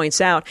 he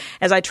points out.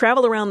 As I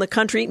travel around the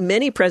country,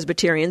 many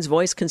Presbyterians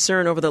voice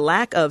concern over the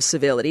lack of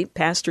civility.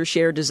 Pastors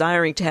share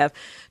desiring to have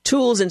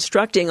tools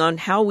instructing on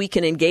how we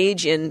can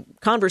engage in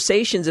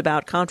conversations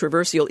about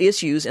controversial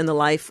issues in the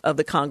life of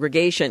the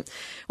congregation.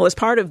 Well, as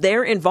part of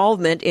their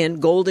involvement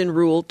in Golden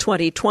Rule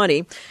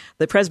 2020,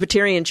 the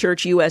Presbyterian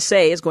Church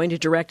USA is going to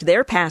direct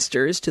their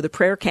pastors to the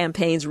prayer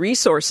campaign's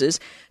resources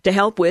to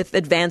help with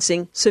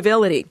advancing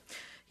civility.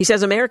 He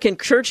says American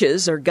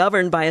churches are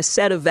governed by a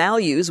set of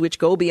values which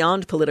go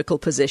beyond political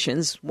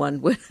positions.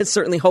 One would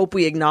certainly hope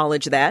we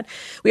acknowledge that.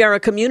 We are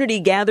a community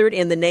gathered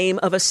in the name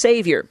of a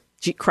Savior,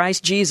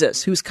 Christ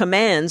Jesus, whose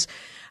commands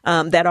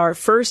that our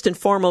first and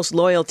foremost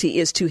loyalty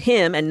is to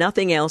him and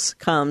nothing else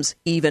comes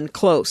even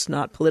close.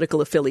 Not political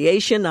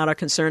affiliation, not our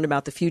concern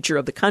about the future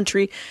of the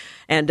country,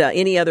 and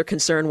any other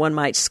concern one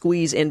might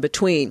squeeze in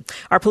between.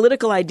 Our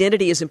political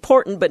identity is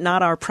important, but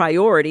not our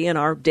priority in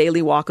our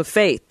daily walk of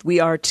faith. We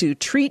are to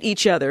treat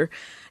each other,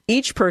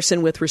 each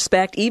person with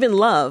respect, even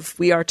love.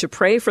 We are to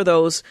pray for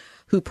those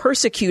who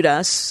persecute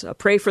us,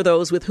 pray for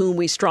those with whom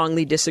we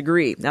strongly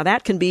disagree. Now,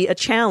 that can be a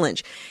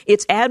challenge.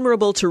 It's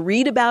admirable to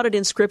read about it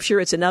in Scripture.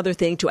 It's another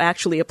thing to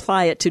actually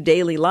apply it to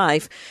daily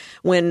life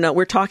when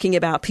we're talking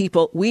about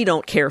people we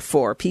don't care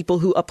for, people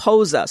who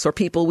oppose us or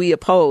people we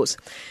oppose.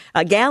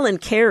 Galen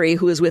Carey,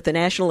 who is with the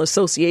National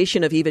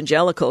Association of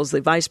Evangelicals,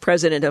 the Vice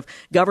President of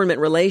Government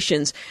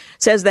Relations,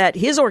 says that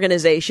his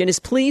organization is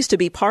pleased to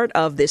be part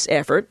of this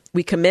effort.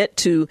 We commit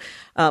to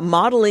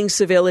modeling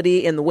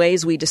civility in the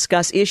ways we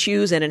discuss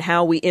issues and in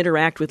how we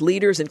interact with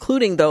leaders,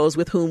 including those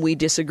with whom we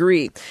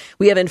disagree.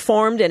 We have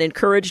informed and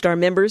encouraged our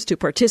members to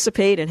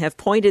participate and have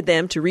pointed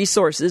them to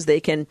resources they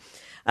can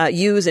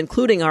use,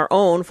 including our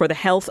own, for the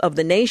health of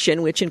the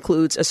nation, which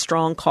includes a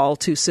strong call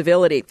to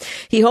civility.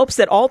 He hopes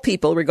that all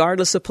people,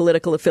 regardless of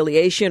political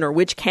affiliation or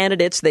which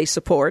candidates they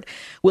support,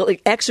 will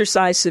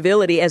exercise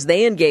civility as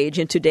they engage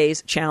in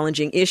today's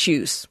challenging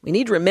issues. We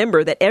need to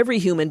remember that every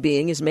human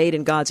being is made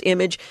in God's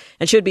image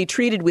and should be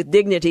treated with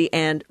dignity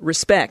and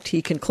respect,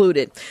 he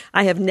concluded.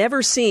 I have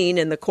never seen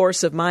in the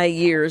course of my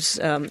years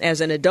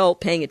as an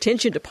adult paying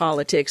attention to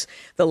politics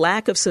the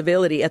lack of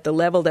civility at the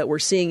level that we're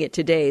seeing it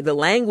today. The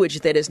language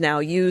that is now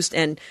used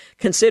and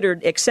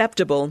considered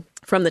acceptable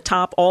from the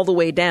top all the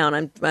way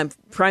down, I'm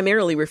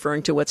primarily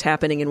referring to what's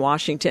happening in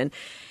Washington,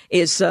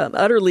 is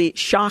utterly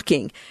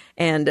shocking.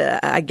 And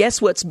I guess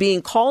what's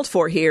being called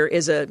for here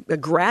is a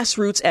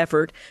grassroots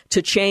effort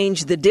to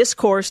change the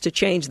discourse, to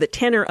change the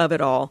tenor of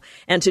it all,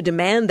 and to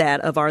demand that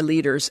of our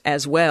leaders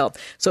as well.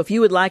 So if you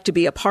would like to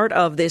be a part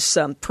of this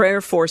prayer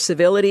for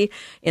civility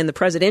in the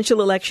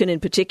presidential election in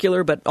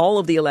particular, but all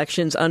of the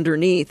elections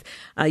underneath,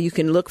 you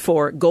can look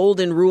for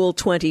Golden Rule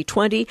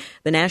 2020.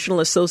 The National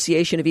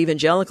Association of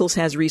Evangelicals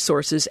has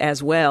resources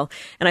as well.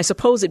 And I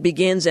suppose it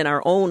begins in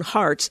our own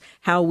hearts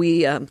how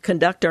we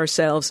conduct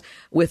ourselves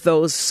with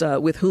those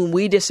with whom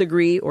we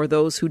disagree or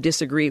those who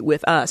disagree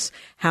with us,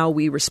 how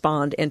we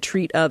respond and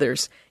treat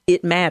others.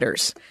 It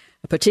matters,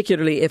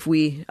 particularly if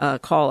we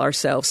call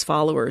ourselves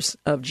followers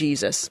of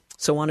Jesus.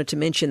 So I wanted to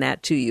mention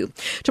that to you.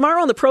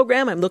 Tomorrow on the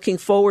program, I'm looking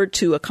forward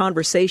to a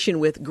conversation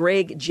with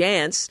Greg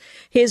Jantz.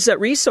 His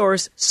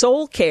resource,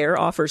 Soul Care,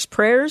 offers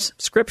prayers,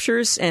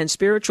 scriptures, and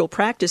spiritual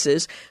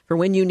practices for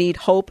when you need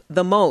hope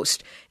the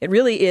most. It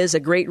really is a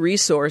great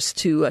resource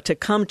to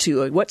come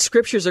to. What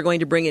scriptures are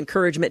going to bring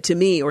encouragement to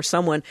me or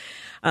someone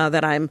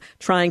that I'm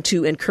trying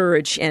to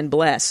encourage and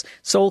bless.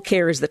 Soul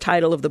Care is the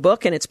title of the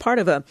book, and it's part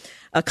of a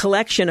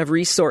collection of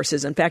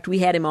resources. In fact, we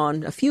had him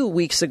on a few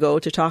weeks ago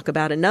to talk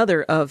about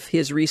another of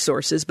his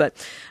resources, but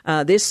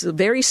this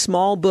very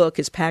small book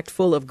is packed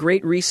full of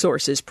great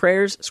resources,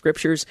 prayers,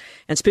 scriptures,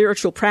 and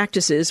spiritual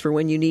practices for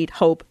when you need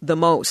hope the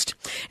most.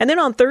 And then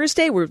on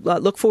Thursday, we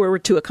look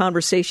forward to a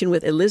conversation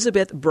with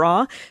Elizabeth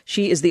Bra.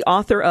 She is the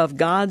author of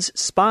God's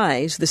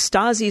Spies, the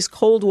Stasi's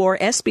Cold War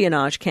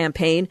espionage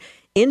campaign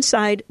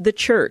inside the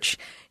church.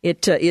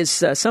 It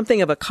is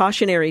something of a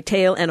cautionary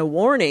tale and a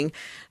warning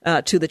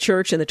to the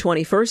church in the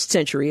 21st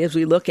century as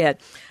we look at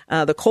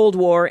the Cold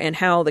War and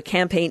how the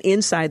campaign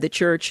inside the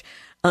church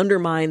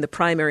undermined the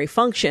primary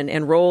function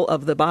and role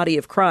of the body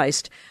of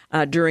Christ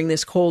during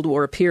this Cold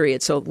War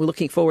period. So we're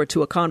looking forward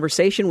to a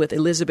conversation with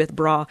Elizabeth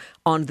Bra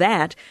on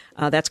that.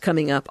 That's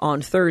coming up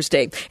on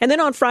Thursday. And then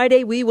on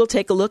Friday, we will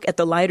take a look at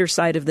the lighter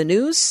side of the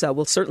news.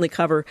 We'll certainly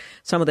cover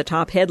some of the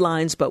top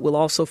headlines, but we'll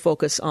also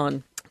focus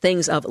on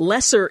things of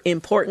lesser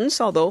importance,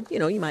 although,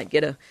 you might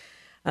get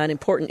an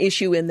important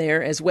issue in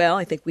there as well.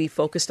 I think we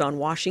focused on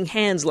washing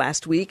hands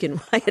last week, and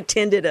I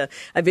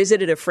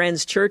visited a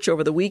friend's church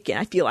over the weekend.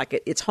 I feel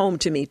like it's home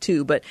to me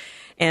too,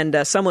 and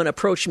someone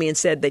approached me and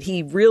said that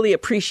he really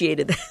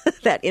appreciated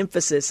that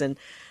emphasis, and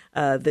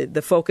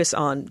the focus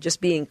on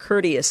just being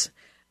courteous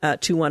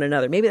to one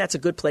another. Maybe that's a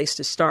good place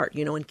to start,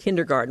 in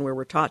kindergarten, where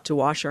we're taught to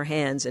wash our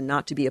hands and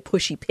not to be a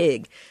pushy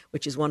pig,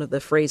 which is one of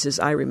the phrases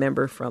I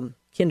remember from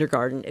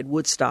kindergarten at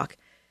Woodstock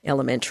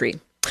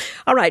Elementary.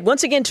 All right.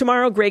 Once again,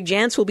 tomorrow, Greg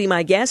Jantz will be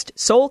my guest.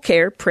 Soul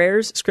Care,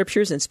 Prayers,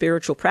 Scriptures, and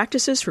Spiritual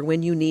Practices for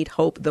when you need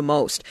hope the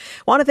most.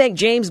 I want to thank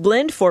James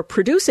Blend for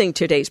producing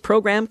today's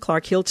program,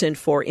 Clark Hilton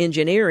for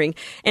engineering,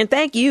 and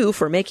thank you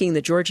for making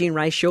the Georgene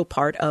Rice Show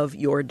part of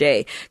your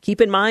day.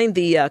 Keep in mind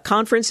the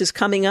conference is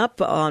coming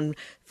up on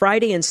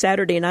Friday and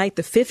Saturday night,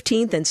 the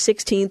 15th and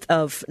 16th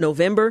of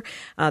November.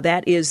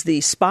 That is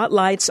the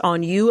Spotlights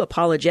on You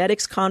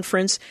Apologetics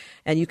Conference,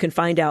 and you can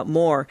find out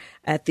more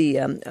at the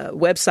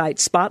website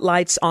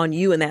Spotlights on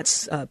You, and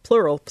that's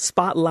plural,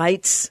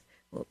 Spotlights,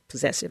 well,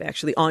 possessive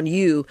actually, on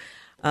You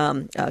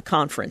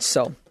conference.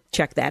 So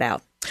check that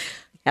out.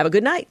 Have a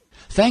good night.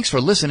 Thanks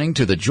for listening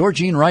to the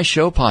Georgene Rice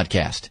Show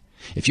podcast.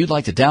 If you'd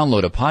like to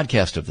download a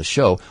podcast of the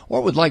show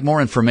or would like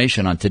more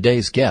information on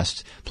today's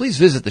guests, please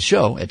visit the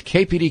show at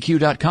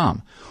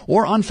kpdq.com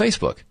or on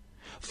Facebook.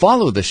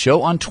 Follow the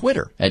show on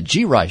Twitter at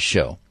GRice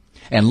Show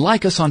and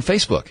like us on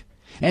Facebook.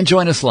 And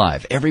join us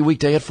live every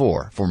weekday at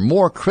 4 for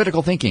more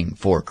critical thinking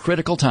for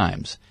critical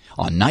times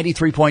on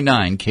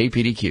 93.9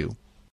 KPDQ.